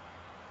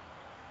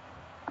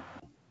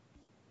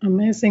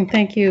 Amazing.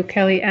 Thank you,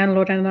 Kelly and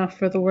Lorena,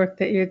 for the work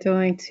that you're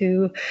doing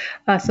to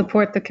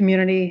support the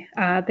community.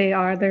 They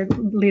are their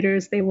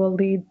leaders. They will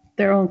lead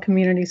their own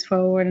communities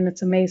forward, and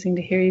it's amazing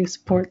to hear you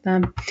support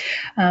them.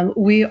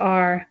 We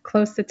are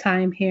close to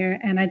time here,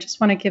 and I just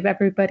want to give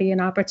everybody an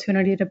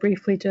opportunity to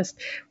briefly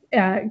just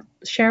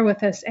share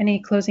with us any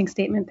closing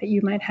statement that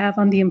you might have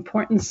on the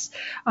importance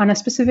on a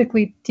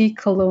specifically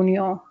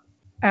decolonial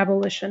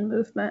abolition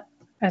movement,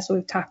 as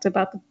we've talked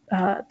about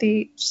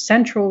the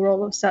central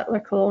role of settler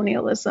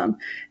colonialism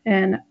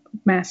and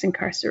mass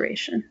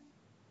incarceration.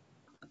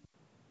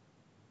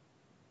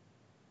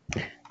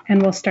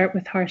 And we'll start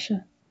with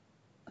Harsha.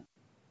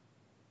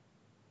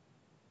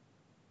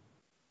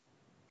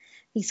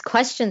 These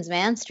questions,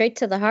 man, straight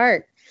to the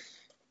heart.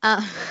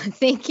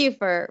 Thank you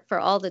for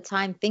all the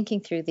time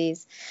thinking through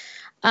these.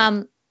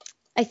 I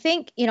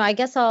think, I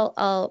guess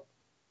I'll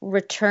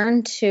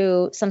return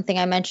to something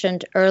I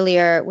mentioned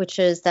earlier, which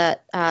is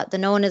that the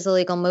No One is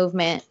Illegal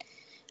movement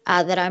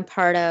that I'm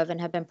part of and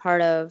have been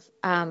part of,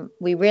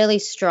 we really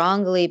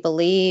strongly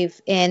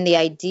believe in the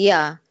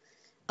idea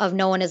of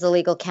no one is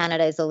illegal,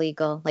 Canada is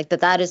illegal. Like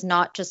that is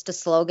not just a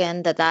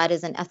slogan, that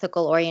is an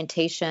ethical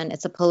orientation,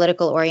 it's a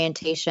political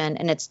orientation,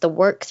 and it's the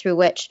work through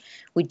which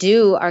we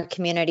do our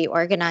community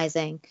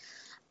organizing.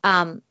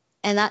 And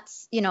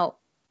that's,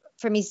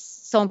 for me,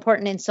 so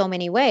important in so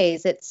many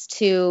ways. It's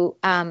to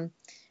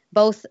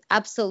both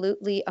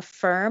absolutely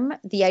affirm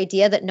the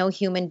idea that no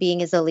human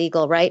being is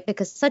illegal, right?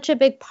 Because such a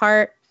big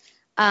part,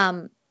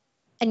 and,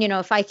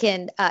 if I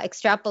can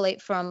extrapolate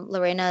from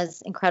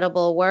Lorena's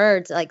incredible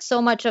words, like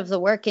so much of the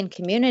work in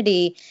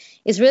community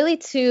is really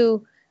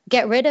to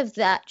get rid of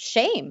that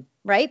shame,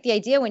 right? The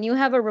idea when you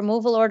have a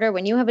removal order,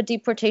 when you have a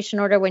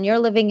deportation order, when you're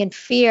living in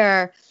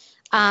fear,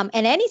 and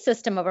any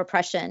system of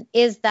oppression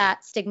is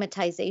that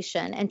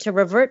stigmatization, and to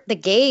revert the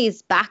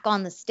gaze back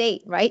on the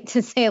state, right?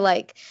 To say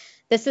like,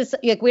 this is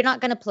like, we're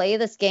not going to play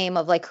this game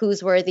of like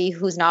who's worthy,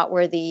 who's not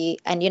worthy,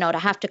 and, to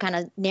have to kind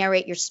of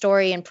narrate your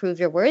story and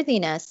prove your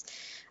worthiness.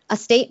 A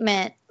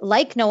statement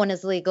like no one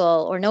is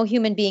legal or no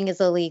human being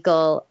is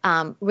illegal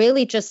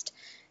really just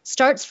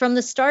starts from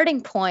the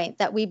starting point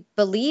that we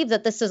believe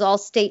that this is all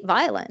state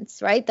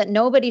violence, right? That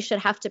nobody should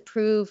have to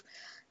prove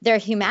their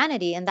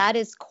humanity. And that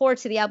is core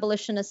to the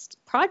abolitionist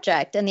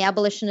project and the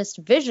abolitionist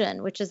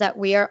vision, which is that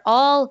we are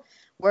all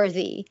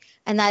worthy,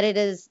 and that it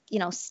is,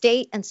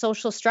 state and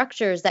social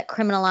structures that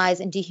criminalize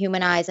and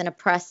dehumanize and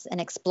oppress and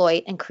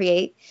exploit and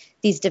create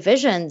these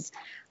divisions.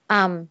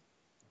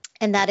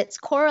 And that its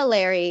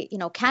corollary,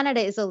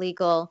 Canada is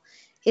illegal,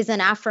 is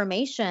an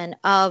affirmation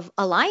of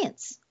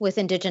alliance with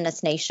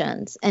Indigenous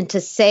nations, and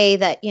to say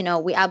that,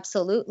 we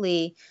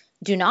absolutely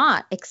do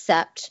not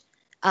accept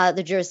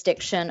the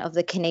jurisdiction of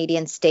the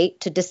Canadian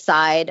state to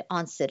decide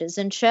on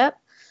citizenship.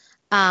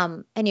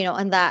 And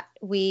that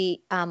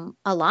we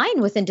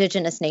align with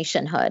Indigenous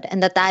nationhood,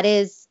 and that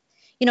is,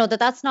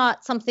 that's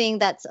not something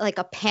that's like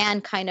a pan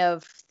kind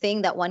of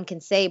thing that one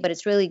can say, but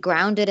it's really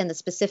grounded in the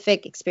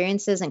specific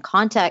experiences and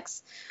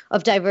contexts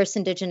of diverse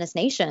Indigenous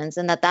nations.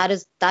 And that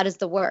is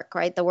the work,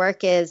 right? The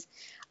work is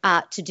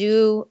to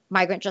do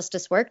migrant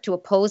justice work, to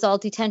oppose all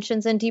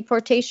detentions and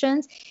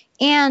deportations,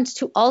 and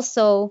to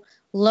also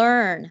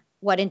learn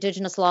what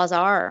Indigenous laws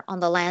are on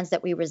the lands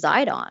that we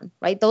reside on,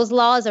 right? Those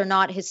laws are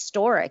not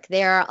historic.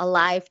 They are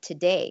alive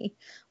today.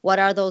 What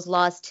are those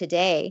laws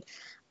today?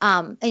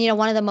 And,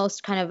 one of the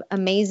most kind of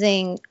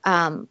amazing,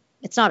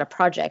 it's not a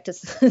project,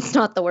 it's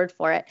not the word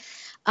for it,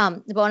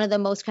 but one of the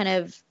most kind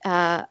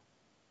of,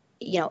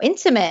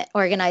 intimate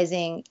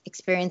organizing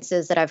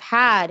experiences that I've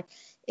had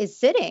is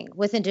sitting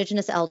with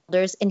Indigenous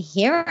elders and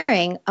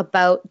hearing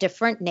about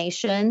different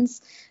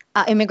nations'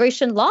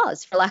 immigration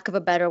laws, for lack of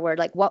a better word.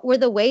 Like, what were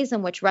the ways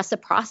in which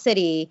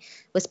reciprocity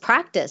was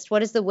practiced?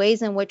 What is the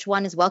ways in which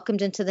one is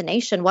welcomed into the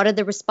nation? What are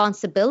the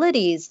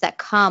responsibilities that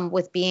come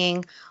with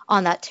being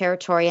on that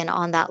territory and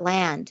on that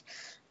land?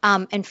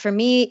 And for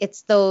me,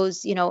 it's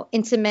those,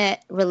 intimate,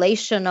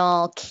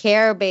 relational,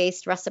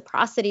 care-based,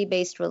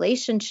 reciprocity-based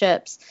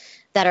relationships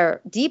that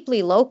are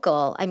deeply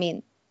local. I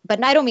mean,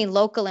 but I don't mean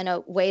local in a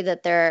way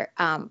that they're,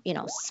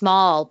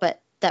 small, but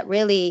that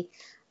really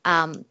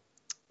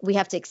we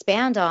have to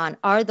expand on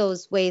are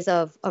those ways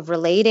of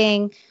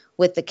relating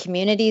with the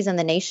communities and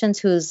the nations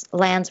whose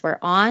lands we're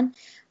on.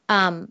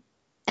 And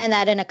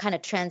that in a kind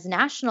of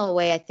transnational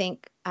way, I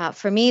think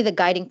for me, the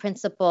guiding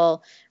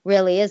principle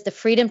really is the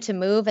freedom to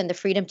move and the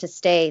freedom to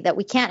stay, that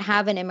we can't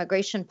have an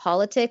immigration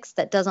politics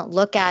that doesn't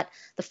look at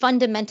the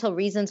fundamental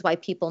reasons why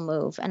people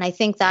move. And I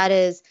think that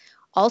is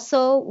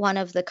also one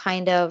of the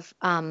kind of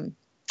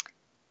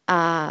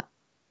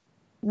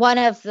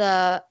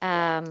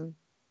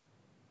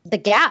the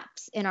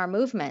gaps in our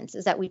movements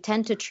is that we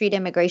tend to treat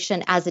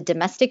immigration as a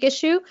domestic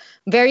issue,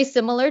 very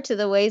similar to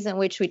the ways in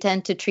which we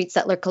tend to treat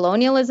settler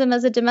colonialism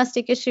as a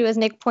domestic issue, as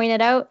Nick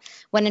pointed out,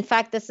 when in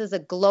fact this is a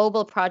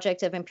global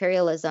project of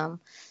imperialism.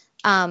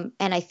 And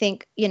I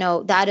think,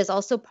 that is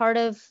also part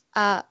of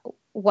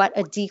what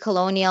a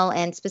decolonial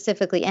and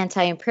specifically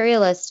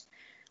anti-imperialist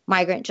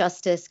migrant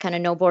justice kind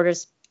of no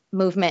borders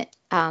movement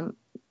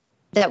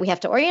that we have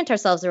to orient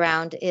ourselves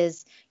around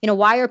is,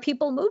 why are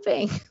people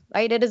moving,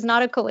 right? It is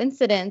not a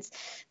coincidence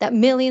that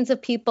millions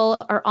of people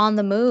are on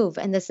the move.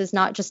 And this is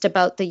not just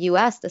about the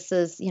US. This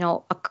is,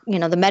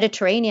 the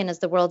Mediterranean is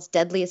the world's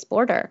deadliest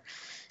border.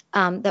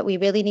 That we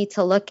really need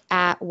to look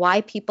at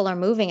why people are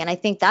moving. And I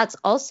think that's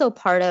also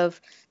part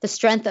of the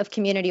strength of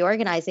community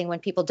organizing, when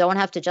people don't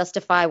have to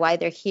justify why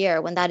they're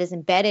here, when that is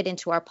embedded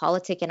into our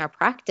politic and our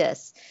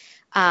practice.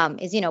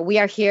 Is, we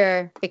are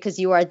here because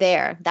you are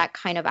there. That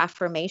kind of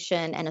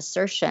affirmation and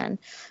assertion,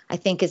 I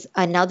think, is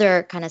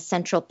another kind of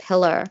central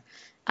pillar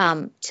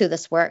to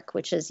this work,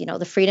 which is,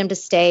 the freedom to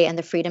stay and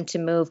the freedom to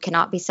move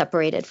cannot be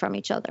separated from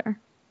each other.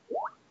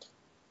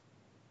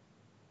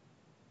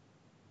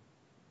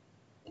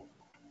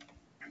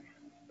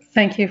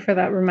 Thank you for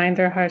that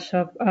reminder,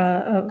 Harsha,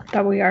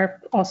 that we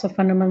are also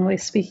fundamentally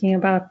speaking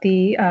about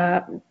the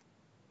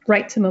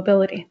right to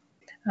mobility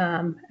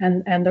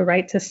and the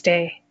right to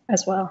stay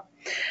as well.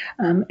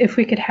 If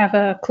we could have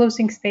a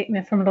closing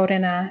statement from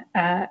Lorena,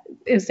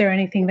 is there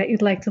anything that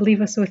you'd like to leave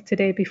us with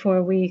today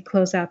before we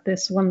close out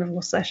this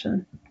wonderful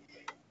session?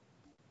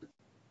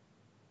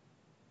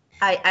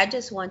 I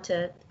just want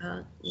to,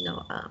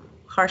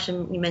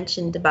 Harsha, you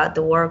mentioned about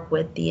the work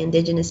with the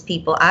indigenous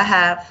people. I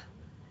have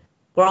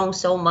grown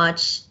so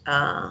much,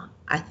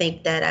 I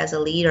think, that as a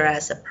leader,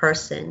 as a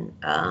person,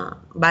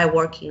 by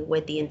working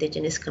with the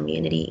indigenous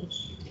community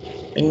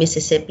in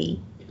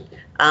Mississippi.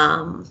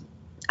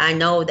 I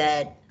know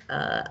that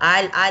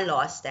I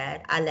lost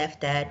that. I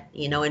left that,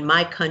 in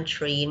my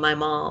country. My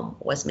mom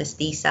was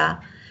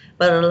mestiza,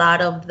 but a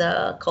lot of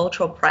the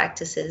cultural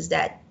practices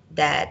that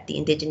the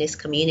indigenous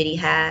community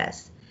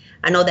has,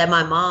 I know that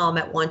my mom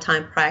at one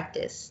time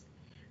practiced.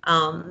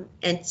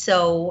 And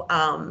so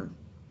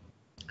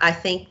I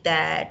think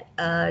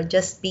that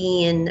just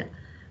being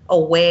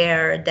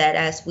aware that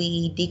as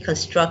we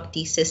deconstruct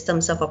these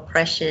systems of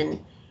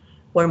oppression,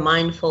 we're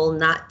mindful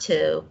not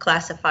to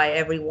classify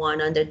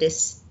everyone under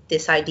this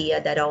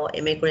idea that all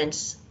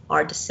immigrants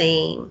are the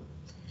same.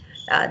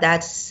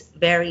 That's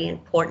very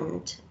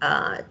important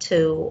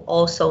to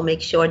also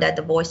make sure that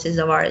the voices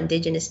of our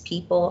indigenous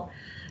people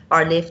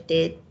are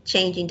lifted,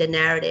 changing the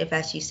narrative,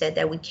 as you said,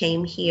 that we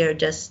came here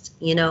just,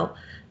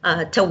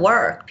 to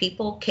work.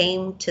 People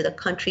came to the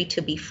country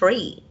to be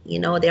free.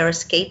 They're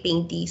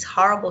escaping these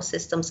horrible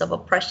systems of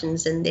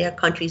oppressions in their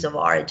countries of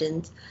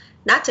origins,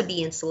 not to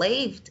be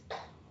enslaved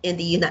in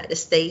the United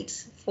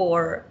States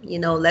for,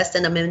 less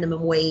than a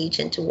minimum wage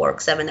and to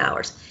work 7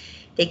 hours.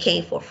 They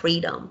came for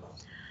freedom.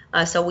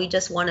 So we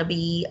just want to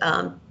be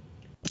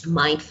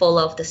mindful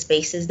of the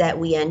spaces that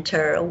we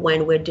enter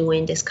when we're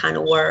doing this kind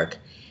of work,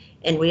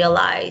 and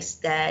realize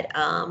that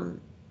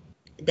our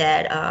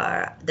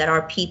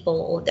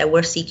people, that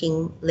we're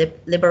seeking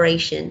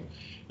liberation.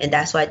 And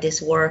that's why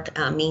this work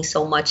means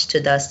so much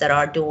to us, that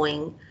are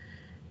doing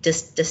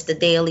just the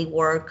daily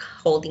work,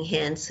 holding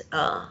hands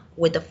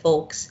with the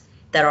folks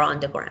that are on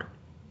the ground.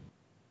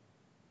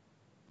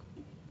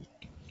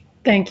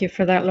 Thank you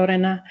for that,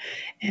 Lorena.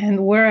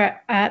 And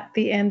we're at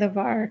the end of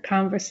our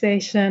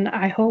conversation.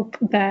 I hope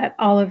that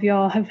all of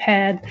y'all have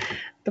had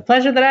the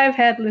pleasure that I've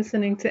had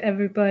listening to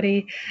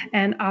everybody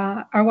and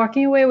are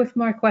walking away with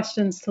more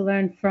questions to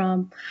learn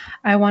from.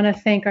 I want to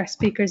thank our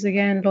speakers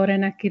again,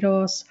 Lorena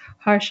Quiroz,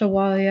 Harsha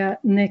Walia,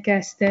 Nick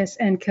Estes,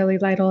 and Kelly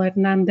Lytle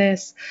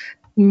Hernandez.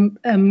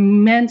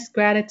 Immense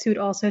gratitude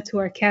also to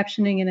our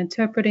captioning and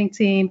interpreting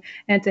team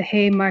and to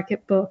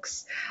Haymarket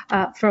Books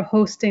for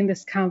hosting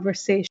this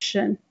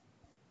conversation.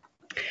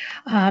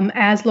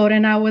 As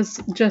Lorena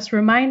was just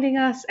reminding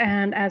us,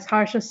 and as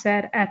Harsha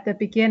said at the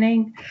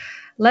beginning,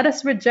 let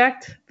us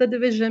reject the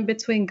division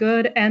between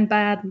good and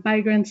bad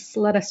migrants.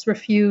 Let us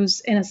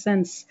refuse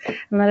innocence,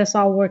 and let us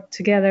all work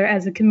together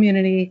as a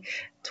community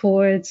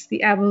towards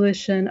the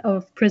abolition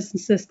of prison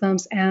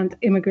systems and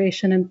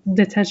immigration and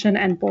detention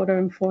and border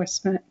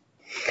enforcement.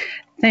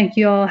 Thank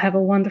you all. Have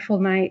a wonderful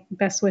night.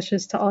 Best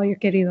wishes to all your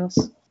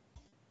queridos.